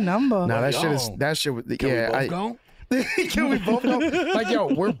 What's her number? No, that Yo. shit was. Can Yeah, we both go? Can we both go? Like, yo,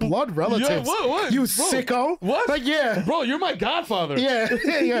 we're blood relatives. Yeah, what? You Bro, sicko. What? Like, yeah. Bro, you're my godfather. Yeah.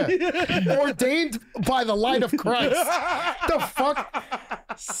 Ordained by the light of Christ. The fuck?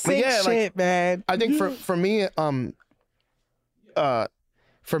 Sick shit, man. I think for me,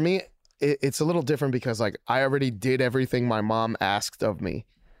 it's a little different because like I already did everything my mom asked of me.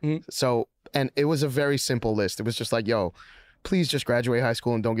 So, and it was a very simple list. It was just like, yo, please just graduate high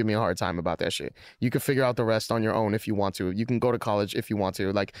school and don't give me a hard time about that shit. You can figure out the rest on your own if you want to. You can go to college if you want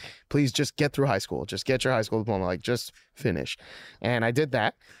to. Like, please just get through high school. Just get your high school diploma. Like, just finish. And I did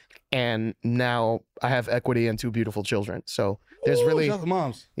that. And now I have equity and 2 beautiful children. So there's really, shout out to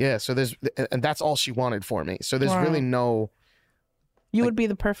moms. yeah. So and that's all she wanted for me. So there's Wow. really no. You would be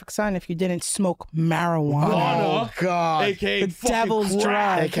the perfect son if you didn't smoke marijuana. Oh God! AKA The devil's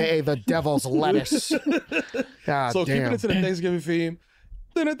drug. AKA the devil's lettuce. God So damn. keeping it to the Thanksgiving theme.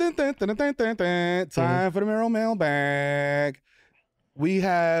 Time for the Mirror Mailbag. We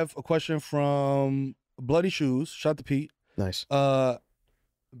have a question from Bloody Shoes. Shout out to Pete. Nice.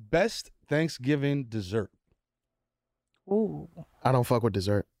 Best Thanksgiving dessert. Ooh. I don't fuck with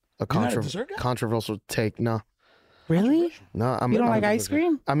dessert. You're not a dessert guy? Controversial take. No. Really? No. You don't like ice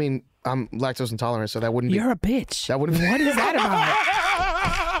cream? I mean, I'm lactose intolerant, so that wouldn't be. You're a bitch. That wouldn't. What is that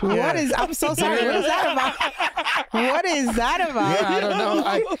about? Yeah. What is? I'm so sorry. What is that about? What is that about? Yeah, I don't know.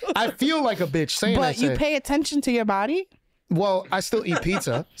 I feel like a bitch saying that. But you pay attention to your body? Well, I still eat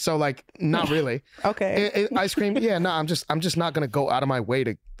pizza, so like, not really. Okay. Ice cream? Yeah, no. I'm just not gonna go out of my way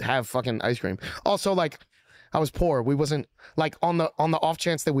to have fucking ice cream. Also, like, I was poor. We wasn't like on the off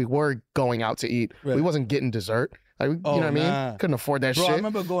chance that we were going out to eat. Right. We wasn't getting dessert. Like, you know what I mean? Couldn't afford that Bro, shit. I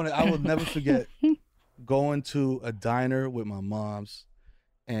remember I will never forget going to a diner with my mom's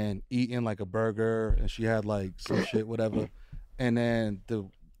and eating like a burger, and she had like some shit, whatever. And then the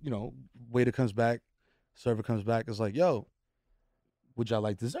waiter comes back Server comes back, is like, yo, would y'all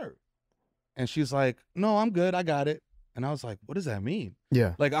like dessert? And she's like, no, I'm good. I got it. And I was like, what does that mean?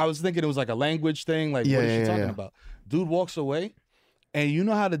 Yeah. Like, I was thinking it was like a language thing. Like, what is she talking about? Dude walks away. And you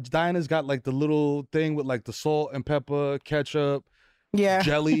know how the diners got like the little thing with like the salt and pepper, ketchup,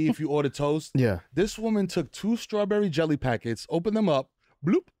 jelly if you order toast? Yeah. This woman took 2 strawberry jelly packets, opened them up,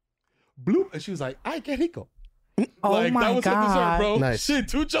 bloop, bloop, and she was like, ay, qué rico. Oh like, my that was God. her dessert, bro. Nice. Shit,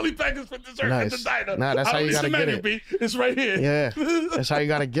 2 jelly packets for dessert at the diner. Nah, that's how you gotta get it. B. It's right here. Yeah, that's how you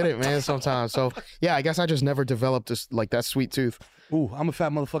gotta get it, man. Sometimes. So yeah, I guess I just never developed this like that sweet tooth. Ooh, I'm a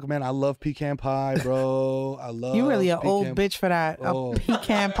fat motherfucker, man. I love pecan pie, bro. I love. You really an old bitch for that. Oh. A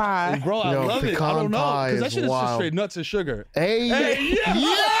pecan pie. Bro, I love it. I don't know. Because that shit is just wild. straight nuts and sugar. Hey,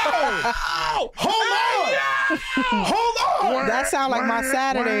 yeah. Hold on. Hold on. That sound like my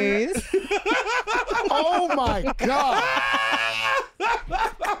Saturdays. Oh my God.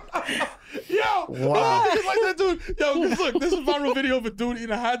 Yo, Wow. like that dude. Yo, 'cause look, this is a viral video of a dude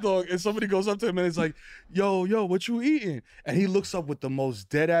eating a hot dog, and somebody goes up to him and it's like, yo, what you eating? And he looks up with the most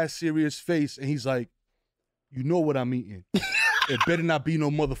dead ass serious face, and he's like, you know what I'm eating. It better not be no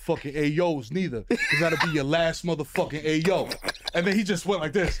motherfucking Ayos neither. Cause that'll be your last motherfucking Ayo. And then he just went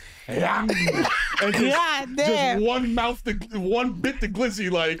like this. And just one bit to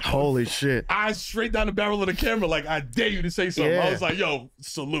glizzy, like holy shit. Eyes straight down the barrel of the camera, like I dare you to say something. Yeah. I was like, yo,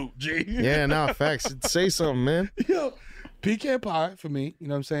 salute, G. Yeah, nah, facts. Say something, man. Yo, pecan pie for me, you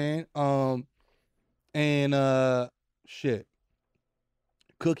know what I'm saying? And shit.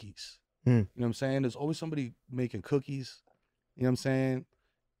 Cookies. You know what I'm saying? There's always somebody making cookies. You know what I'm saying?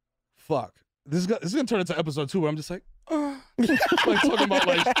 Fuck. This is gonna turn into episode 2 where I'm just like, like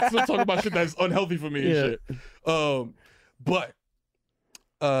talking about shit that's unhealthy for me and shit. But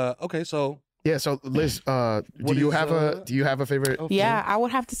okay, so yeah, so Liz, do you have a favorite? Yeah, I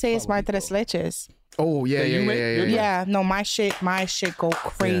would have to say it's my tres leches. Oh yeah. Yeah, no, my shit go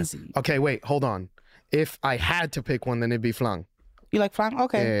crazy. Yeah. Okay, wait, hold on. If I had to pick one, then it'd be flan. You like flan?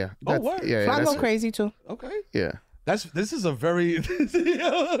 Okay. Yeah. Oh, what? Flan go crazy too. Okay. Yeah. This is a very it's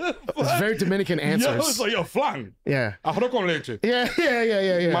very Dominican answers. Yo, it's like, yo, flan. Yeah. Arroz con leche. Yeah.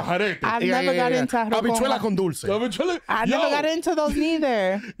 Majarete. I've never got into habichuela con dulce. I never got into those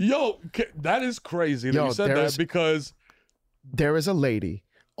neither. Yo, that is crazy that you said that because there is a lady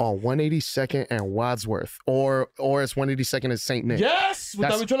on 182nd and Wadsworth, or it's 182nd and St. Nick. Yes, with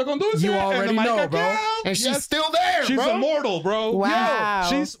habichuela con dulce. You already know, bro. And she's still there, she's bro. immortal, bro. Wow.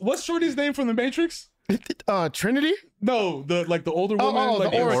 Yo, what's Shorty's name from The Matrix? Trinity? No, the older woman,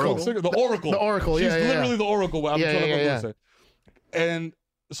 like the Oracle. The Oracle. The Oracle, She's yeah. literally the Oracle. Yeah. And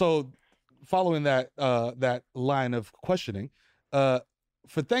so, following that line of questioning, for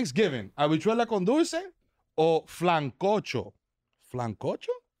Thanksgiving, habichuela con dulce or flancocho? Flancocho?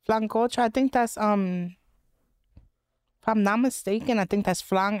 Flancocho, I think that's if I'm not mistaken, I think that's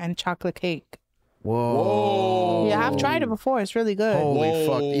flan and chocolate cake. Whoa. Yeah, I've tried it before. It's really good. Holy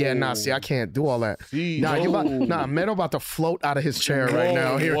fuck. Yeah, nah, see, I can't do all that. Meadow about to float out of his chair right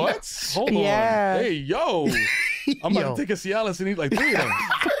now. Here. What? Hold on. Hey, yo. I'm about to take a Cialis and eat like 3 of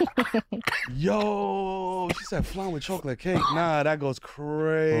them. Yo, she said flan with chocolate cake. Nah, that goes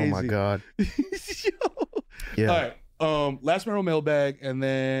crazy. Oh my God. Yeah. All right. Last mailbag, and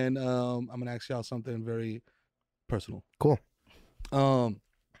then I'm gonna ask y'all something very personal. Cool.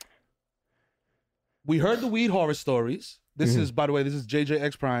 We heard the weed horror stories. This is, by the way, this is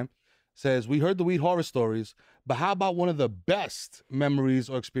JJX Prime. Says, we heard the weed horror stories, but how about one of the best memories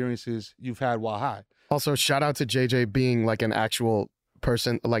or experiences you've had while high? Also, shout out to JJ being like an actual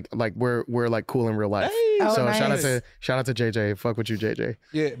person, like we're like cool in real life. Hey, so nice. shout out to JJ. Fuck with you, JJ.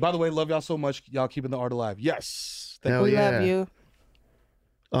 Yeah. By the way, love y'all so much. Y'all keeping the art alive. Yes. We love you.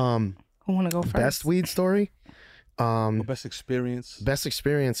 Who want to go first? Best weed story. Best experience. Best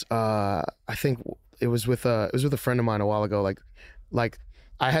experience. I think it was with a friend of mine a while ago. Like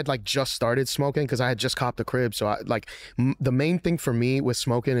I had like just started smoking because I had just copped a crib. So the main thing for me with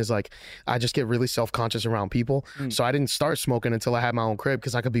smoking is like I just get really self-conscious around people. So I didn't start smoking until I had my own crib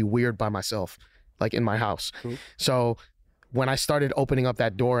because I could be weird by myself, like in my house. Cool. So when I started opening up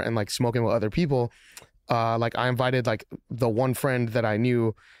that door and like smoking with other people, like I invited like the one friend that I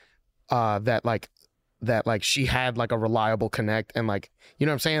knew that she had like a reliable connect and like, you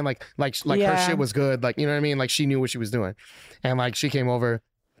know what I'm saying? Like her shit was good. Like, you know what I mean? Like she knew what she was doing. And like she came over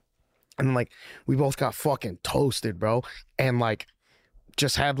and like we both got fucking toasted, bro. And like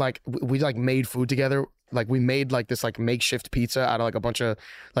just had like, we like made food together. Like we made like this like makeshift pizza out of like a bunch of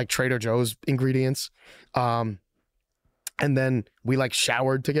like Trader Joe's ingredients. And then we like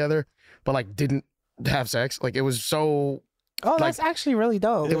showered together, but like didn't have sex. Like it was so Oh, that's actually really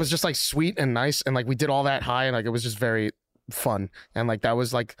dope. It was just like sweet and nice, and like we did all that high, and like it was just very fun, and like that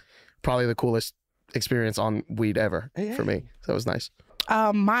was like probably the coolest experience on weed ever for me. So it was nice.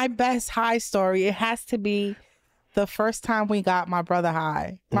 My best high story, it has to be the first time we got my brother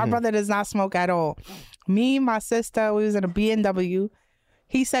high. My brother does not smoke at all. Me, my sister, we was in a BMW.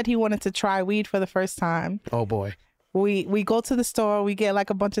 He said he wanted to try weed for the first time. Oh boy. We go to the store, we get like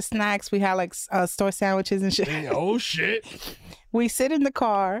a bunch of snacks. We had like store sandwiches and shit. Oh shit. We sit in the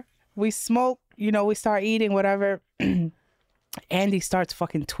car, we smoke, you know, we start eating whatever. Andy starts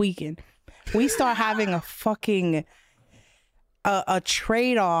fucking tweaking. We start having a fucking a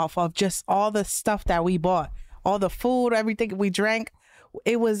trade-off of just all the stuff that we bought, all the food, everything we drank.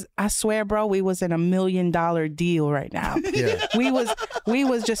 It was, I swear, bro, we was in $1 million deal right now. Yeah. We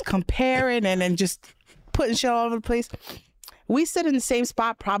was just comparing and just putting shit all over the place. We sit in the same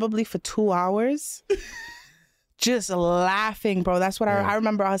spot probably for 2 hours, just laughing, bro. That's what I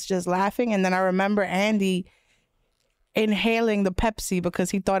remember, us just laughing. And then I remember Andy inhaling the Pepsi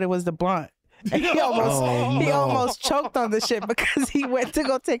because he thought it was the blunt. And he almost choked on the shit because he went to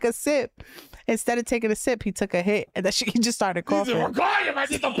go take a sip. Instead of taking a sip, he took a hit, and then he just started coughing.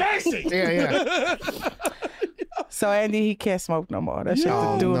 Yeah. So Andy, he can't smoke no more. That shit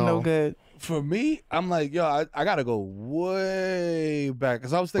do him no good. For me, I'm like, yo, I gotta go way back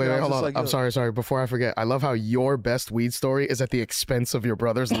because I was thinking, Wait, I was hold just on. like, yo, I'm sorry. Before I forget, I love how your best weed story is at the expense of your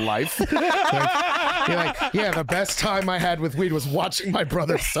brother's life. You're like, yeah, the best time I had with weed was watching my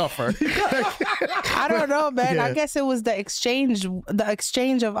brother suffer. I don't know, man. Yeah. I guess it was the exchange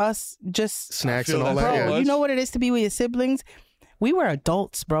of us just Snacks and all that. Bro, Yeah. you know what it is to be with your siblings? We were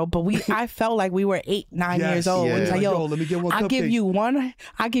adults, bro, but I felt like we were 8, 9 years old. Yeah. It's like, yo, let me get one I'll give you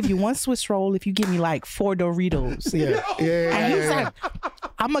one Swiss roll if you give me like 4 Doritos. And he's like,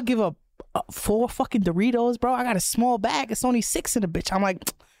 I'm gonna give up 4 fucking Doritos, bro. I got a small bag. It's only 6 in the bitch. I'm like,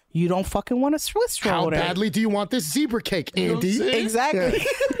 you don't fucking want a Swiss roll. How badly do you want this zebra cake, Andy? Exactly.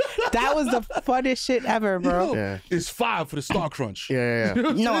 Yeah. That was the funnest shit ever, bro. yo, it's 5 for the Star Crunch. Yeah.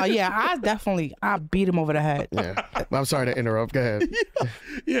 No, yeah, I beat him over the head. Yeah. I'm sorry to interrupt. Go ahead.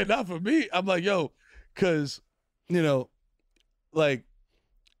 Yeah, not for me. I'm like, yo, because, you know, like,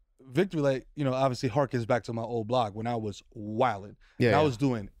 Victory, like, you know, obviously harkens back to my old block when I was wilding. Yeah. I was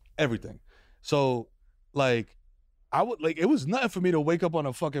doing everything. So, like, it was nothing for me to wake up on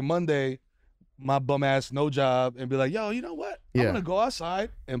a fucking Monday, my bum ass, no job, and be like, yo, you know what? I'm going to go outside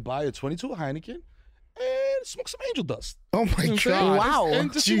and buy a 22 Heineken and smoke some angel dust. Oh my You know God. Wow.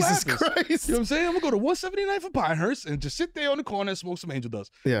 And just see what Jesus happens. Christ. You know what I'm saying? I'm going to go to 179 for Pinehurst and just sit there on the corner and smoke some angel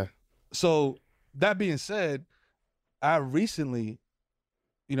dust. Yeah. So, that being said, I recently,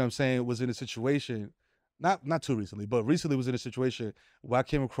 you know what I'm saying, was in a situation, not too recently, but recently was in a situation where I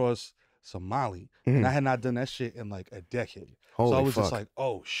came across some Molly, and I had not done that shit in like a decade. So I Holy was just fuck. like,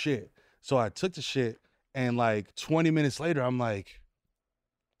 oh shit. So I took the shit, and like 20 minutes later, I'm like,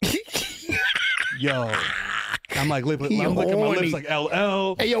 yo. I'm like, I'm licking my lips like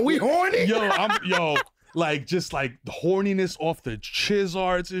LL. Hey, yo, we horny? Yo, like just like the horniness off the chiz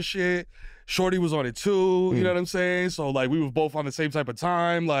arts and shit. Shorty was on it too, you know what I'm saying? So like we were both on the same type of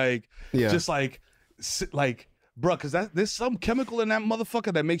time, like just like bruh, cause there's some chemical in that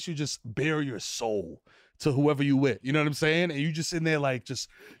motherfucker that makes you just bare your soul to whoever you with, you know what I'm saying? And you just in there like just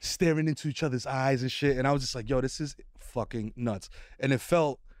staring into each other's eyes and shit. And I was just like, yo, this is fucking nuts. And it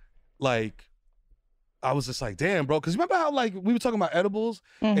felt like I was just like, damn, bro. Because remember how like we were talking about edibles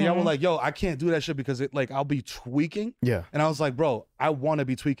and y'all were like, yo, I can't do that shit because it like I'll be tweaking. Yeah. And I was like, bro, I want to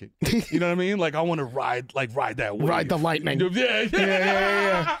be tweaking. You know what I mean? Like I want to ride that wave. Ride the lightning.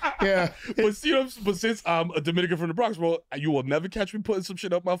 Yeah. But you know, but since I'm a Dominican from the Bronx, bro, you will never catch me putting some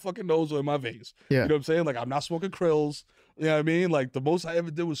shit up my fucking nose or in my veins. Yeah. You know what I'm saying? Like I'm not smoking krills. You know what I mean? Like the most I ever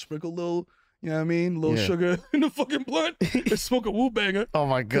did was sprinkle a little. You know what I mean? A little sugar in the fucking blunt and smoke a woo banger. Oh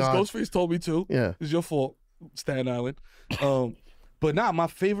my God. Because Ghostface told me to. Yeah. It's your fault, Staten Island. But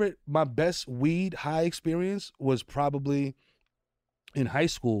my best weed high experience was probably in high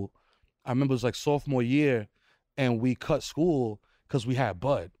school. I remember it was like sophomore year and we cut school because we had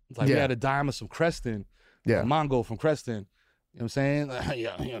bud. Like we had a dime of some Creston, a Mongo from Creston. You know what I'm saying? Yeah, you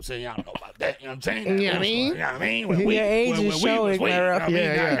know what I'm saying? Y'all don't know about that. You know what I'm saying? You know what I mean? You know what I mean? Your age is showing, bro.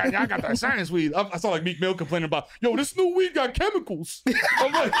 I got that science weed. I saw like Meek Mill complaining about, yo, this new weed got chemicals.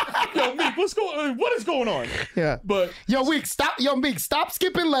 I'm like, yo, Meek, what is going on? Yeah. But Yo, Meek, stop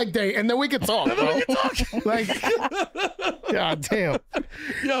skipping leg day and then we can talk, bro. Like, God damn.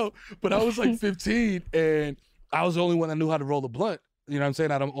 Yo, but I was like 15 and I was the only one that knew how to roll a blunt. You know what I'm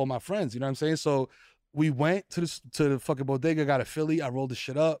saying? Out of all my friends, you know what I'm saying? So we went to the fucking bodega, got a Philly. I rolled the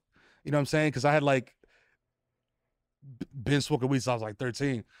shit up. You know what I'm saying? Because I had like been smoking weed since I was like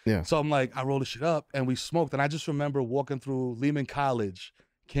 13. Yeah. So I'm like, I rolled the shit up and we smoked. And I just remember walking through Lehman College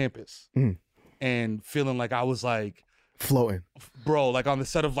campus and feeling like I was like floating, bro, like on the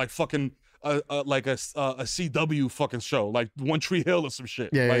set of like fucking like a CW fucking show, like One Tree Hill or some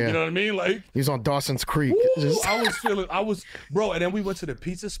shit. Yeah, like, yeah. you know what I mean? Like he was on Dawson's Creek. woo, I was bro. And then we went to the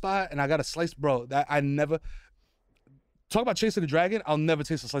pizza spot and I got a slice, bro. That I never talk about chasing the dragon. I'll never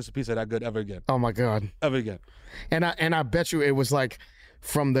taste a slice of pizza that good ever again. Oh my God. Ever again. And I bet you it was like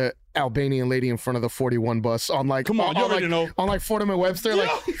from the Albanian lady in front of the 41 bus on like, come on, you already know. On like Fordham and Webster,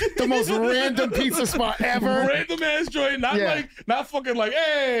 like the most random pizza spot ever. Random ass joint, not fucking like,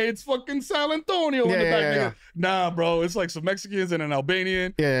 hey, it's fucking San Antonio in the back, nigga. Nah, bro, it's like some Mexicans and an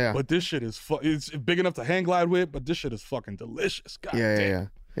Albanian. Yeah. But this shit is it's big enough to hang glide with, but this shit is fucking delicious. God damn.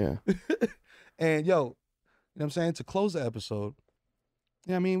 Yeah. And yo, you know what I'm saying? To close the episode,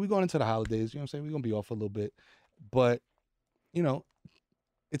 I mean, we're going into the holidays, you know what I'm saying? We're gonna be off a little bit. But, you know,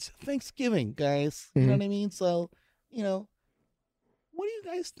 it's Thanksgiving, guys. You know what I mean? So, you know, what are you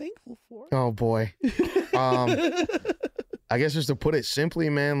guys thankful for? Oh boy. I guess just to put it simply,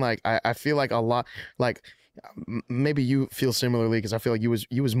 man, like I feel like a lot, like maybe you feel similarly because I feel like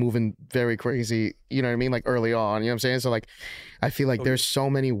you was moving very crazy, you know what I mean? Like early on, you know what I'm saying? So like, I feel like there's so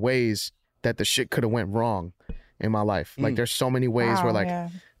many ways that the shit could have went wrong in my life. Like there's so many ways where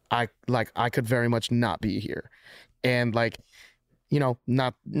like I could very much not be here. And like, you know,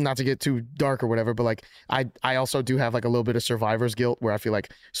 not to get too dark or whatever, but like I also do have like a little bit of survivor's guilt where I feel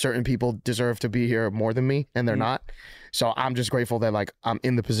like certain people deserve to be here more than me and they're not. So I'm just grateful that like I'm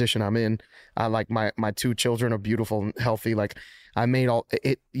in the position I'm in. Like my 2 children are beautiful and healthy. Like I made all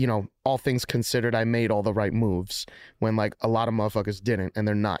things considered, I made all the right moves when like a lot of motherfuckers didn't, and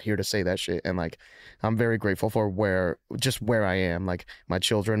they're not here to say that shit. And like I'm very grateful for where I am, like my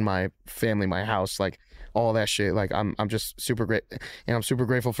children, my family, my house, like all that shit. Like I'm just super great, and I'm super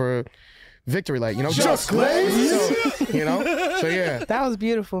grateful for Victory Light, you know, just Glaze. You know, so yeah, that was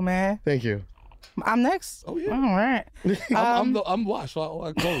beautiful, man. Thank you. I'm next. Oh yeah. All right. I'm washed. So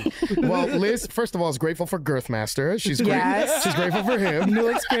I go. Well, Liz, first of all, is grateful for Girthmaster. She's great. Yes. She's grateful for him. New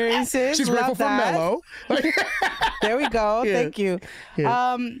experiences. She's Love grateful for that. Mello. There we go. Yeah. Thank you.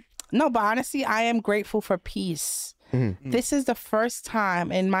 Yeah. No, but honestly, I am grateful for peace. This is the first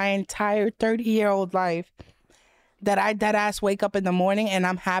time in my entire 30-year-old life that I deadass wake up in the morning and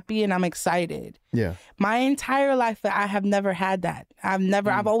I'm happy and I'm excited. Yeah. My entire life, I have never had that.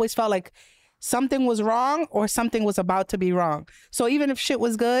 I've always felt like something was wrong or something was about to be wrong. So even if shit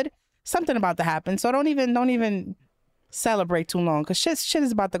was good, something about to happen. So don't even celebrate too long because shit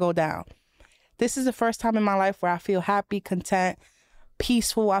is about to go down. This is the first time in my life where I feel happy, content,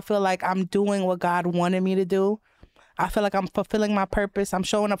 peaceful. I feel like I'm doing what God wanted me to do. I feel like I'm fulfilling my purpose. I'm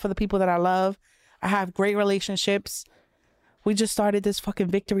showing up for the people that I love. I have great relationships. We just started this fucking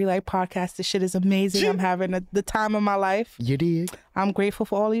Victory Light podcast. This shit is amazing. I'm having the time of my life. You dig? I'm grateful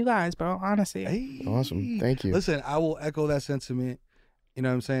for all of you guys, bro. Honestly. Hey. Awesome. Thank you. Listen, I will echo that sentiment. You know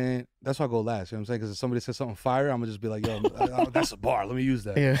what I'm saying? That's why I go last. You know what I'm saying? Because if somebody says something fire, I'm going to just be like, yo, that's a bar. Let me use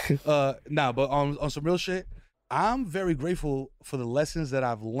that. Yeah. But on some real shit, I'm very grateful for the lessons that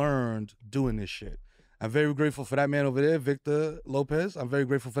I've learned doing this shit. I'm very grateful for that man over there, Victor Lopez. I'm very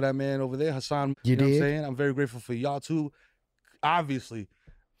grateful for that man over there, Hassan. You know what I'm saying? I'm very grateful for y'all too. Obviously,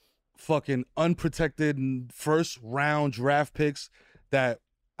 fucking unprotected first round draft picks that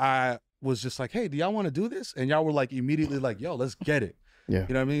I was just like, hey, do y'all want to do this? And y'all were like immediately like, yo, let's get it. Yeah.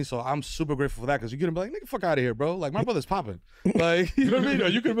 You know what I mean? So I'm super grateful for that because you could have been like, nigga, fuck out of here, bro. Like, my brother's popping. Like, you know what I mean? Or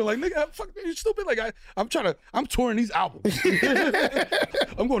you could have been like, nigga, fuck, you stupid. Like, I'm touring these albums.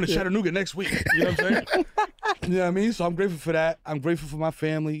 I'm going to Chattanooga next week. You know what I'm saying? You know what I mean? So I'm grateful for that. I'm grateful for my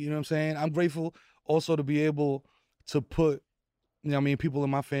family. You know what I'm saying? I'm grateful also to be able to put, you know what I mean, people in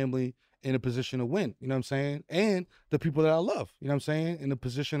my family in a position to win. You know what I'm saying? And the people that I love, you know what I'm saying? In a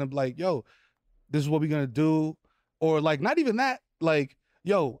position of like, yo, this is what we're going to do. Or like, not even that, like,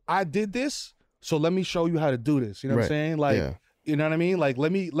 yo, I did this, so let me show you how to do this. You know what I'm saying? Like, you know what I mean? Like,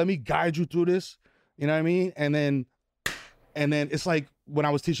 let me guide you through this. You know what I mean? And then it's like when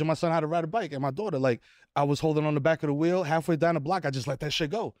I was teaching my son how to ride a bike and my daughter, like, I was holding on the back of the wheel, halfway down the block, I just let that shit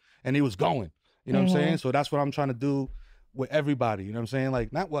go. And he was going. You know what I'm saying? So that's what I'm trying to do with everybody. You know what I'm saying?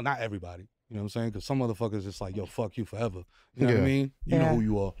 Like, not everybody. You know what I'm saying? Because some motherfuckers just like, yo, fuck you forever. You know what I mean? You know who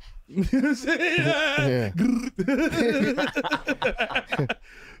you are. You know what I'm saying?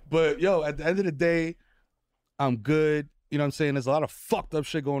 But, yo, at the end of the day, I'm good. You know what I'm saying? There's a lot of fucked up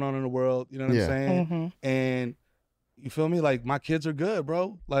shit going on in the world. You know what I'm saying? And you feel me? Like, my kids are good,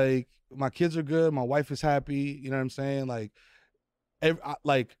 bro. Like, my kids are good. My wife is happy. You know what I'm saying? Like, I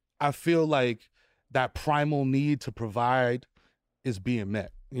feel like that primal need to provide is being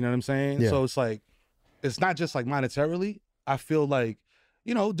met. You know what I'm saying? Yeah. So it's like, it's not just like monetarily. I feel like,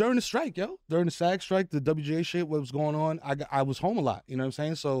 you know, during the strike, during the SAG strike, the WGA shit, what was going on, I was home a lot, you know what I'm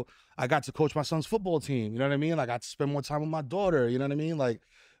saying? So I got to coach my son's football team, you know what I mean? Like, I got to spend more time with my daughter, you know what I mean? Like,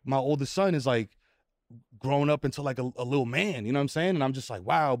 my oldest son is like grown up into like a little man, you know what I'm saying? And I'm just like,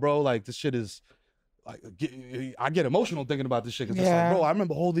 wow, bro, like this shit is, like, I get emotional thinking about this shit because it's like, bro, I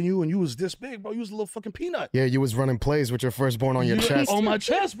remember holding you and you was this big, bro. You was a little fucking peanut. Yeah, you was running plays with your firstborn on your chest. On my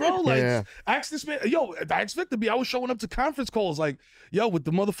chest, bro. Like, Yeah. ask this man, yo, ask Victor B. I was showing up to conference calls, like, yo, with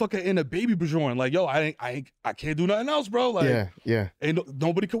the motherfucker in a baby bajorn. Like, yo, I can't do nothing else, bro. Like, yeah.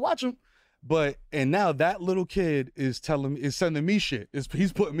 Nobody could watch him. And now that little kid is sending me shit.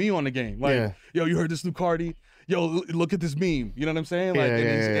 He's putting me on the game. Like, yo, you heard this new Cardi? Yo, look at this meme. You know what I'm saying? Like,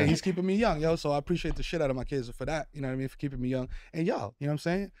 and he's keeping me young, yo. So I appreciate the shit out of my kids for that. You know what I mean? For keeping me young. And y'all, you know what I'm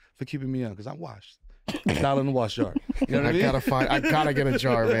saying? For keeping me young, because I'm washed. $1 in the wash jar. You know what I mean? I gotta get a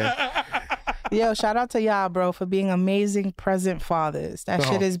jar, man. Yo, shout out to y'all, bro, for being amazing present fathers. That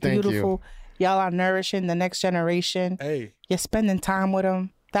shit is beautiful. Y'all are nourishing the next generation. Hey. You're spending time with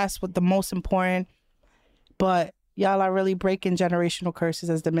them. That's what the most important. But y'all are really breaking generational curses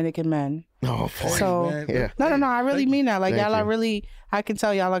as Dominican men. Oh, so no, I really mean that. Like, y'all are really, I can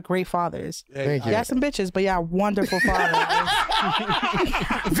tell y'all are great fathers. Thank you. Y'all some bitches, but y'all wonderful fathers.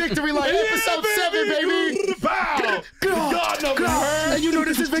 Victory Light, episode 7, baby. Bow. God knows. And you know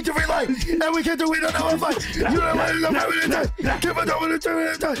this is Victory Light, and we can do it another fight. You know what I'm saying? Keep it going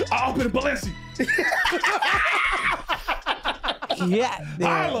to time. I'll open a Balenci. Yeah.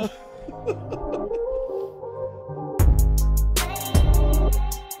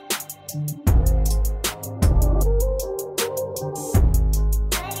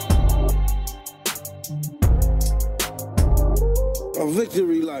 A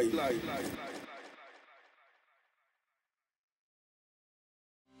Victory Light.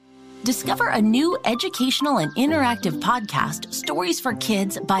 Discover a new educational and interactive podcast, Stories for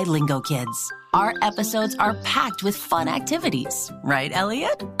Kids by Lingo Kids. Our episodes are packed with fun activities. Right,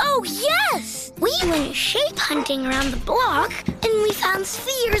 Elliot? Oh, yes! We went shape hunting around the block, and we found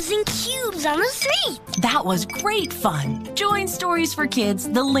spheres and cubes on the street. That was great fun. Join Stories for Kids,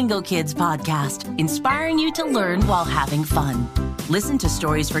 the Lingo Kids podcast, inspiring you to learn while having fun. Listen to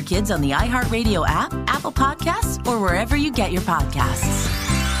Stories for Kids on the iHeartRadio app, Apple Podcasts, or wherever you get your podcasts.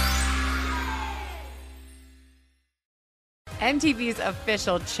 MTV's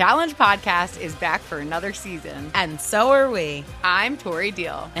official Challenge podcast is back for another season. And so are we. I'm Tori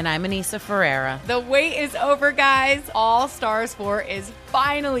Deal. And I'm Anissa Ferreira. The wait is over, guys. All Stars 4 is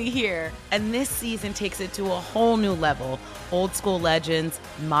finally here. And this season takes it to a whole new level. Old school legends,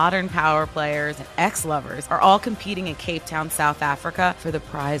 modern power players, and ex-lovers are all competing in Cape Town, South Africa for the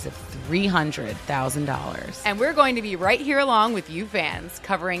prize of $300,000. And we're going to be right here along with you fans,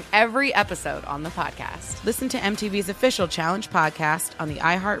 covering every episode on the podcast. Listen to MTV's official Challenge podcast on the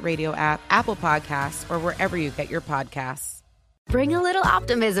iHeartRadio app, Apple Podcasts, or wherever you get your podcasts. Bring a little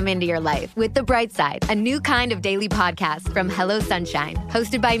optimism into your life with The Bright Side, a new kind of daily podcast from Hello Sunshine,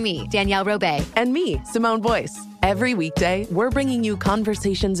 hosted by me, Danielle Robay. And me, Simone Boyce. Every weekday, we're bringing you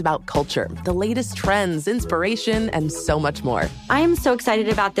conversations about culture, the latest trends, inspiration, and so much more. I am so excited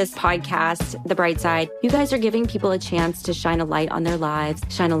about this podcast, The Bright Side. You guys are giving people a chance to shine a light on their lives,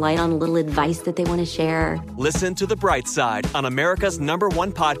 shine a light on a little advice that they want to share. Listen to The Bright Side on America's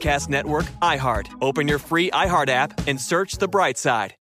 #1 podcast network, iHeart. Open your free iHeart app and search The Bright Side.